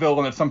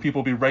villain that some people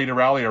will be ready to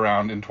rally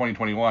around in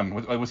 2021.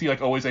 Was he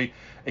like always a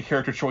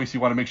character choice you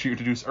want to make sure you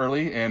introduce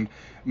early and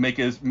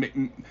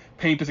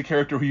paint as a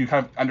character who you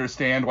kind of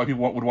understand why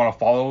people would want to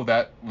follow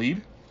that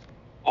lead?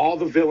 All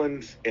the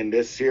villains in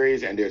this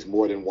series, and there's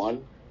more than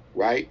one,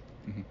 right,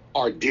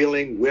 are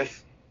dealing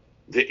with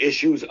the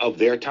issues of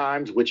their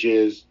times, which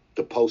is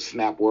the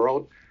post-snap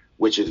world,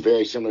 which is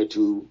very similar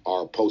to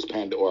our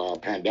our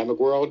pandemic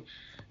world.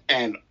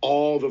 And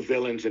all the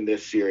villains in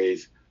this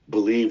series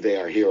believe they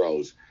are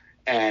heroes.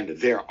 And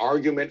their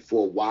argument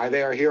for why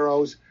they are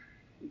heroes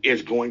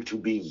is going to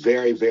be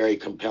very, very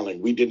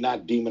compelling. We did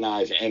not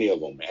demonize any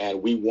of them.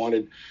 And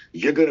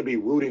you're going to be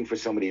rooting for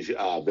some of these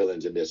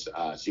villains in this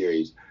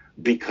series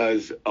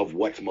because of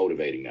what's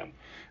motivating them.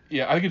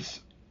 Yeah, I think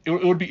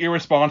it would be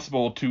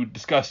irresponsible to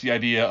discuss the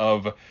idea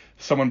of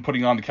someone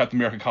putting on the Captain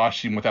America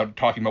costume without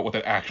talking about what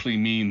that actually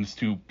means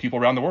to people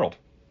around the world.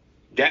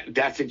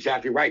 That's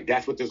exactly right.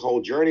 That's what this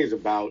whole journey is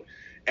about.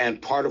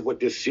 And part of what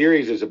this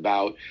series is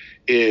about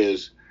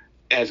is,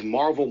 as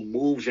Marvel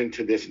moves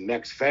into this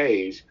next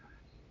phase,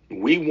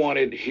 we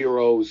wanted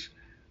heroes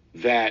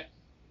that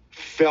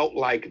felt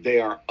like they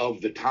are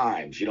of the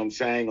times. You know what I'm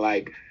saying?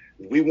 Like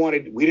we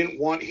didn't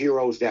want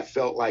heroes that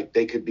felt like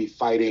they could be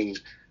fighting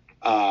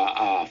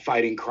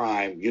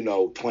crime,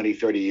 20,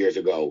 30 years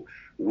ago.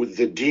 With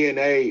the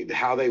DNA,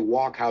 how they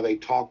walk, how they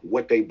talk,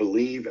 what they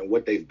believe, and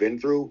what they've been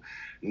through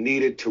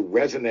needed to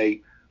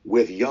resonate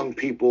with young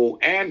people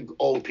and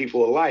old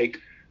people alike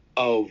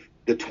of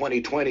the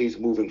 2020s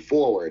moving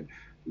forward.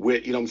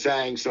 With, you know what I'm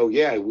saying? So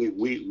yeah, we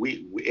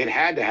it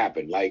had to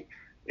happen. Like,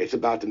 it's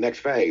about the next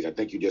phase. I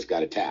think you just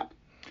got to tap.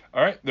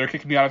 All right, they're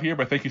kicking me out of here,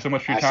 but thank you so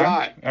much for your I time.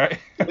 saw it. All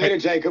right, Later,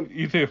 Jacob.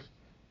 You too.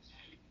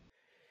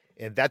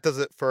 And that does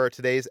it for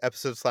today's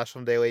episode of Slash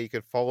Film Daily. You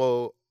can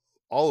follow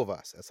all of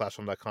us at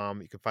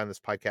slashfilm.com. You can find this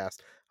podcast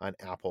on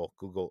Apple,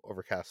 Google,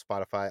 Overcast,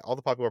 Spotify, all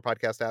the popular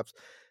podcast apps.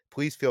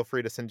 Please feel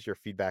free to send your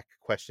feedback,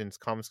 questions,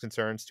 comments,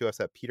 concerns to us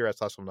at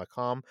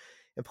peter@slashfilm.com.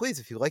 And please,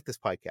 if you like this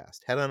podcast,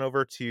 head on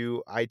over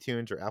to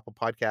iTunes or Apple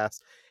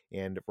Podcasts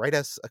and write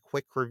us a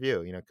quick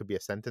review. It could be a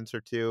sentence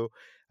or two.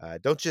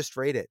 Don't just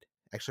rate it.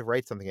 Actually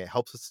write something. It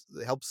helps us.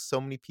 It helps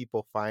so many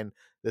people find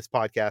this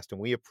podcast,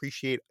 and we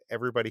appreciate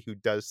everybody who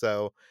does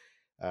so.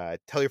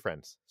 Tell your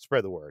friends,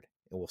 spread the word,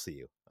 and we'll see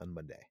you on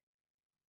Monday.